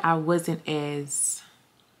then I wasn't as,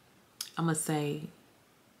 I'm gonna say,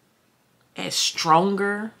 as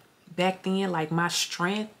stronger back then, like my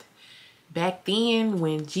strength back then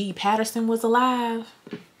when G. Patterson was alive,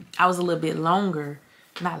 I was a little bit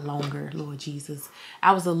not longer, Lord Jesus.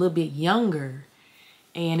 I was a little bit younger,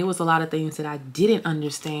 and it was a lot of things that I didn't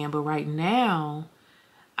understand. But right now,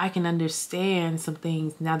 I can understand some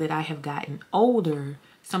things now that I have gotten older.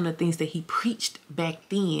 Some of the things that he preached back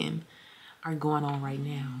then are going on right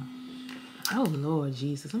now. Oh, Lord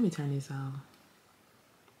Jesus. Let me turn this off.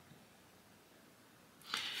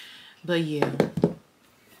 But yeah.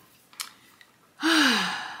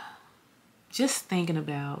 Just thinking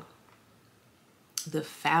about the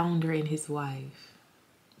founder and his wife.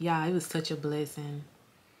 Yeah, it was such a blessing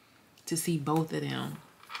to see both of them.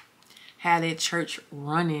 How that church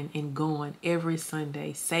running and going every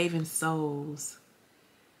Sunday, saving souls.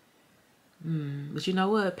 But you know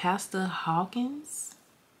what? Pastor Hawkins,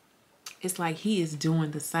 it's like he is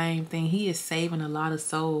doing the same thing. He is saving a lot of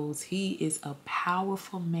souls. He is a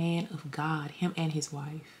powerful man of God, him and his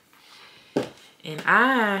wife. And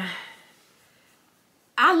I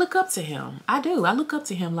look up to him. I do. I look up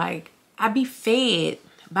to him. Like, I be fed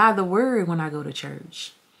by the word when I go to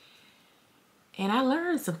church. And I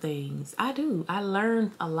learned some things. I do. I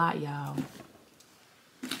learned a lot, y'all.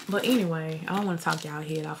 But anyway, I don't want to talk y'all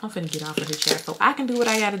head off. I'm finna get off of this, y'all, so I can do what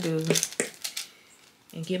I gotta do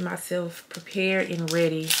and get myself prepared and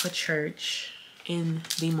ready for church in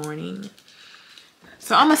the morning.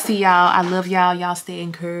 So I'm gonna see y'all. I love y'all. Y'all stay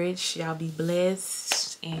encouraged. Y'all be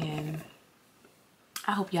blessed. And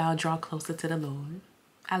I hope y'all draw closer to the Lord.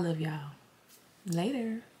 I love y'all.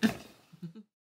 Later.